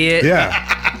 Idiot. Yeah.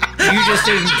 You just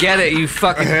didn't get it, you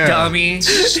fucking dummy.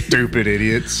 Stupid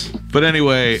idiots. But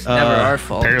anyway, Never our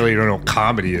fault. Apparently you don't know what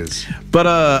comedy is. but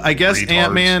I guess Retards.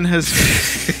 Ant-Man has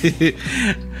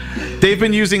they've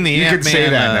been using the You Ant-Man could say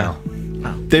that now.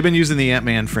 They've been using the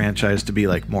Ant-Man franchise to be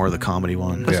like more of the comedy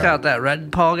one. What's out that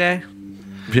Red Paul guy?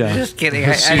 Yeah. Just kidding.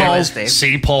 I know his name.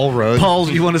 See Paul Rudd.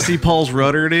 You want to see Paul's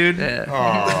rudder, dude?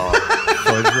 All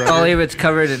of it's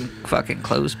covered in fucking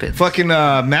clothespins. Fucking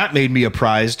Matt made me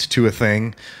apprised to a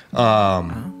thing.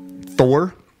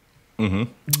 Thor. We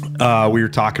were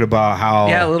talking about how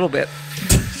Yeah, a little bit.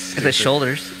 At the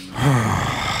shoulders.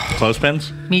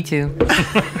 Clothespins? Me too.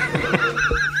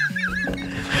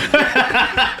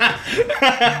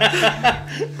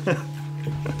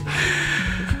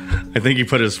 I think he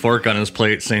put his fork on his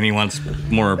plate saying he wants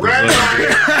more Brazilian beer.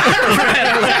 He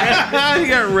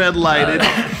got red lighted.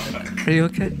 Are you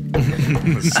okay?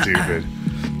 stupid.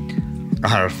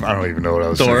 I don't even know what I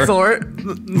was Thor. saying. Thor?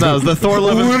 No, the Thor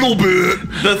Love and little bit.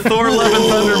 the Thor Love and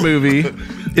Thunder movie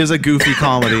is a goofy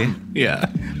comedy. Yeah.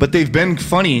 But they've been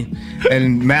funny.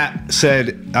 And Matt said,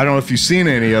 I don't know if you've seen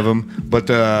any of them, but what's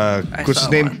saw his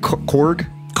name? one. Korg?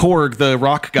 Korg, the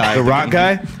rock guy. The rock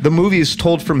guy? The movie is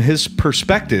told from his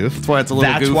perspective. That's why it's a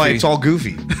little That's why goofy. it's all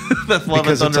goofy. That's Love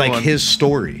Because and it's Thunder like one. his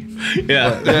story.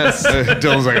 Yeah. Yes.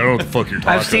 Dylan's like, I don't know what the fuck you're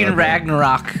talking I've seen about.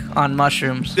 Ragnarok on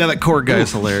mushrooms. Yeah, that Korg guy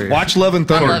is hilarious. Watch Love and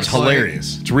Thunder. love It's Korg.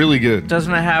 hilarious. It's really good.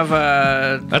 Doesn't it have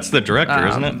a... That's the director,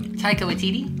 isn't it? Taika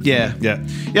Waititi? Yeah. Yeah.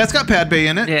 Yeah, it's got Padme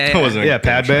in it. Yeah, That wasn't a Yeah, good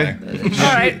Padme. try.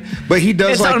 All right. But he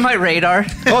does It's like... on my radar.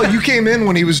 Oh, you came in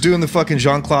when he was doing the fucking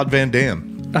Jean-Claude Van Damme.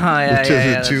 Yeah, To yeah,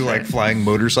 the that's two right. like flying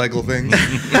motorcycle things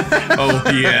Oh,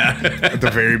 yeah. at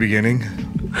the very beginning.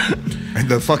 And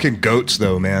the fucking goats,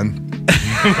 though, man.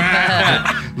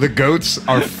 The goats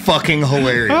are fucking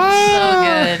hilarious.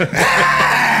 So good.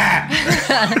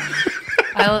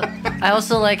 I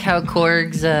also like how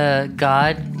Korg's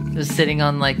god was sitting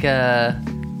on like a...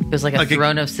 It was like a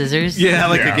throne of scissors. Yeah,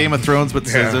 like Yeah. a Game of Thrones, but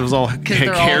Yeah. it was all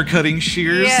they're all- hair cutting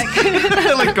shears.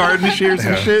 Yeah. like garden shears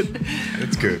and Yeah. shit.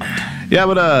 It's good. Yeah,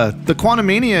 but the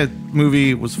Quantumania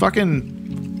movie was fucking...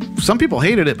 Some people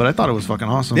hated it, but I thought it was fucking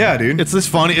awesome. Yeah, dude. It's just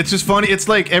funny. It's just funny. It's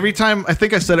like every time... I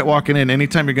think I said it walking in.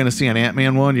 Anytime you're going to see an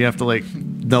Ant-Man one, you have to like...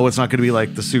 know it's not going to be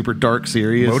like the super dark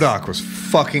serious. MODOK was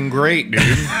fucking great, dude.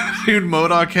 Dude,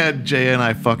 MODOK had Jay and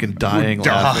I fucking dying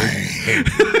laughing.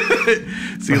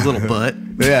 See his little butt.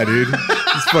 Yeah, dude.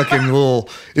 It's fucking little...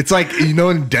 It's like, you know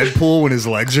in Deadpool when his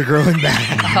legs are growing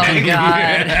back? Oh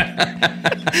god.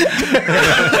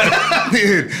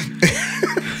 Dude.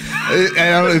 I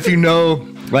don't know if you know,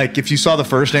 like, if you saw the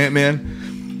first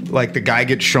Ant-Man, like, the guy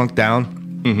gets shrunk down.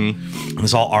 Mm-hmm.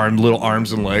 It's all little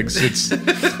arms and legs.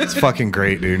 It's fucking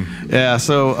great, dude. Yeah,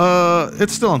 so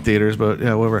it's still in theaters, but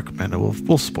yeah, we'll recommend it.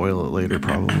 We'll spoil it later,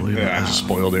 probably. Yeah, I just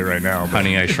spoiled it right now. but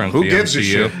Honey, I Shrunk Who the gives a MCU.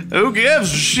 shit? Who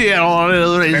gives a shit on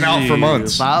it? Been out for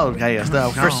months.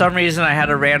 For some reason, I had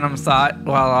a random thought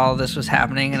while all this was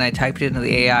happening, and I typed it into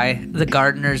the AI, the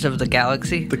Gardeners of the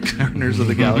Galaxy. The Gardeners of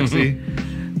the Galaxy.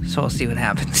 So we'll see what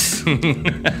happens.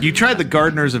 You tried the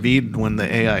Gardeners of Eden when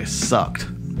the AI sucked.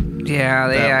 Yeah,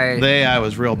 the AI. The AI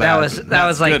was real bad. That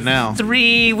was like good now.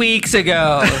 3 weeks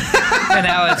ago, and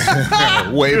now it's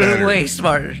Way better. way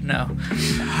smarter. No,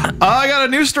 I got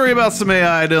a news story about some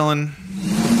AI, Dylan.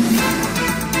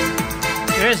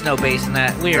 there is no base in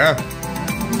that. Weird. Yeah.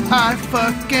 I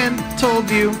fucking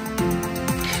told you.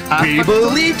 We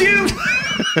believed you.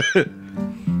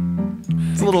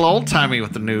 It's a little old timey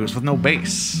with the news with no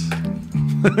bass.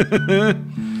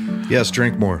 Yes,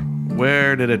 drink more.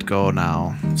 Where did it go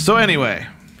now? So anyway,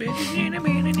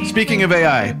 speaking of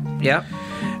AI, Yep.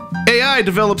 AI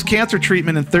develops cancer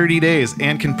treatment in 30 days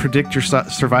and can predict your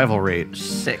survival rate.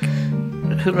 Sick.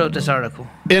 Who wrote this article?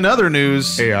 In other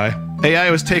news, AI.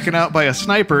 AI was taken out by a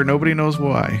sniper. Nobody knows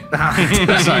why.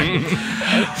 Sorry.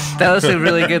 That was a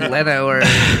really good Leno. Or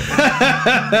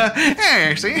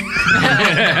Hey, see?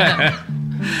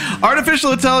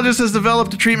 Artificial intelligence has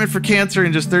developed a treatment for cancer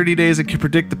in just 30 days and can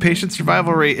predict the patient's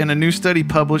survival rate in a new study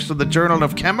published in the Journal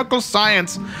of Chemical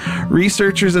Science.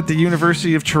 Researchers at the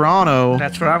University of Toronto,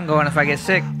 That's where I'm going if I get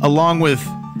sick. along with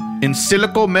In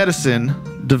Silico Medicine,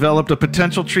 developed a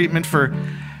potential treatment for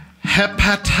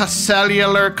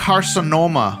hepatocellular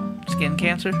carcinoma. Skin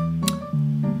cancer?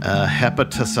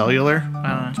 Hepatocellular? I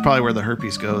don't know. It's probably where the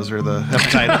herpes goes, or the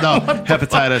hepatitis. No,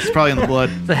 hepatitis. It's probably in the blood.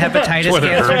 The hepatitis Where the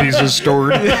cancer? herpes is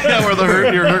stored. Yeah,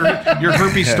 where your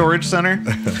herpes storage center.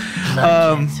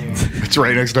 It's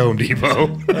right next to Home Depot.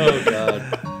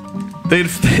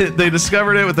 They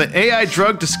discovered it with an AI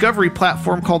drug discovery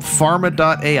platform called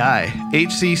Pharma.ai.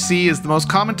 HCC is the most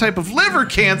common type of liver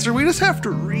cancer. We just have to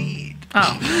read.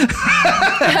 Oh.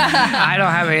 I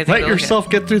don't have anything. Let to look yourself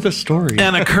get through the story.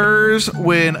 And occurs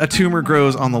when a tumor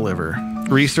grows on the liver.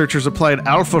 Researchers applied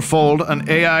AlphaFold, an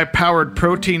AI-powered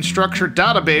protein structure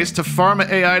database, to Pharma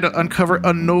AI to uncover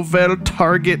a novel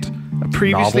target, a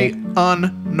previously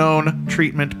unknown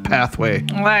treatment pathway.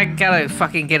 at. Well, I gotta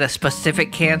fucking get a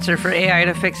specific cancer for AI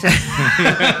to fix it.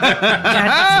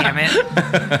 God damn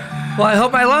it. Well, I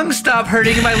hope my lungs stop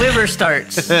hurting and my liver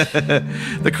starts.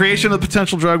 The creation of the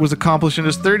potential drug was accomplished in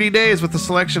just 30 days with the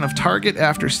selection of target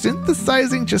after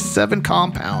synthesizing just 7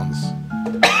 compounds.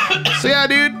 So yeah,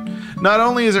 dude, not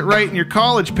only is it right in your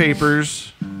college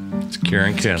papers, It's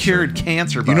curing cancer. cured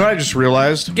cancer. You know what I just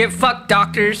realized? Get fucked,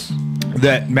 doctors.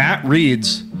 That Matt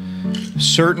reads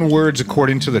certain words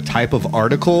according to the type of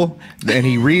article, and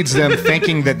he reads them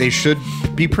thinking that they should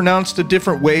be pronounced a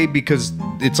different way because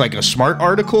it's like a smart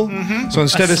article. So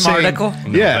instead of saying smarticle?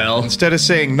 Novel. instead of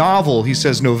saying novel, he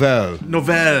says novel.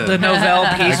 Novel. The Nobel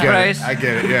Peace Prize. I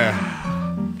get it. Yeah.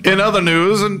 In other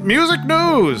news and music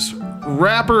news,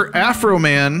 rapper Afro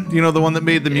Man, you know, the one that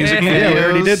made the music Yeah. videos. Yeah, we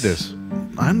already did this.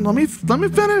 Let me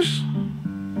finish.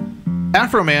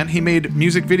 Afro Man, he made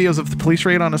music videos of the police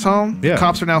raid on his home. Yeah.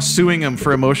 Cops are now suing him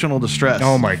for emotional distress.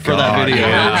 Oh my For that God, video.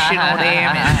 yeah. Emotional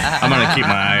damage. I'm gonna keep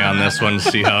my eye on this one to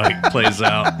see how it plays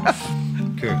out.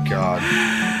 Good God.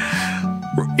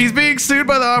 He's being sued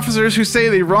by the officers who say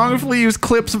they wrongfully used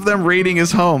clips of them raiding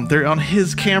his home. They're on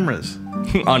his cameras.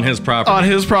 On his property. On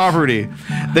his property.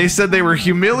 They said they were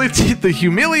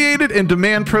humiliated and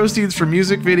demand proceeds for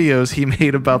music videos he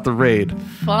made about the raid.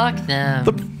 Fuck them.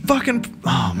 The fucking...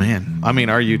 Oh, man. I mean,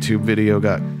 our YouTube video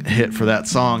got hit for that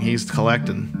song he's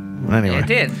collecting. Anyway. It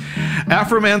did.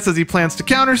 Afro Man says he plans to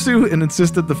countersue and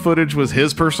insisted the footage was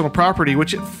his personal property,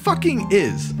 which it fucking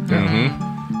is.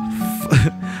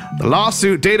 The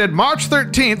lawsuit dated March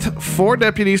 13th. 4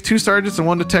 deputies, 2 sergeants, and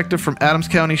 1 detective from Adams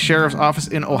County Sheriff's Office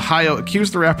in Ohio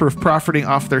accused the rapper of profiting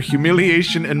off their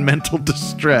humiliation and mental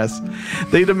distress.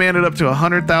 They demanded up to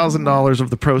 $100,000 of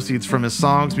the proceeds from his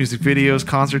songs, music videos,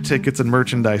 concert tickets, and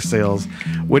merchandise sales,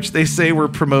 which they say were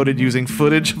promoted using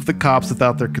footage of the cops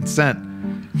without their consent.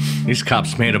 These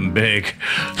cops made him big.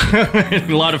 A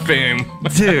lot of fame.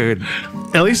 Dude,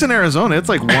 at least in Arizona, it's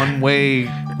like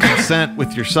one-way consent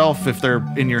with yourself if they're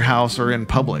in your house or in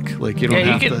public. Like you don't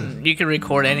Yeah, have you to. can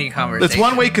record any conversation. It's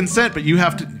one-way consent, but you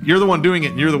have to. You're the one doing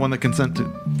it, and you're the one that consent to.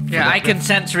 Yeah, I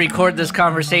consent to record this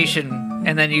conversation,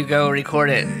 and then you go record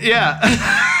it. Yeah,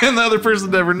 and the other person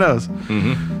never knows.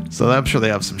 So I'm sure they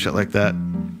have some shit like that.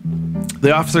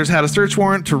 The officers had a search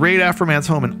warrant to raid Afro Man's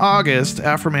home in August.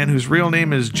 Afro Man, whose real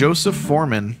name is Joseph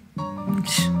Foreman.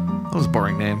 That was a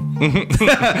boring name.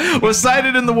 Was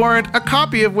cited in the warrant, a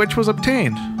copy of which was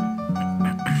obtained.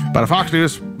 By the Fox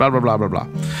News, blah, blah, blah, blah, blah.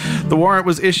 The warrant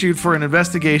was issued for an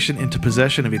investigation into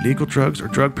possession of illegal drugs or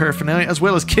drug paraphernalia, as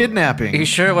well as kidnapping. Are you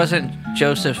sure it wasn't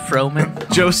Joseph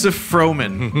Froman? Joseph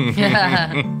Froman.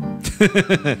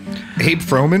 Abe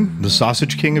Froman, the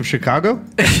Sausage King of Chicago.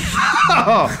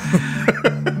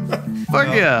 Fuck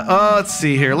yeah. Let's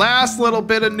see here. Last little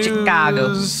bit of news.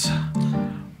 Chicago.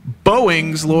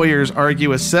 Boeing's lawyers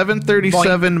argue a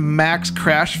 737 MAX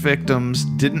crash victims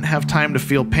didn't have time to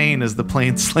feel pain as the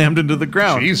plane slammed into the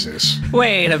ground. Jesus.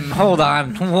 Wait, hold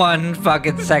on 1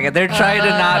 fucking second. They're trying to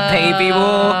not pay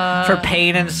people for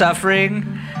pain and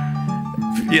suffering.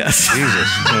 Yes. Jesus.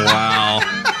 Wow.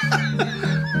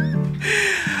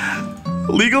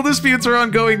 Legal disputes are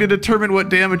ongoing to determine what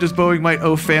damages Boeing might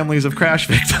owe families of crash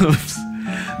victims.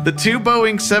 The 2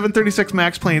 Boeing 737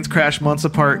 MAX planes crashed months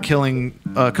apart, killing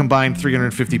combined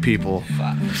 350 people.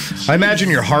 I imagine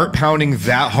your heart pounding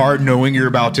that hard knowing you're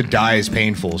about to die is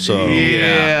painful. So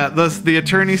Yeah. The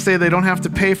attorneys say they don't have to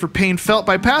pay for pain felt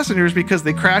by passengers because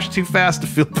they crashed too fast to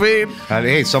feel pain.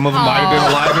 Hey, some of them might have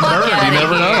been alive and burned. You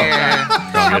never know.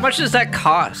 How much does that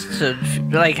cost?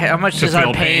 How much is our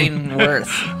feel pain worth?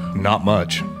 Not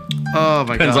much. Oh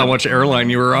my Depends god. on which airline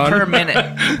you were on. per minute.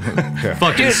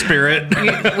 Fucking Dude, Spirit.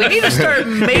 We need to start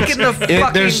making the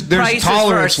fucking There's prices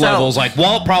tolerance for ourselves. levels. Like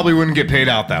Walt probably wouldn't get paid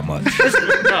out that much.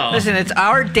 Listen, it's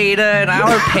our data and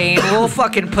our pain. We'll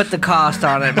fucking put the cost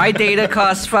on it. My data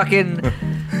costs fucking.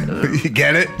 You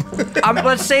get it?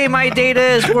 Let's say my data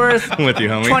is worth I'm with you,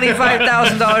 homie.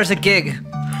 $25,000 a gig.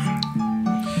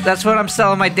 That's what I'm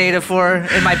selling my data for.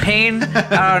 And my pain,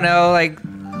 I don't know, like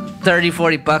 30,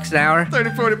 40 bucks an hour.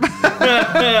 30, 40.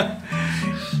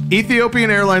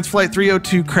 Ethiopian Airlines Flight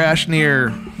 302 crashed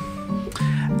near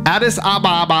Addis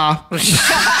Ababa.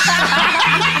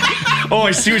 Oh,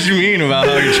 I see what you mean about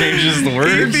how he changes the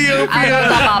words.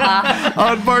 Ethiopia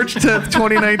on March 10th,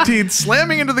 2019,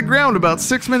 slamming into the ground about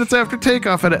 6 minutes after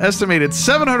takeoff at an estimated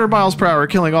 700 miles per hour,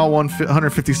 killing all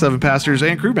 157 passengers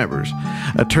and crew members.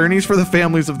 Attorneys for the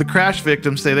families of the crash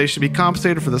victims say they should be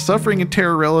compensated for the suffering and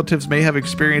terror relatives may have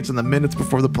experienced in the minutes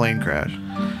before the plane crash.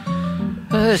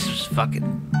 This is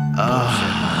fucking.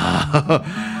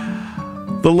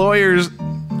 The lawyers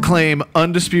claim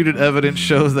undisputed evidence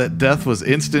shows that death was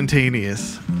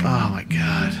instantaneous. Oh my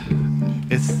god.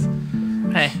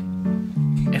 Hey,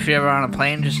 if you're ever on a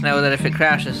plane, just know that if it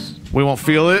crashes, We won't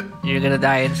feel it. you're gonna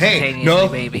die instantaneously, Hey, no.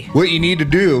 baby. What you need to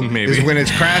do Maybe. is when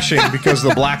it's crashing, because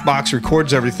the black box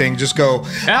records everything, just go,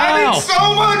 I'm Ow. in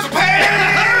so much pain!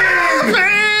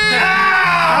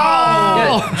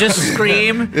 Yeah, just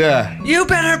scream. Yeah. You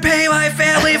better pay my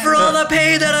family for all the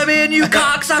pain that I'm in, you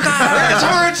cocksucker! This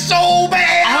hurts so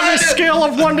bad! On a scale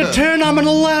of 1 to 10, I'm an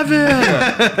 11.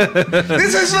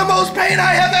 This is the most pain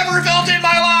I have ever felt in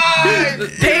my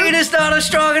life! Pain is not a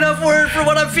strong enough word for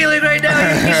what I'm feeling right now, you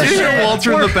piece of You hear shit.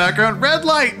 Walter in the background. Red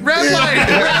light, red light,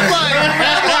 red light,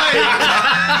 red light.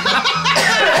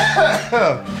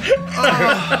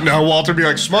 No, Walter be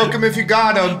like, smoke him if you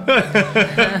got him.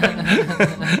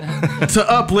 To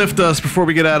uplift us before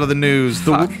we get out of the news,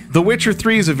 Fuck. The Witcher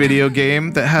 3 is a video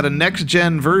game that had a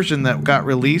next-gen version that got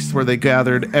released where they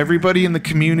gathered everybody in the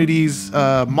community's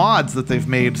mods that they've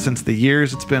made since the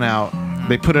years it's been out.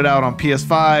 They put it out on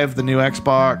PS5, the new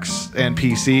Xbox, and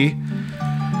PC.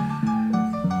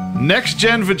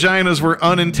 Next-gen vaginas were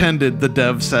unintended, the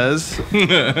dev says.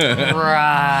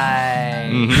 Right.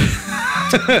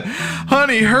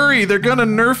 Honey, hurry, they're gonna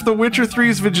nerf The Witcher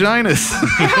 3's vaginas.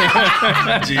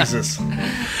 Jesus.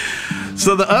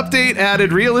 So the update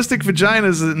added realistic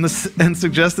vaginas and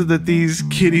suggested that these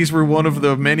kitties were one of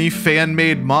the many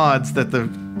fan-made mods that the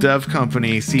dev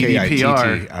company CDPR.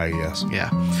 K-I-T-T-I-E-S. Yeah.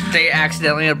 They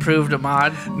accidentally approved a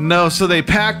mod. No, so they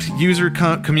packed user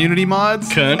community mods,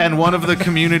 Cunt. and one of the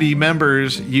community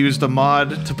members used a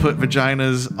mod to put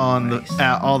vaginas on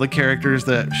all the characters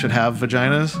that should have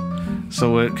vaginas.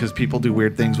 So because people do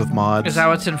weird things with mods. Is that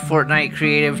what's in Fortnite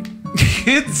Creative?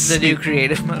 It's The new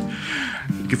creative mode.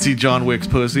 You can see John Wick's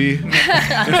pussy.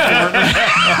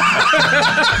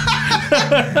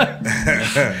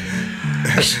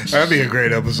 That'd be a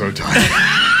great episode title.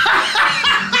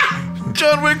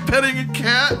 John Wick petting a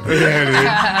cat.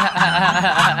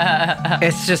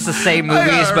 It's just the same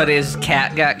movies, but his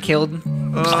cat got killed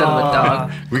instead of a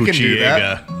dog. We can do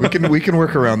that. We can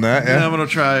work around that. Yeah, Yeah. I'm gonna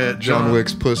try it. John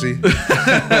Wick's pussy.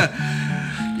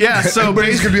 Yeah, so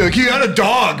Everybody's gonna be like, he had a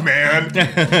dog, man.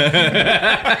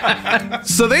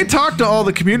 So they talked to all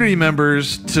the community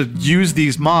members to use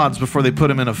these mods before they put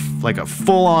them in a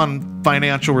full-on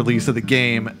financial release of the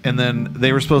game, and then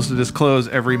they were supposed to disclose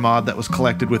every mod that was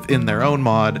collected within their own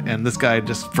mod, and this guy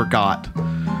just forgot.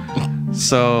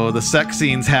 So the sex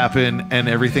scenes happen, and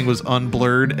everything was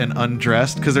unblurred and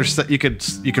undressed because you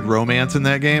could romance in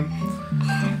that game,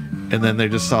 and then they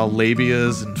just saw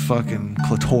labias and fucking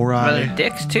Are there clitori.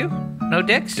 dicks too? No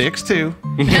dicks? Dicks too.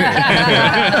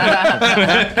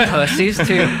 Pussies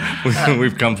too.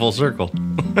 We've come full circle.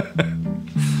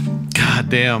 God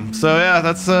damn. So yeah,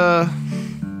 that's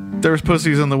there was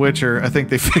pussies in The Witcher. I think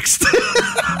they fixed it.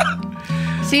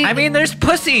 See, I mean, there's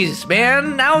pussies,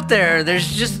 man, out there.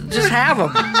 There's just have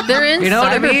them. they're in you know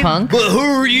what I mean? cyberpunk. But who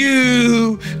are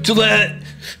you to let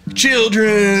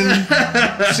children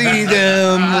see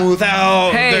them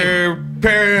without Hey. their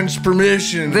parents'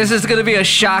 permission? This is gonna be a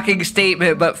shocking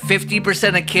statement, but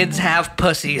 50% of kids have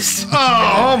pussies.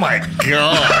 Oh my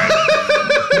god.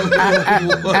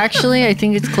 Actually, I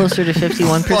think it's closer to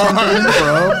 51%. Bro.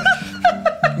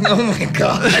 Oh my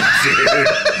god, dude.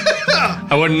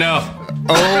 I wouldn't know.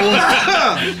 Oh,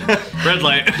 Red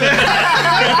light.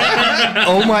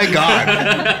 oh my god.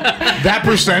 That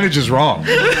percentage is wrong.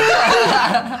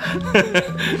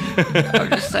 I'm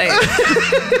just saying.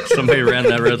 Somebody ran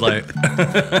that red light.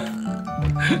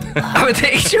 I'm at the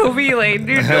HOV lane,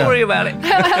 dude. Don't worry about it.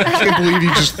 I can't believe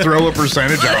you just throw a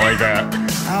percentage out like that.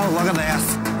 Oh, look at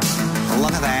this.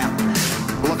 Look at that.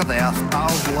 Look at that.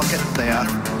 Oh, look at that.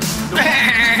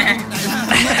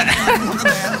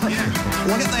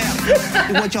 Look at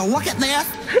that. Would you look at that?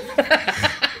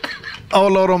 Oh,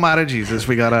 Lord Almighty Jesus,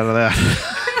 we got out of that.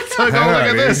 So go look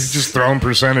at this. Just throwing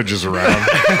percentages around.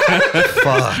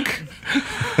 Fuck.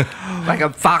 Like a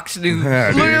Fox News.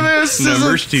 Yeah, Look at this.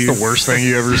 Numbers two. The worst thing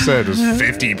you ever said was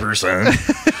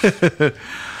 50%.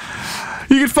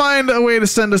 You can find a way to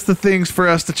send us the things for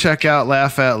us to check out,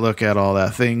 laugh at, look at, all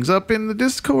that things up in the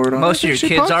Discord on Most of your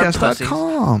kids are pussies.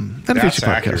 NFHCpodcast.com.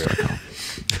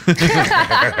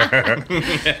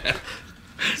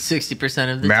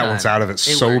 60% of the Matt time. wants out of it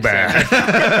so works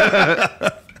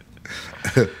bad.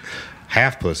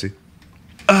 Half pussy.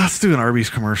 Let's do an Arby's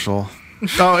commercial.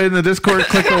 Oh, in the Discord,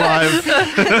 click the live.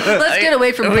 Let's get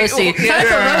away from pussy. Time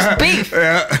for roast beef.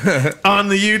 On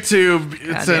the YouTube,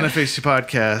 it's NFHC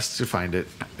Podcast. You find it.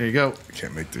 There you go.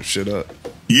 Can't make this shit up.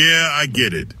 Yeah, I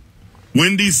get it.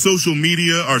 Wendy's social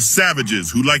media are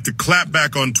savages who like to clap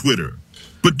back on Twitter.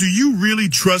 But do you really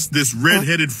trust this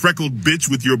red-headed freckled bitch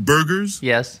with your burgers?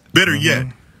 Yes. Better yet,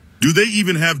 do they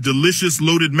even have delicious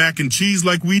loaded mac and cheese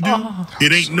like we do?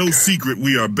 It ain't no secret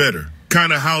we are better.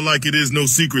 Kind of how like it is no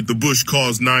secret the Bush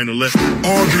caused 9/11.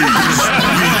 Arby's, we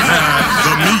have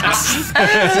the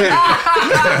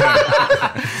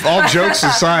meats. All jokes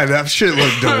aside, that shit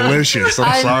looked delicious.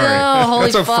 I'm sorry. know, holy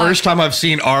That's the fuck. first time I've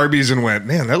seen Arby's and went,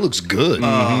 man, that looks good.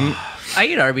 I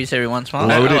eat Arby's every once in a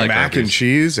while. Loaded I like mac and Arby's.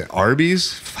 cheese at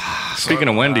Arby's. Speaking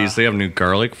of Wendy's, they have new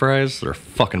garlic fries. They're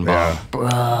fucking bomb. Bro,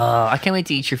 I can't wait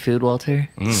to eat your food, Walter.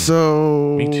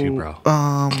 So, Me too, bro.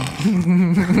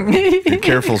 Be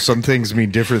careful. Some things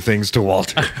mean different things to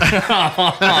Walter.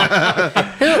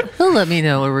 He'll let me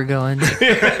know where we're going.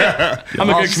 I'm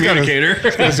a good communicator.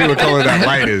 Let's see what color that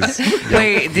light is.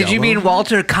 Wait, did you mean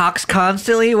Walter Cox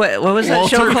Constantly? What was that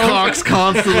show Walter called? Cox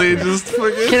constantly just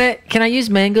fucking... Can I use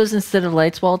mangoes instead of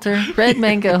lights, Walter? Red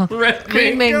mango.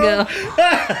 Green mango.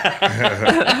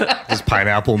 Does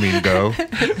pineapple mean go?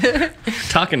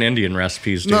 Talking Indian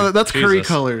recipes, dude. No, that's curry Jesus.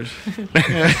 colors.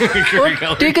 Curry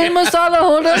color. Tikka masala,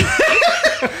 hold on.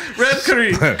 Red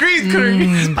curry. Green curry.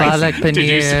 Palak paneer. Did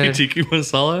you say tiki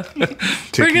masala?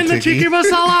 Bring in the tiki. tiki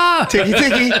masala. Tiki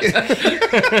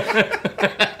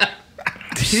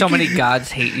So many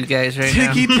gods hate you guys right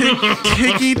now. Tiki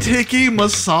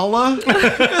masala?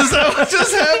 Is that what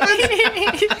just happened?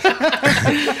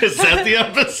 Is that the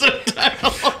episode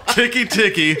title? Tiki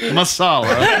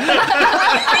masala.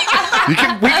 We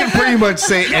can pretty much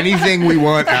say anything we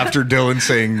want after Dylan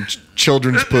saying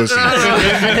children's pussy.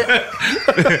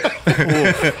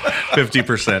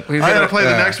 50%. We've I got gotta play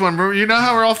the next one. You know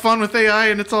how we're all fun with AI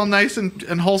and it's all nice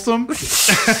and wholesome?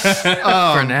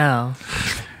 For now.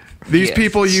 These Yes.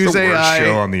 people It's use the worst AI.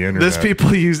 show on the internet. These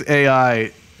people use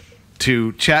AI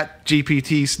to chat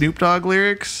GPT Snoop Dogg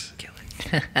lyrics.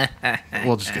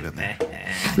 We'll just get in there.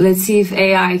 Let's see if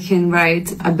AI can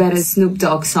write a better Snoop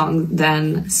Dogg song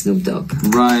than Snoop Dogg.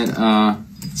 Write a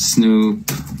Snoop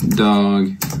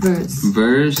Dogg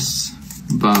verse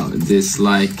about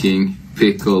disliking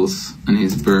pickles on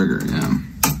his burger. Yeah.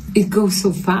 It goes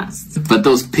so fast. But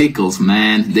those pickles,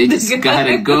 man, they just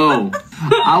gotta go.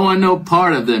 I want no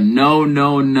part of them. No,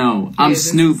 no, no. I'm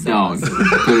Snoop Dogg.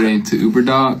 Put it into Uber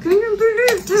Dog.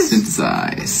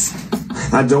 Synthesize.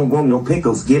 I don't want no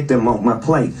pickles, get them off my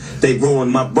plate. They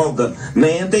ruined my burger,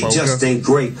 man, they just ain't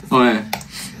great. Alright,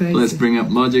 let's bring up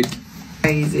Logic.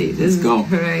 Crazy. This is go.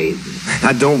 Crazy.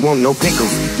 I don't want no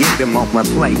pickles, get them off my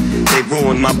plate. They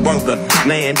ruined my burger,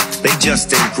 man, they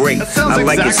just ain't great. That sounds I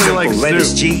like it exactly simple, like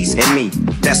lettuce, Snoop. cheese, and meat.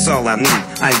 That's all I need.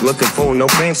 I ain't looking for no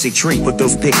fancy treat with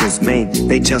those pickles, man.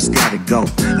 They just gotta go.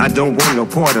 I don't want no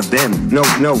part of them. No,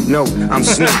 no, no. I'm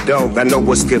Snoop Dogg. I know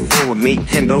what's good for me.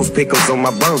 And those pickles on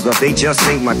my burger, they just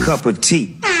ain't my cup of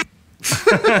tea.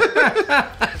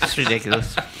 It's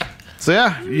ridiculous. So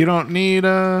yeah, you don't need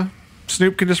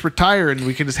Snoop can just retire and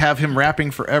we can just have him rapping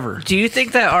forever. Do you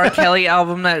think that R. Kelly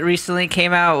album that recently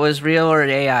came out was real or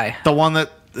AI? The one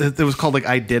that it was called like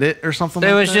I Did It or something. It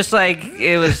like was that? just like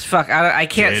it was fuck. I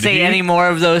can't Did say he? any more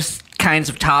of those kinds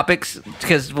of topics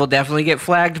because we'll definitely get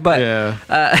flagged. But Yeah.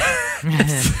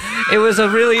 it was a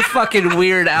really fucking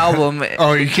weird album.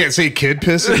 Oh, you can't say kid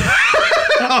pissing?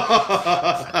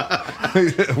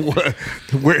 What?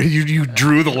 Where you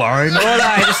drew the line? Hold on,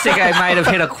 I just think I might have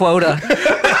hit a quota.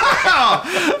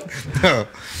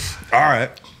 All right.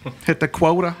 Hit the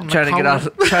quota. on the Trying to get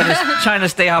collar. off, trying to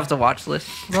stay off the watch list.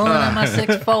 Rolling on my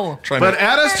 6'4". But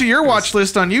add us to your watch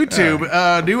list on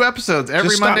YouTube. New episodes every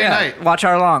Just stop- Monday yeah. night. Watch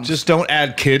our longs. Just don't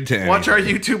add kid to anything. Watch our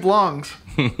YouTube longs.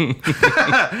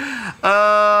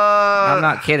 I'm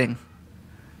not kidding.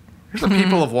 Here's the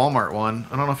People of Walmart one.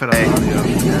 I don't know if it has audio.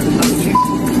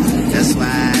 That's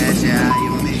why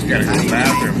You gotta go to the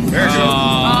bathroom. There you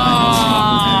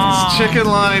It's chicken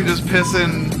line just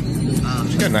pissing. go.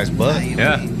 She's got a nice butt.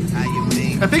 Yeah.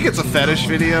 I think it's a fetish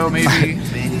video, maybe.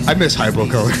 I miss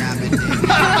hypocolor.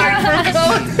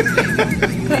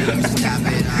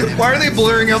 Why are they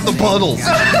blurring out the puddles?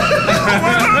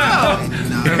 I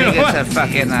think it's a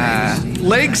fucking.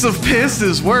 Legs of piss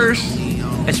is worse.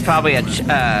 It's probably a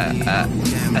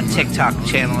TikTok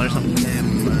channel or something.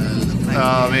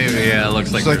 Oh, maybe. Yeah, it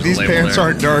looks like It's like there's these a label pants there.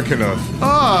 aren't dark enough.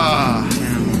 Ah.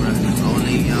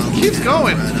 Keeps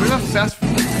going. Where's that fast?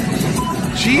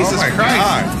 Jesus Oh my Christ.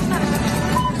 God.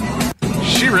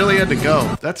 She really had to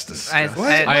go. That's disgusting.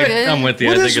 I'm with you.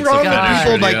 What I is think it's wrong a with fetish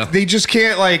people? video. Like, they just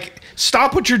can't, like,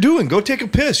 stop what you're doing. Go take a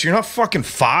piss. You're not fucking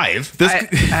 5.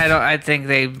 I think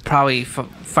they probably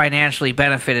financially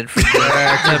benefited from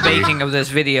the making of this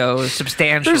video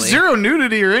substantially. There's zero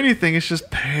nudity or anything. It's just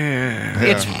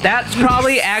piss. That's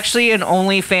probably actually an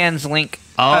OnlyFans link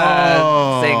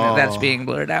thing that's being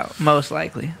blurred out, most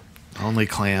likely. Only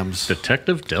clams.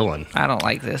 Detective Dylan. I don't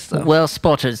like this though. Well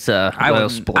spotted, sir. I Well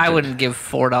wouldn't give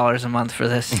 $4 a month for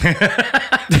this.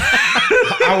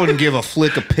 I wouldn't give a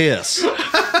flick of piss.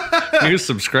 New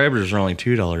subscribers are only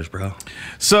 $2, bro.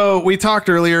 So we talked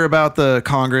earlier about the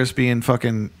Congress being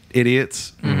fucking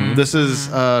idiots. Mm-hmm. This is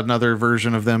another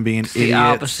version of them being It's idiots. the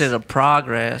opposite of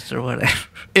progress or whatever.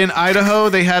 In Idaho,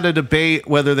 they had a debate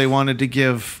whether they wanted to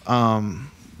give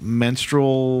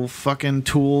menstrual fucking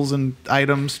tools and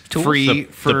items free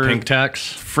for the pink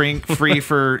tax. free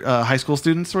for high school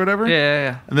students or whatever.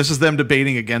 Yeah. And this is them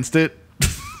debating against it.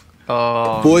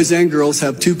 Boys and girls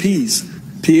have 2 P's,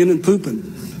 peeing and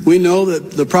pooping. We know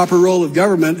that the proper role of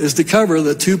government is to cover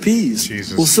the 2 P's.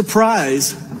 Jesus. Well,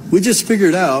 surprise, we just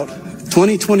figured out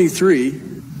 2023,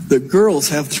 the girls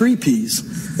have 3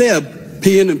 P's. They have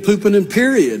peeing and pooping and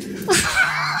period.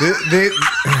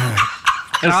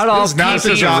 Not all It's not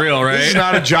people a job, real, right? This is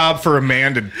not a job for a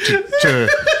man to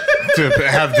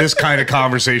have this kind of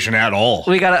conversation at all.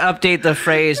 We gotta update the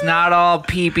phrase. Not all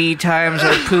pee-pee times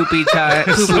are poopy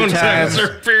times. Sometimes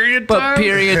are period But times.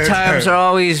 period times are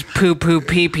always poo-poo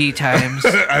pee-pee times.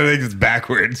 I think it's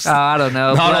backwards. I don't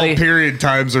know. Not Bloody- all period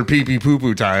times are pee pee poo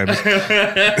poo times.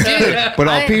 But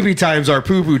all pee pee times are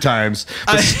poo poo times.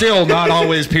 But still not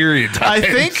always period times. I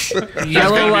think There's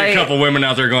Yellow gotta be a light, couple women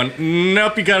out there going,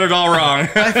 nope, you got it all wrong.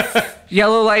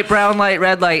 yellow light, brown light,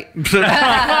 red light.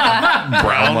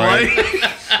 Brown light.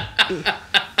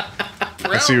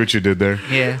 I see what you did there.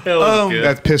 Yeah.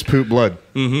 That's piss poop blood.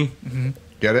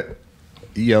 Get it?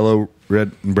 Yellow,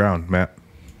 red, and brown, Matt.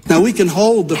 Now we can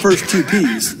hold the first 2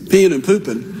 P's, peeing and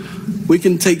pooping. We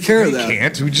can take care of We that.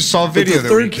 can't. We just saw a But video the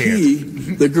that we third can't.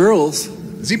 P, the girls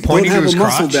Is he don't pointing to have his a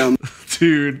muscle crotch? down.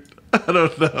 dude, I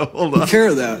don't know. Hold on. Take care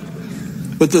of that.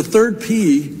 But the third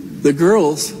P, the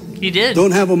girls You did.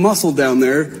 don't have a muscle down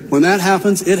there. When that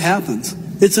happens, it happens.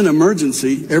 It's an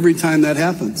emergency every time that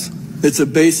happens. It's a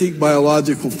basic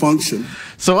biological function.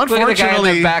 So Look at the guy in the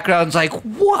unfortunately, background's like,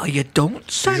 "What? You don't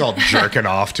say?" He's all jerking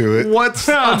off to it. what's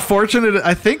unfortunate,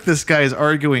 I think this guy is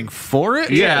arguing for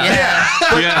it. Yeah.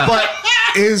 But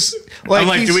is like, I'm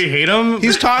like, do we hate him?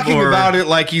 He's talking Or- about it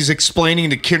like he's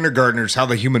explaining to kindergartners how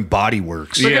the human body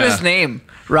works. Look at Yeah. his name,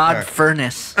 Rod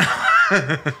Furness.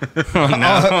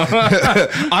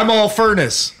 I'm all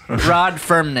furnace. Rod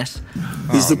Firmness.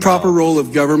 It's the proper role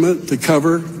of government to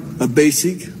cover a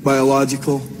basic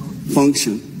biological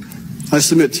function. I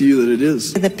submit to you that it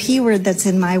is. The P word that's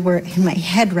in my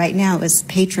head right now is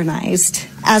patronized.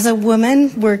 As a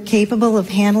woman, we're capable of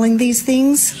handling these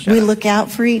things. We look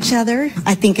out for each other.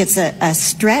 I think it's a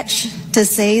stretch to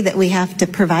say that we have to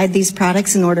provide these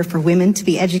products in order for women to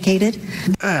be educated.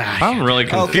 I'm really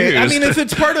confused. Okay, I mean, if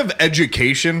it's part of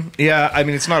education, yeah, I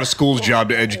mean, it's not a school's job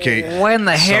to educate. When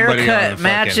the somebody on haircut a fucking-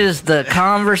 matches the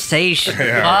conversation.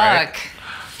 Yeah, right. Fuck.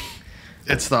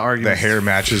 It's the The argument. hair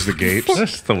matches the gapes.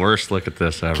 That's the worst look at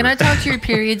this ever. Can I talk to your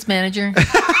periods manager?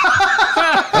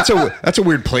 That's a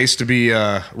weird place to be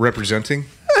representing.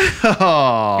 You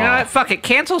know what? Fuck it.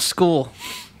 Cancel school.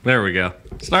 There we go.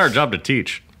 It's not our job to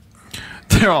teach.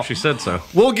 They're all, She said so.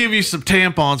 we'll give you some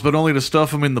tampons, but only to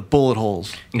stuff them in the bullet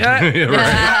holes. Yeah,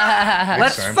 right.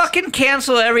 Let's sense. fucking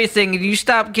cancel everything. You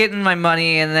stop getting my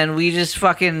money, and then we just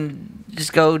fucking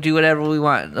just go do whatever we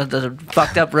want. The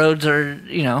fucked up roads are,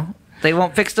 you know, they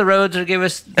won't fix the roads or give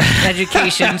us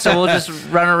education, so we'll just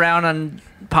run around on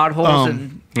potholes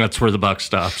and That's where the buck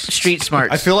stops. Street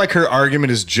smarts. I feel like her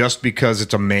argument is just because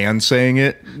it's a man saying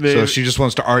it, so she just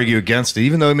wants to argue against it,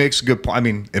 even though it makes a good point. I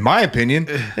mean, in my opinion,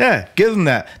 yeah, give them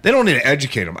that. They don't need to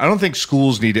educate them. I don't think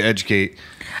schools need to educate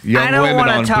young women on bleeding. I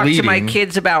don't want to talk to my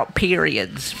kids about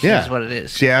periods. Yeah, is what it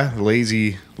is. Yeah,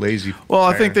 lazy. Well,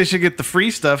 I think they should get the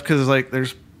free stuff because like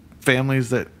there's families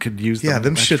that could use them. Yeah,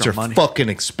 them shits are money. fucking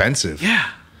expensive. Yeah,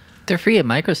 they're free at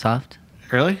Microsoft.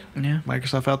 Really? Yeah.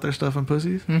 Microsoft out there stuffing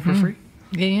pussies for free?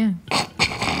 Yeah.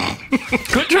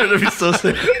 Quit trying to be so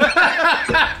sick.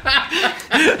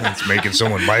 It's making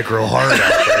someone micro hard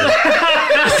out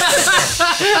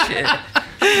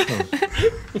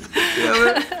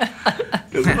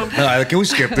there. Can we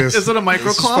skip this? Is it a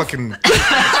micro cloth? Fucking...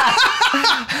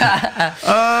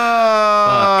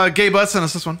 Gay Butt sent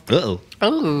us this one.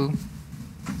 Oh.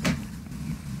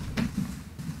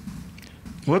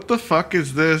 What the fuck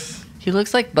is this? He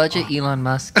looks like budget Elon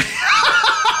Musk.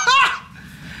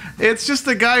 It's just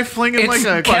a guy flinging like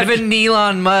a Kevin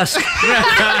Elon Musk. You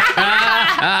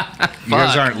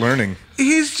guys aren't learning.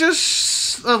 He's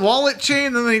just a wallet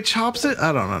chain, and then he chops it.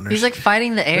 I don't understand. He's like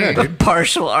fighting the air. The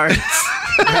martial arts.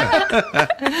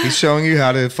 He's showing you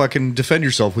how to fucking defend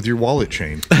yourself with your wallet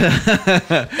chain.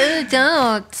 Ooh,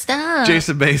 don't stop.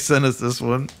 Jason Bay sent us this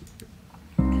one.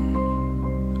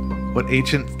 What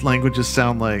ancient languages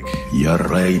sound like? Ancient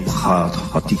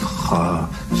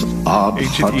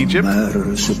Egypt?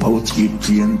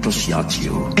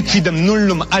 Equidem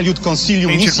nullum aliud consilium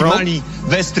nisi mali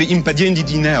vestri impediendi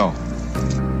dineo.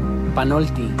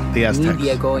 Panolti, the Aztecs. Ni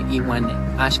Diego Iwan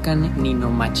Ashkan Nino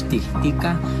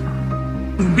Machtiltica.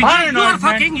 You are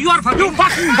fucking.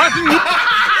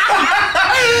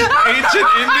 Ancient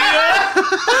India?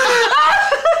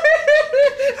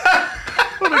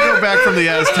 I'm gonna go back from the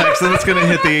Aztecs, then it's gonna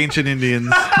hit the ancient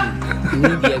Indians.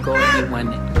 Ni Diego Iwan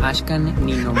Ashkan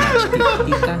Nino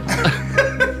Machtiltica.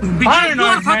 You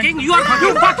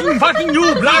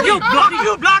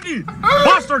bloody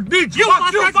bastard bitch! You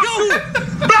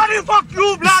fuck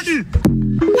you, bloody!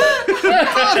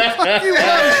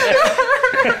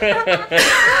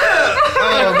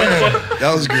 Oh man,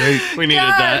 that was great. We needed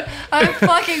that. I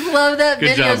fucking love that Good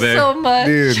video job, babe. so much.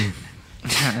 Dude.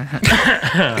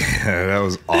 That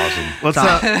was awesome.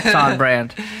 It's on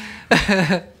brand.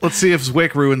 Let's see if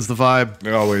Zwick ruins the vibe.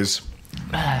 Always.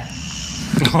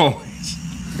 Oh,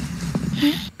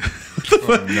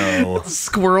 no.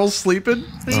 Squirrels sleeping?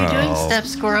 What are you doing, step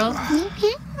squirrel?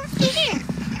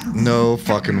 No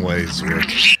fucking way,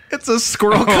 Zwick. It's a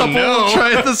squirrel couple. no.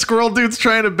 The squirrel dude's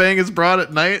trying to bang his broad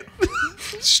at night.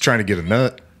 Just trying to get a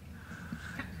nut.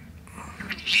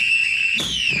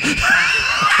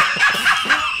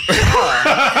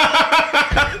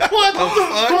 What the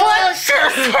fuck? What just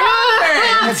happened?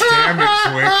 Damn it,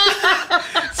 Zwick.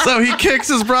 So he kicks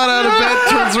his broad out of bed,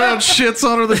 turns around, shits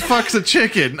on her, then fucks a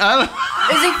chicken.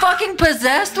 Is he fucking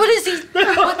possessed? What is he?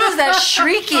 What is that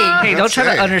shrieking? Hey, don't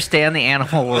try to understand the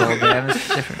animal world, man. It's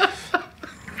different.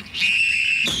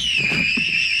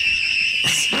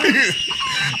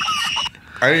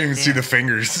 I didn't even see the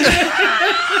fingers.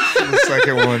 The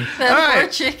second one. That poor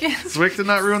chicken. Zwick did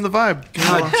not ruin the vibe.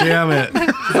 God damn it.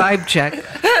 Vibe check.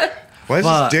 Why is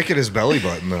his dick at his belly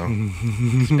button, though?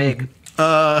 It's big.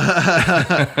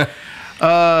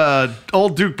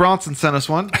 Old Duke Bronson sent us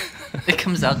one. It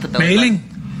comes out the belly button.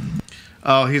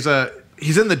 Oh, he's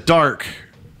in the dark,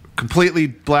 completely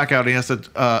blackout. He has to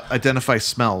identify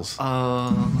smells.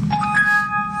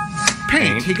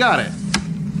 Paint. He got it.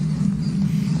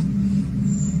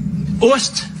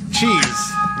 Ost.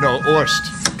 Cheese. No, Orst.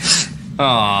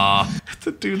 Aww. It's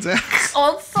a dude's ass.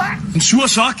 Oh, fuck. Sure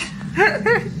sock.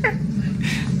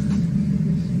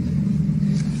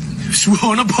 Sure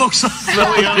on a boxer.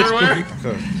 Smelly underwear.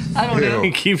 I don't know.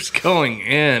 He keeps going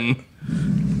in.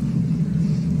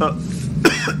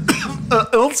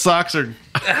 Old socks are.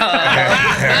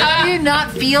 How do you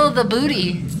not feel the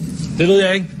booty? Little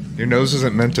egg. Your nose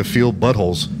isn't meant to feel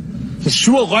buttholes.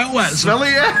 Sure right. Smelly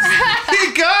ass.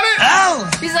 He got it. Ow.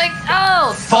 He's like,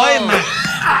 oh. Fireman.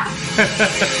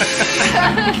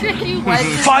 He wiped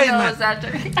his Fireman. nose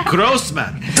after. Gross,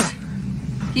 man.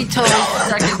 He totally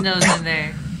stuck his nose in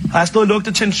there. I still looked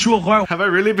at en sure right. Have I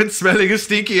really been smelling a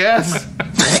stinky ass?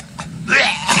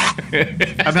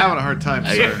 I'm having a hard time,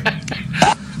 sir.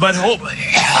 But hope.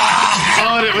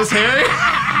 Oh, and it was hairy?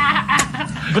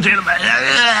 Potato man.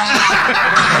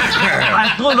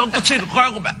 I still looked at en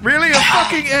right. Really? A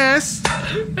fucking ass?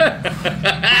 Look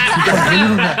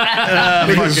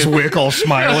at Zwick all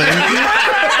smiling.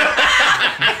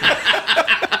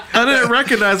 I didn't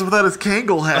recognize him without his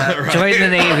Kangol hat. Join the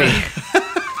Navy.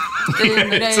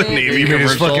 It's a Navy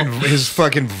commercial. His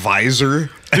fucking visor.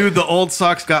 Dude, the old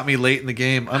socks got me late in the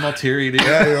game. I'm all teary, dude.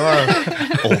 Yeah, you are.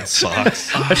 Old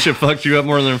socks. I should fucked you up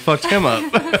more than fucked him up.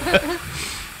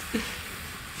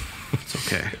 It's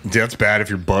okay. That's bad if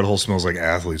your butthole smells like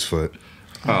athlete's foot.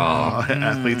 Oh,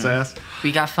 athlete's ass.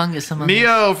 We got fungus among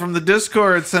Mio from the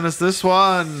Discord sent us this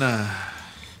one.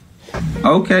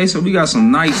 Okay, so we got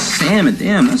some nice salmon.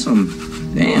 Damn, that's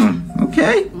some. Damn.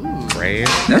 Okay. Right.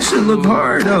 That shit look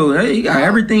hard though. Hey, you got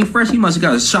everything fresh. He must have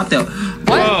got a shot that.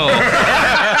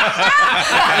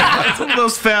 It's one of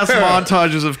those fast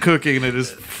montages of cooking and it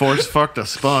just force fucked a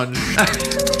sponge.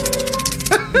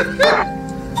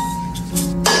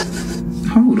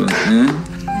 Hold up, man.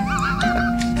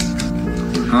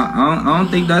 I don't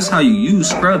think that's how you use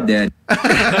scrub that.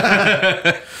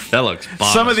 That looks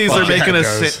bomb. Some of these are making Yeah,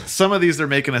 some of these they're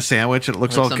making a sandwich and it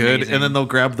looks all good, amazing. and then they'll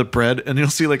grab the bread and you'll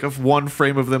see like one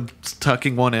frame of them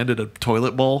tucking one end in a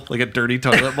toilet bowl, like a dirty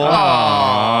toilet bowl.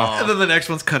 And then the next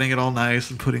one's cutting it all nice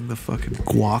and putting the fucking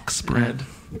guac spread.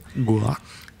 Guac.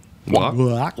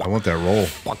 I want that roll.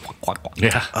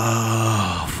 Yeah.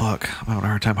 Oh fuck! I'm having a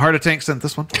hard time. Heart Tank sent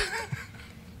this one.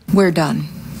 We're done.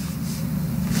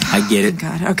 I get it.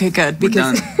 God. Okay, good. We're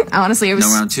Because honestly, I was.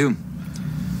 No round two.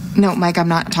 No, Mike, I'm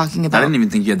not talking about. I didn't even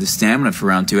think you had the stamina for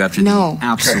round two after the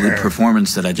absolute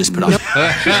performance that I just put on. She's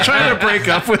trying to break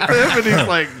up with him, and he's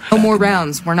like, No more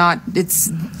rounds. We're not. It's.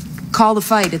 Call the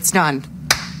fight. It's done.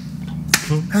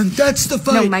 And that's the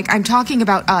fight. No, Mike, I'm talking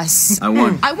about us. I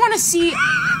won. I want to see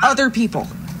other people.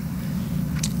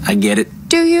 I get it.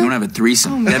 Do you? You want to have a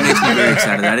threesome? That makes me very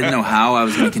excited. I didn't know how I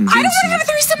was going to convince you. I don't want to have a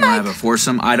threesome, You want Mike. to have a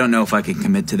foursome? I don't know if I can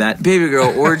commit to that. Baby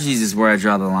girl, orgies is where I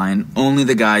draw the line. Only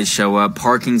the guys show up.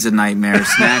 Parking's a nightmare.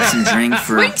 Snacks and drink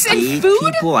for Drinks and 8 food?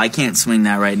 people. I can't swing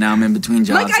that right now. I'm in between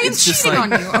jobs. Mike, I am It's just cheating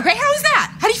like- on you. Okay, how's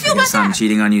that? How do you feel I about guess I'm that?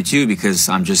 cheating on you too because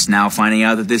I'm just now finding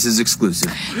out that this is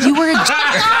exclusive. You were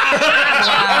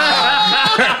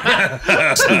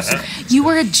You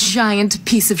were a giant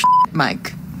piece of shit,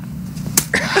 Mike.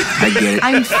 I get it.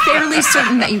 I'm fairly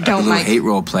certain that you A don't, little Mike. hate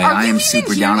role play. Are I you am even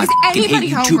super here? down. I Is fucking anybody hate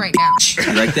you home too, right now? bitch.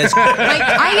 You like that? Mike,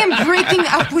 I am breaking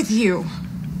up with you.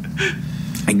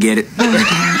 I get it.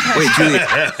 Wait, Julia.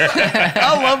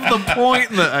 I love the point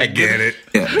that I get it.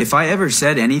 Yeah, if I ever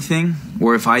said anything,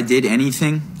 or if I did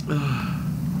anything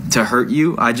to hurt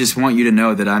you, I just want you to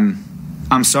know that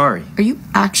I'm sorry. Are you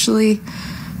actually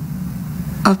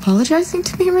apologizing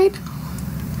to me right now?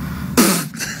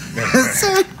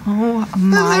 Oh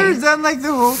my. I've never done like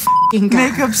the whole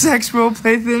makeup sex role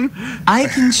play thing. I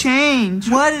can change.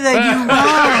 What did I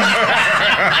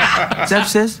do wrong? Step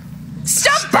sis?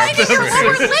 Stop biting your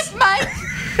lower lip, Mike!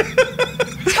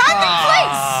 Time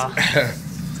and place!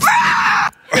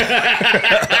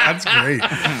 That's great.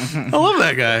 I love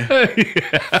that guy.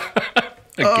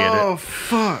 I get Oh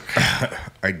fuck!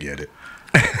 I get it.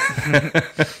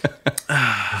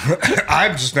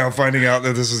 I'm just now finding out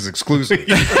that this is exclusive.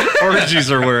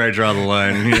 Orgies are where I draw the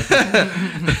line.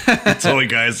 It's only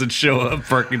guys that show up.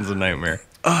 Parking's a nightmare.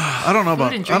 I don't know Food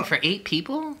about. and drink for 8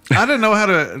 people? I didn't know how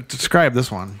to describe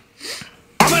this one.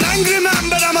 I'm an angry man,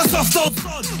 but I'm a soft old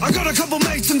son. I got a couple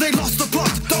mates and they lost the plot.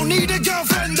 Don't need a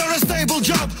girlfriend or a stable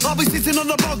job. I'll be sitting on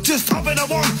the bog just having a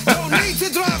one. Don't need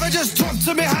to drive, I just drop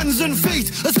to my hands and feet.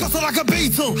 It's got like a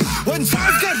beetle. When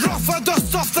times get rough, I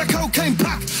dust off the cocaine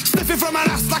pack. Sniffing from an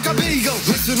ass like a beagle.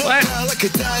 Listen up now, like a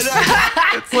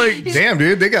It's like, damn,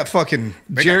 dude, they got fucking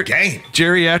game.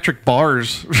 Geriatric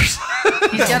bars.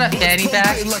 He's got a fanny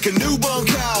pack. like a newborn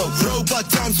cow. Robot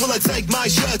dance while I take my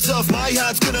shirt off. My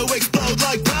heart's gonna explode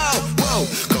like pow. Whoa,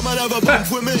 come on have a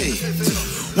bump with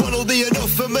me. One'll be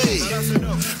enough for me.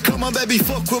 Come on, baby,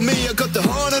 fuck with me. I got the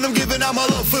horn and I'm giving out my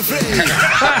love for free.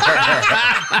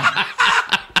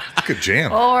 Good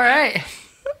jam. All right.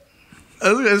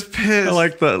 I was pissed. I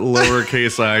like that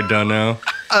lowercase I don't know.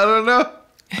 I don't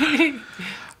know.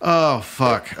 Oh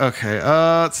fuck. Okay.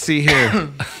 Let's see here.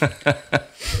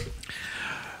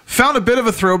 Found a bit of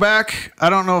a throwback. I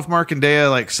don't know if Mark and Dea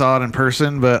like saw it in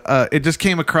person, but it just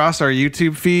came across our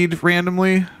YouTube feed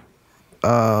randomly.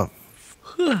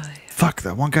 Fuck,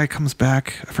 that one guy comes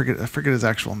back. I forget his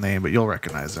actual name, but you'll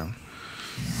recognize him.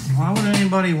 Why would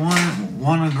anybody want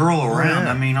a girl around?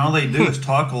 I mean, all they do is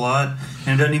talk a lot,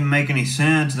 and it doesn't even make any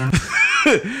sense.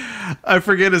 I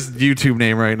forget his YouTube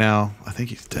name right now. I think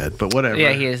he's dead, but whatever.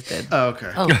 Yeah, he is dead. Oh,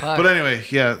 okay. Oh, fuck. But anyway,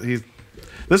 yeah,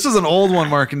 this is an old one,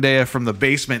 Mark and Dea, from the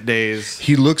basement days.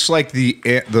 He looks like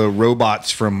the robots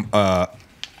from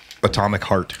Atomic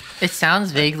Heart. It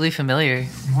sounds vaguely familiar.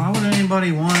 Why would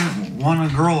anybody want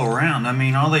a girl around? I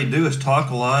mean, all they do is talk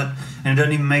a lot, and it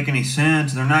doesn't even make any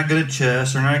sense. They're not good at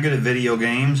chess. They're not good at video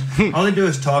games. All they do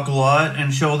is talk a lot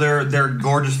and show their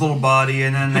gorgeous little body,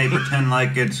 and then they pretend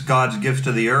like it's God's gift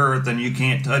to the earth, and you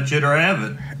can't touch it or have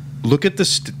it. Look at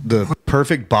the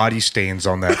perfect body stains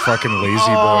on that fucking lazy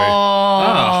boy.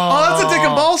 Oh, that's a dick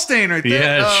and ball stain right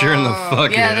there. Yeah, sure in the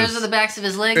fuck Yeah, is. those are the backs of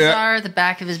his legs the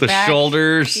back of his The back.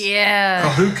 shoulders. Yeah. Oh,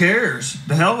 who cares?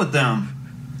 The hell with them.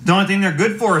 The only thing they're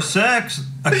good for is sex.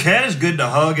 A cat is good to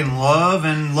hug and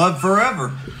love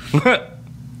forever.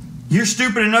 You're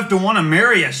stupid enough to want to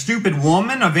marry a stupid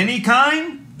woman of any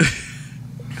kind?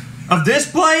 Of this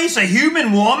place? A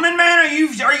human woman, man? Are you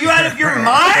out of your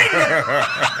mind?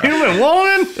 Human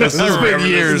woman? This has been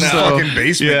years. Fucking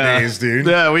basement days, dude.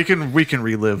 Yeah, we can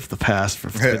relive the past for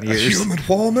 10 years. Human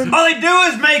woman? All they do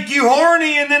is make you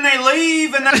horny and then they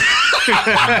leave and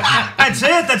that's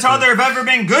it. That's all they've ever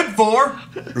been good for.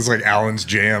 It's like Alan's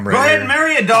jam right Go ahead here. and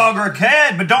marry a dog or a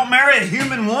cat, but don't marry a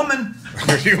human woman.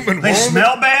 A human They woman?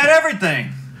 smell bad,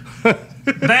 everything.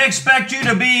 They expect you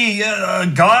to be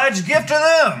God's gift to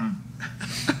them.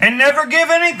 And never give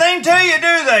anything to you,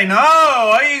 do they?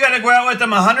 No, you got to go out with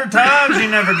them 100 times. You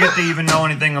never get to even know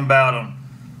anything about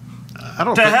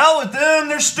them. To hell with them.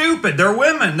 They're stupid. They're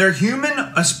women. They're human,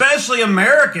 especially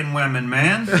American women,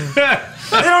 man.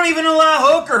 They don't even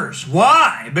allow hookers.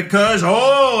 Why? Because,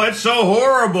 it's so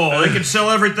horrible. They could sell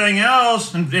everything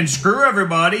else and screw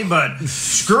everybody, but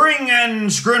screwing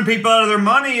people out of their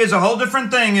money is a whole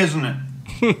different thing, isn't it?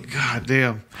 God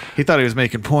damn. He thought he was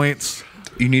making points.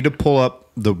 You need to pull up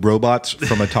the robots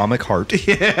from Atomic Heart.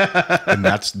 Yeah. And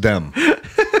that's them.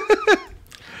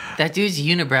 That dude's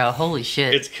unibrow, holy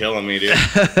shit. It's killing me, dude.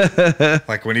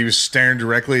 Like when he was staring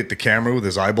directly at the camera with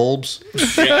his eye bulbs.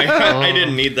 Yeah, I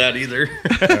didn't need that either.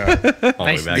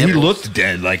 Nice He looked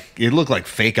dead. Like it looked like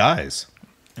fake eyes.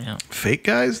 Yeah. Fake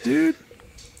guys, dude?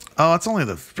 Oh, it's only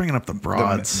bringing up the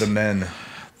broads. The men.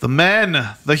 The men.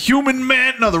 The human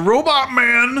men. No, the robot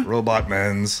man. Robot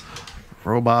men's.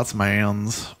 Robots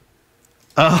mans.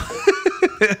 Oh.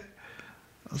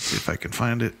 Let's see if I can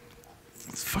find it.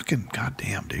 It's fucking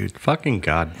goddamn, dude. Fucking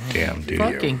goddamn, dude.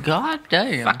 Fucking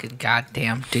goddamn. Fucking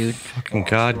goddamn, dude. Fucking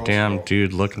goddamn,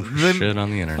 dude, looking for shit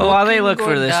on the internet. Well, while they look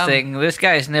for this thing, this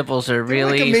guy's nipples are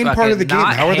really like a main fucking part of the game.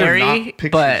 not How are there hairy, not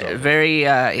pictures but of it? very.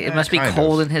 It must be kind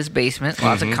cold of. in his basement.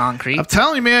 Lots of concrete. I'm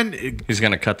telling you, man. He's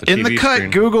gonna cut the In TV the cut,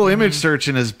 screen. Google image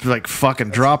searching is like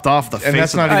fucking dropped off the face. And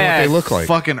that's not of even what they look like.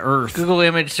 fucking Earth. Google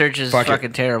image search is Fuck it.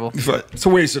 fucking terrible. It's a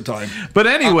waste of time. But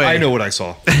anyway, I know what I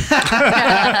saw.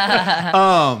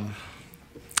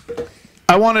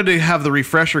 I wanted to have the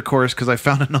refresher course because I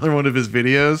found another one of his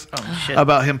videos Shit.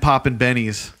 about him popping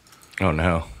bennies. Oh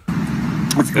no.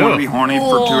 It's gonna be horny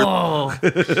for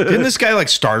Didn't this guy like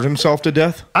starve himself to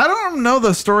death? I don't know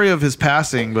the story of his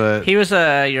passing, but He was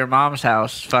your mom's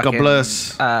house. Fucking, God bless.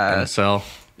 So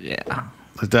Yeah.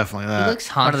 Definitely He that. looks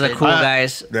One haunted. of the cool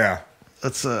guys. Yeah.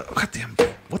 That's goddamn.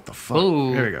 What the fuck?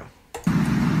 Ooh. There we go.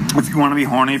 If you want to be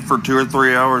horny for 2 or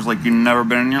 3 hours like you've never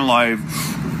been in your life,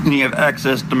 and you have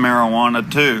access to marijuana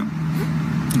too.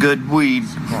 Good weed.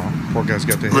 Oh, poor guy's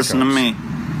got the hiccups. Listen to me.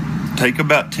 Take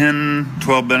about 10,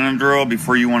 12 Benadryl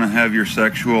before you want to have your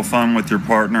sexual fun with your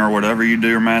partner or whatever you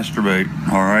do or masturbate.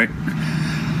 All right?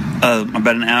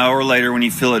 About an hour later when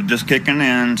you feel it just kicking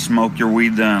in, smoke your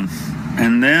weed then.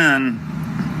 And then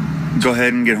go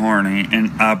ahead and get horny.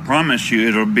 And I promise you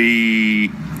it'll be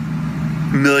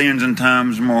millions and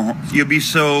times more. You'll be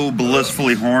so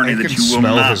blissfully horny I that can you will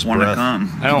smell not his want to breath. come.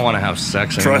 I don't want to have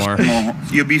sex Trust anymore. me,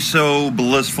 you'll be so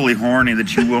blissfully horny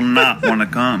that you will not want to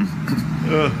come.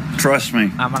 Trust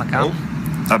me. I'm gonna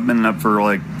come. I've been up for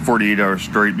like 48 hours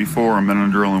straight before. I've been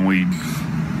drilling weed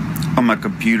on my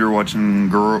computer watching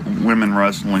women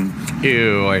wrestling.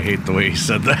 Ew, I hate the way he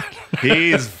said that.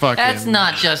 He's fucking That's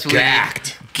not just weird.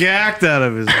 gacked out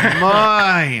of his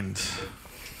mind.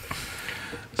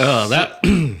 Oh, that.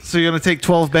 So you're gonna take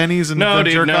 12 bennies and No, then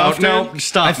dude, jerk no, off? no, dude?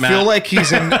 stop, I Matt. feel like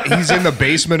he's in the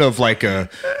basement of like a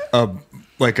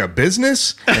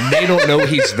business, and they don't know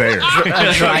he's there.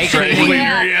 Dry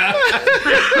cleaner. Yeah.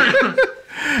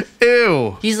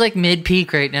 Ew. He's like mid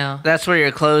peak right now. That's where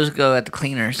your clothes go at the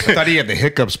cleaners. I thought he had the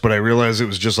hiccups, but I realized it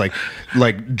was just like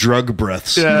drug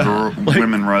breaths.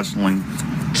 Women wrestling.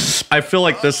 I feel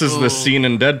like this is the scene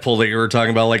in Deadpool that you were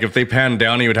talking about. Like if they panned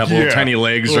down, he would have little tiny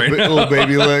legs right now. Little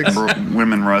baby legs.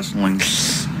 Women wrestling.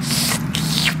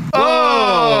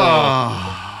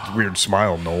 Oh. Weird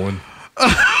smile, Nolan.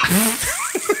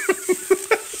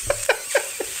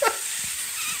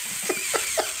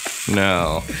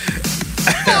 No.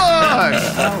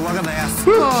 Oh, look at that.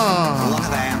 Look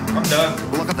at that. I'm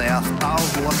done. Look at that.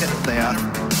 Oh, look at that.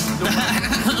 Look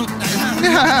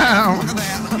at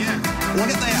that. Look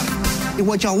at that.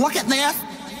 Would you look at this?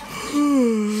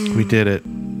 We did it.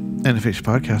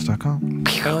 NFHPodcast.com.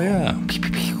 Hell yeah.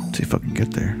 See if I can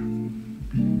get there.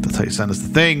 That's how you send us the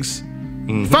things.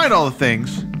 Find all the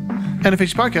things.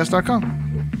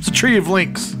 NFHPodcast.com. It's a tree of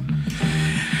links.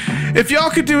 If y'all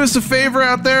could do us a favor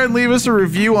out there and leave us a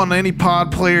review on any pod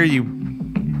player you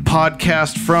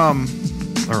podcast from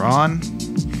or on,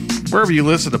 wherever you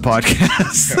listen to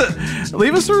podcasts,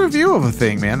 leave us a review of a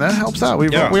thing, man. That helps out.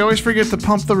 We always forget to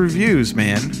pump the reviews,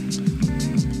 man.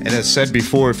 And as said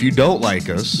before, if you don't like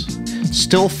us,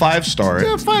 still 5-star it.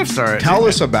 Yeah, 5-star it. Tell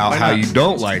us about how you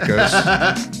don't like us,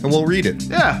 and we'll read it.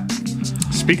 Yeah.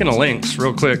 Speaking of links,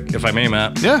 real quick, if I may,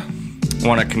 Matt. Yeah. I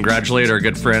want to congratulate our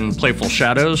good friend Playful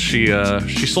Shadows. She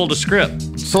sold a script.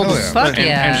 Fuck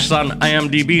yeah. And she's on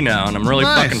IMDb now, and I'm really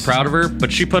fucking proud of her.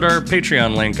 But she put our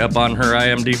Patreon link up on her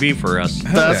IMDb for us.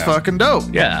 That's fucking dope.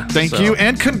 Yeah. Thank you,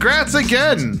 and congrats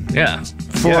again. Yeah.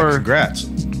 Congrats.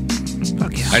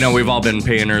 Fuck yeah. I know we've all been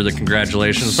paying her the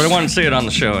congratulations, but I wanted to say it on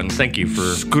the show, and thank you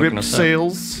for script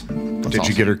sales. Did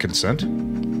you get her consent?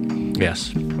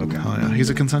 Yes. Okay. Oh yeah, he's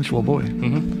a consensual boy.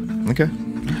 Mm-hmm. Okay.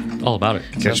 All about it.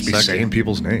 Can't just be saying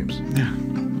people's names. Yeah.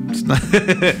 It's not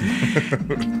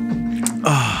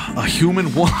a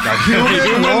human woman.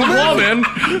 woman.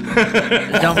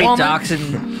 Don't be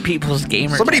doxing people's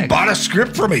gamer Somebody tags. bought a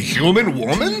script from a human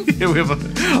woman? Yeah, we have a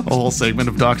whole segment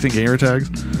of doxing gamer tags.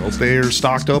 Well, they're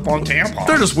stocked up on tampons.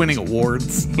 They're just winning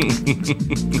awards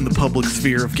in the public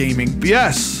sphere of gaming. But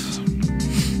yes.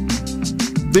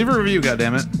 Leave a review,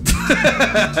 goddammit.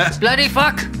 Bloody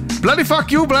fuck. Bloody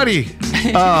fuck you, bloody. If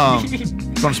you want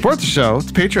to support the show,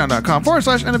 it's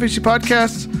patreon.com/NFHC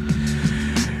podcasts.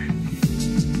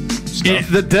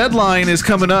 The deadline is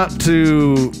coming up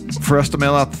for us to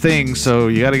mail out the thing, so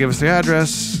you got to give us the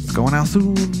address. It's going out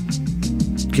soon.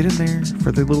 Get in there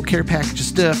for the little care package of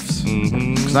stuffs.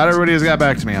 Because not everybody has got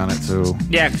back to me on it, so...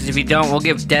 Yeah, because if you don't, we'll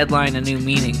give deadline a new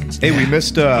meaning. Hey, we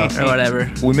missed... or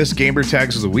whatever. We missed gamer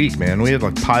tags of the week, man. We had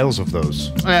like piles of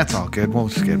those. That's all good. We'll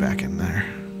just get back in there.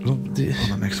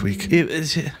 Next week.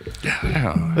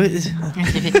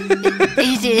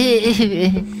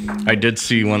 I did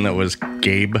see one that was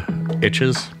Gabe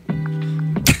Itches.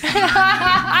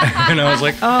 And I was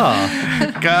like, oh.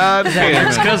 God damn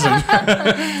his cousin.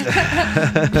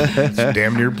 It's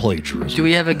damn near plagiarism. Do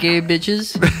we have a Gabe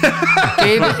Bitches?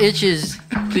 Gabe Itches,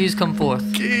 please come forth.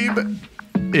 Gabe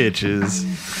Itches.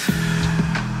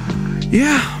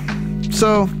 Yeah.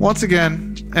 So, once again,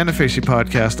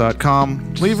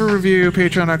 NFHCpodcast.com. Leave a review,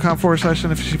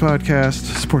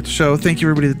 patreon.com/NFHCpodcast. Support the show. Thank you,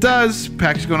 everybody that does.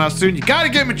 Package going out soon. You gotta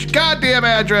give me your goddamn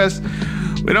address.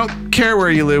 We don't care where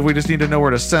you live. We just need to know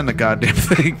where to send the goddamn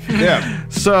thing. Yeah.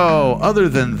 So, other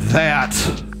than that,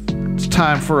 it's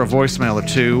time for a voicemail or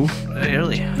two.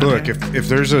 Really? Look, if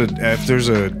there's a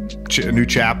new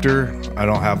chapter, I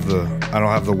don't have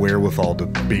the wherewithal to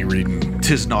be reading.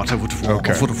 'Tis not. I would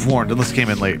have warned, unless it came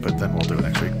in late, but then we'll do it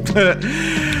next week. There's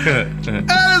a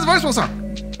voicemail song.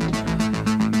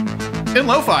 In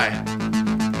lo-fi.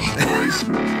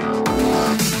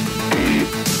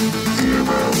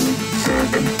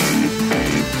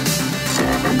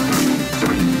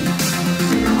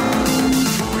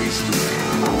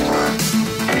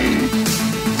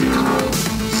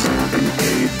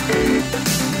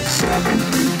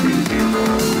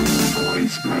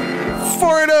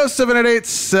 Four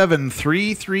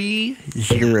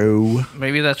 788-7330.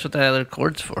 Maybe that's what that other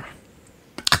chord's for.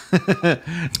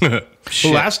 Well,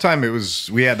 last time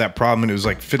we had that problem, and it was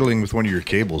like fiddling with one of your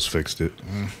cables fixed it.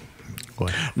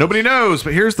 Nobody knows,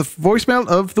 but here's the voicemail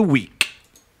of the week.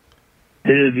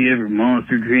 Have you ever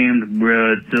monster dreamed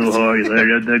abroad so hard you let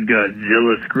out that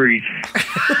Godzilla screech?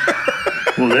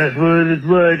 Well, that's what it's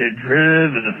like to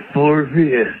drive in a Ford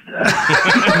Fiesta.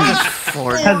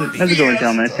 How's it going,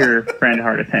 gentlemen? It's your friend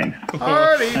Heart of Tanks.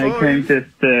 I came just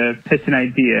to pitch an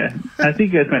idea I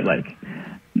think you guys might like.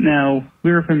 Now,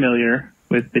 we were familiar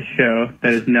with the show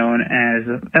that is known as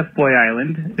F-Boy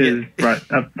Island. It was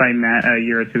brought up by Matt a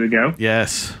year or two ago.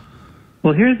 Yes.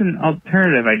 Well, here's an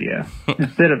alternative idea.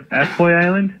 Instead of F-Boy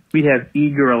Island, we have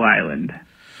E-Girl Island.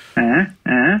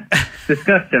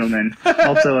 Discuss, gentlemen.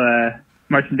 Also,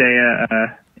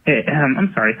 Markandea,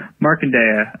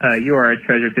 you are a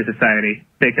treasure to society.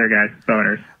 Take care, guys.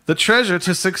 Boners. The treasure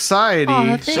to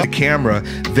society. The camera,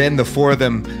 then the four of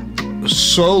them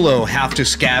solo have to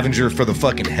scavenger for the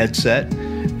fucking headset.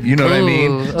 You know what I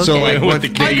mean? Okay. So like With the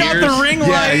I got the ring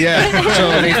light. Yeah.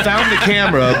 So they found the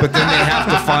camera, but then they have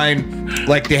to find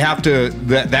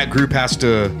that group has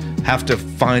to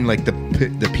find like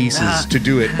the pieces to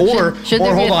do it. Or Should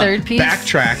there be a third piece?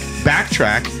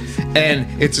 Backtrack, and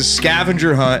it's a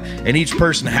scavenger hunt, and each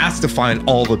person has to find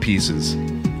all the pieces.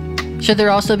 Should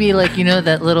there also be like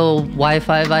that little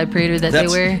Wi-Fi vibrator that they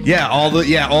wear? Yeah, all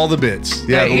the bits.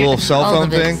 Yeah, the little cell all phone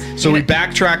the bits. thing. So we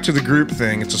backtrack to the group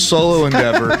thing. It's a solo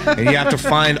endeavor, and you have to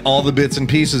find all the bits and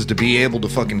pieces to be able to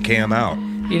fucking cam out.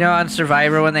 On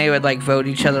Survivor when they would like vote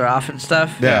each other off and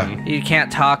stuff. Yeah. You can't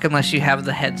talk unless you have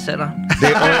the headset on.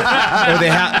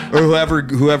 Or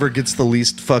whoever gets the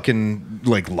least fucking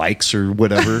likes or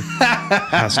whatever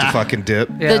has to fucking dip.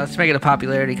 Yeah, let's make it a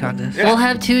popularity contest. We'll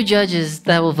have 2 judges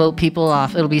that will vote people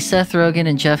off. It'll be Seth Rogen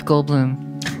and Jeff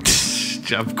Goldblum.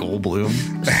 Jeff Goldblum.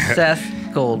 Seth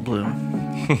Goldblum.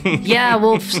 Yeah,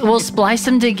 we'll splice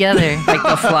them together like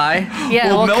the Fly.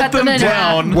 Yeah, we'll melt cut them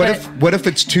down. What if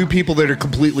it's 2 people that are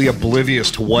completely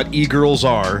oblivious to what e-girls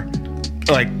are?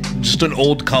 Like just an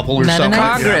old couple or something.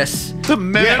 Congress. The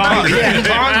Mennonite. Yeah,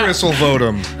 Congress will vote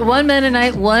them. One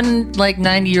Mennonite, one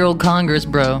 90-year-old Congress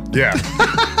bro. Yeah.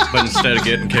 But instead of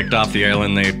getting kicked off the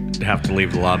island, they have to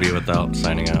leave the lobby without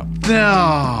signing out.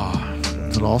 No.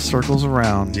 It all circles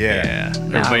around. Yeah.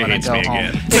 Everybody hates me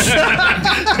again.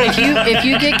 If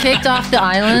you get kicked off the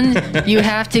island, you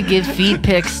have to give feed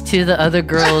pics to the other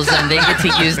girls, and they get to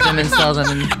use them and sell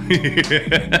them.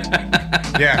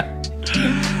 Yeah.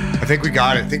 I think we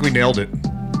got it. I think we nailed it.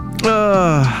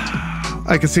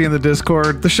 I can see in the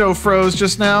Discord the show froze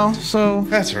just now, so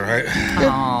that's all right.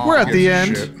 We're at the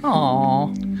end.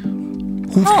 Aww.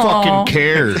 Who fucking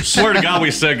cares? Swear to God,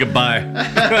 we said goodbye.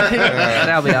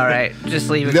 That'll be all right. Just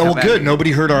leave it. Yeah, well, good.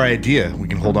 Nobody heard our idea. We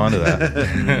can hold on to that.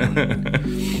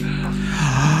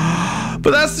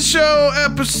 But that's the show,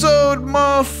 episode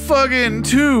motherfucking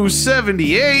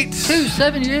 278.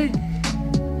 278.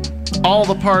 All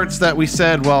the parts that we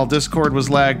said while Discord was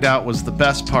lagged out was the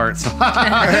best parts. You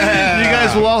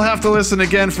guys will all have to listen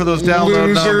again for those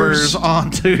download numbers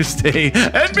on Tuesday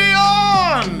and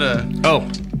beyond. Oh,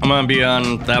 I'm going to be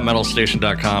on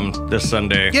thatmetalstation.com this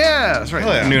Sunday. Yeah, that's right.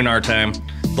 Oh, yeah. Noon our time.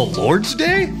 The Lord's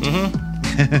Day?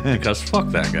 Mm-hmm. Because fuck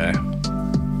that guy.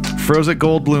 Frozen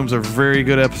Goldblums are very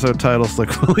good episode titles,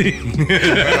 like Willie.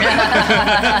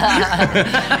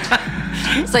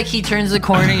 It's like he turns the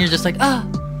corner and you're just like, ah.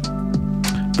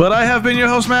 But I have been your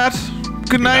host, Matt.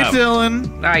 Good night,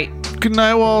 Dylan. Night. Good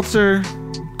night, Walter.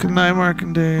 Good night, Mark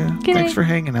and Dea. Good Thanks night. for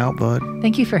hanging out, bud.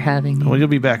 Thank you for having me. Well, you'll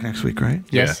be back next week, right?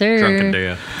 Yes, sir. Drunken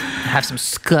Dea. Have some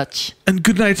scotch. And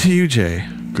good night to you, Jay.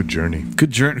 Good journey.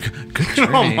 Good journey. Good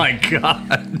journey. Oh my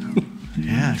God.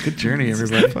 Yeah, good journey,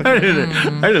 everybody. I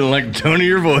didn't like the tone of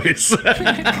your voice.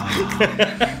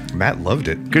 Matt loved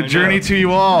it. Good journey to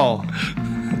you all.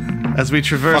 As we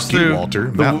traverse Fuck you, through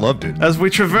Walter. Matt loved it. As we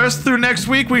traverse through next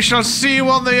week, we shall see you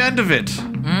on the end of it.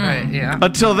 Right, yeah.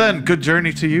 Until then, good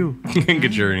journey to you.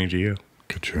 Good journey to you.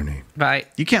 Good journey. Bye.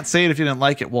 You can't say it if you didn't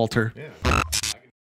like it, Walter. Yeah.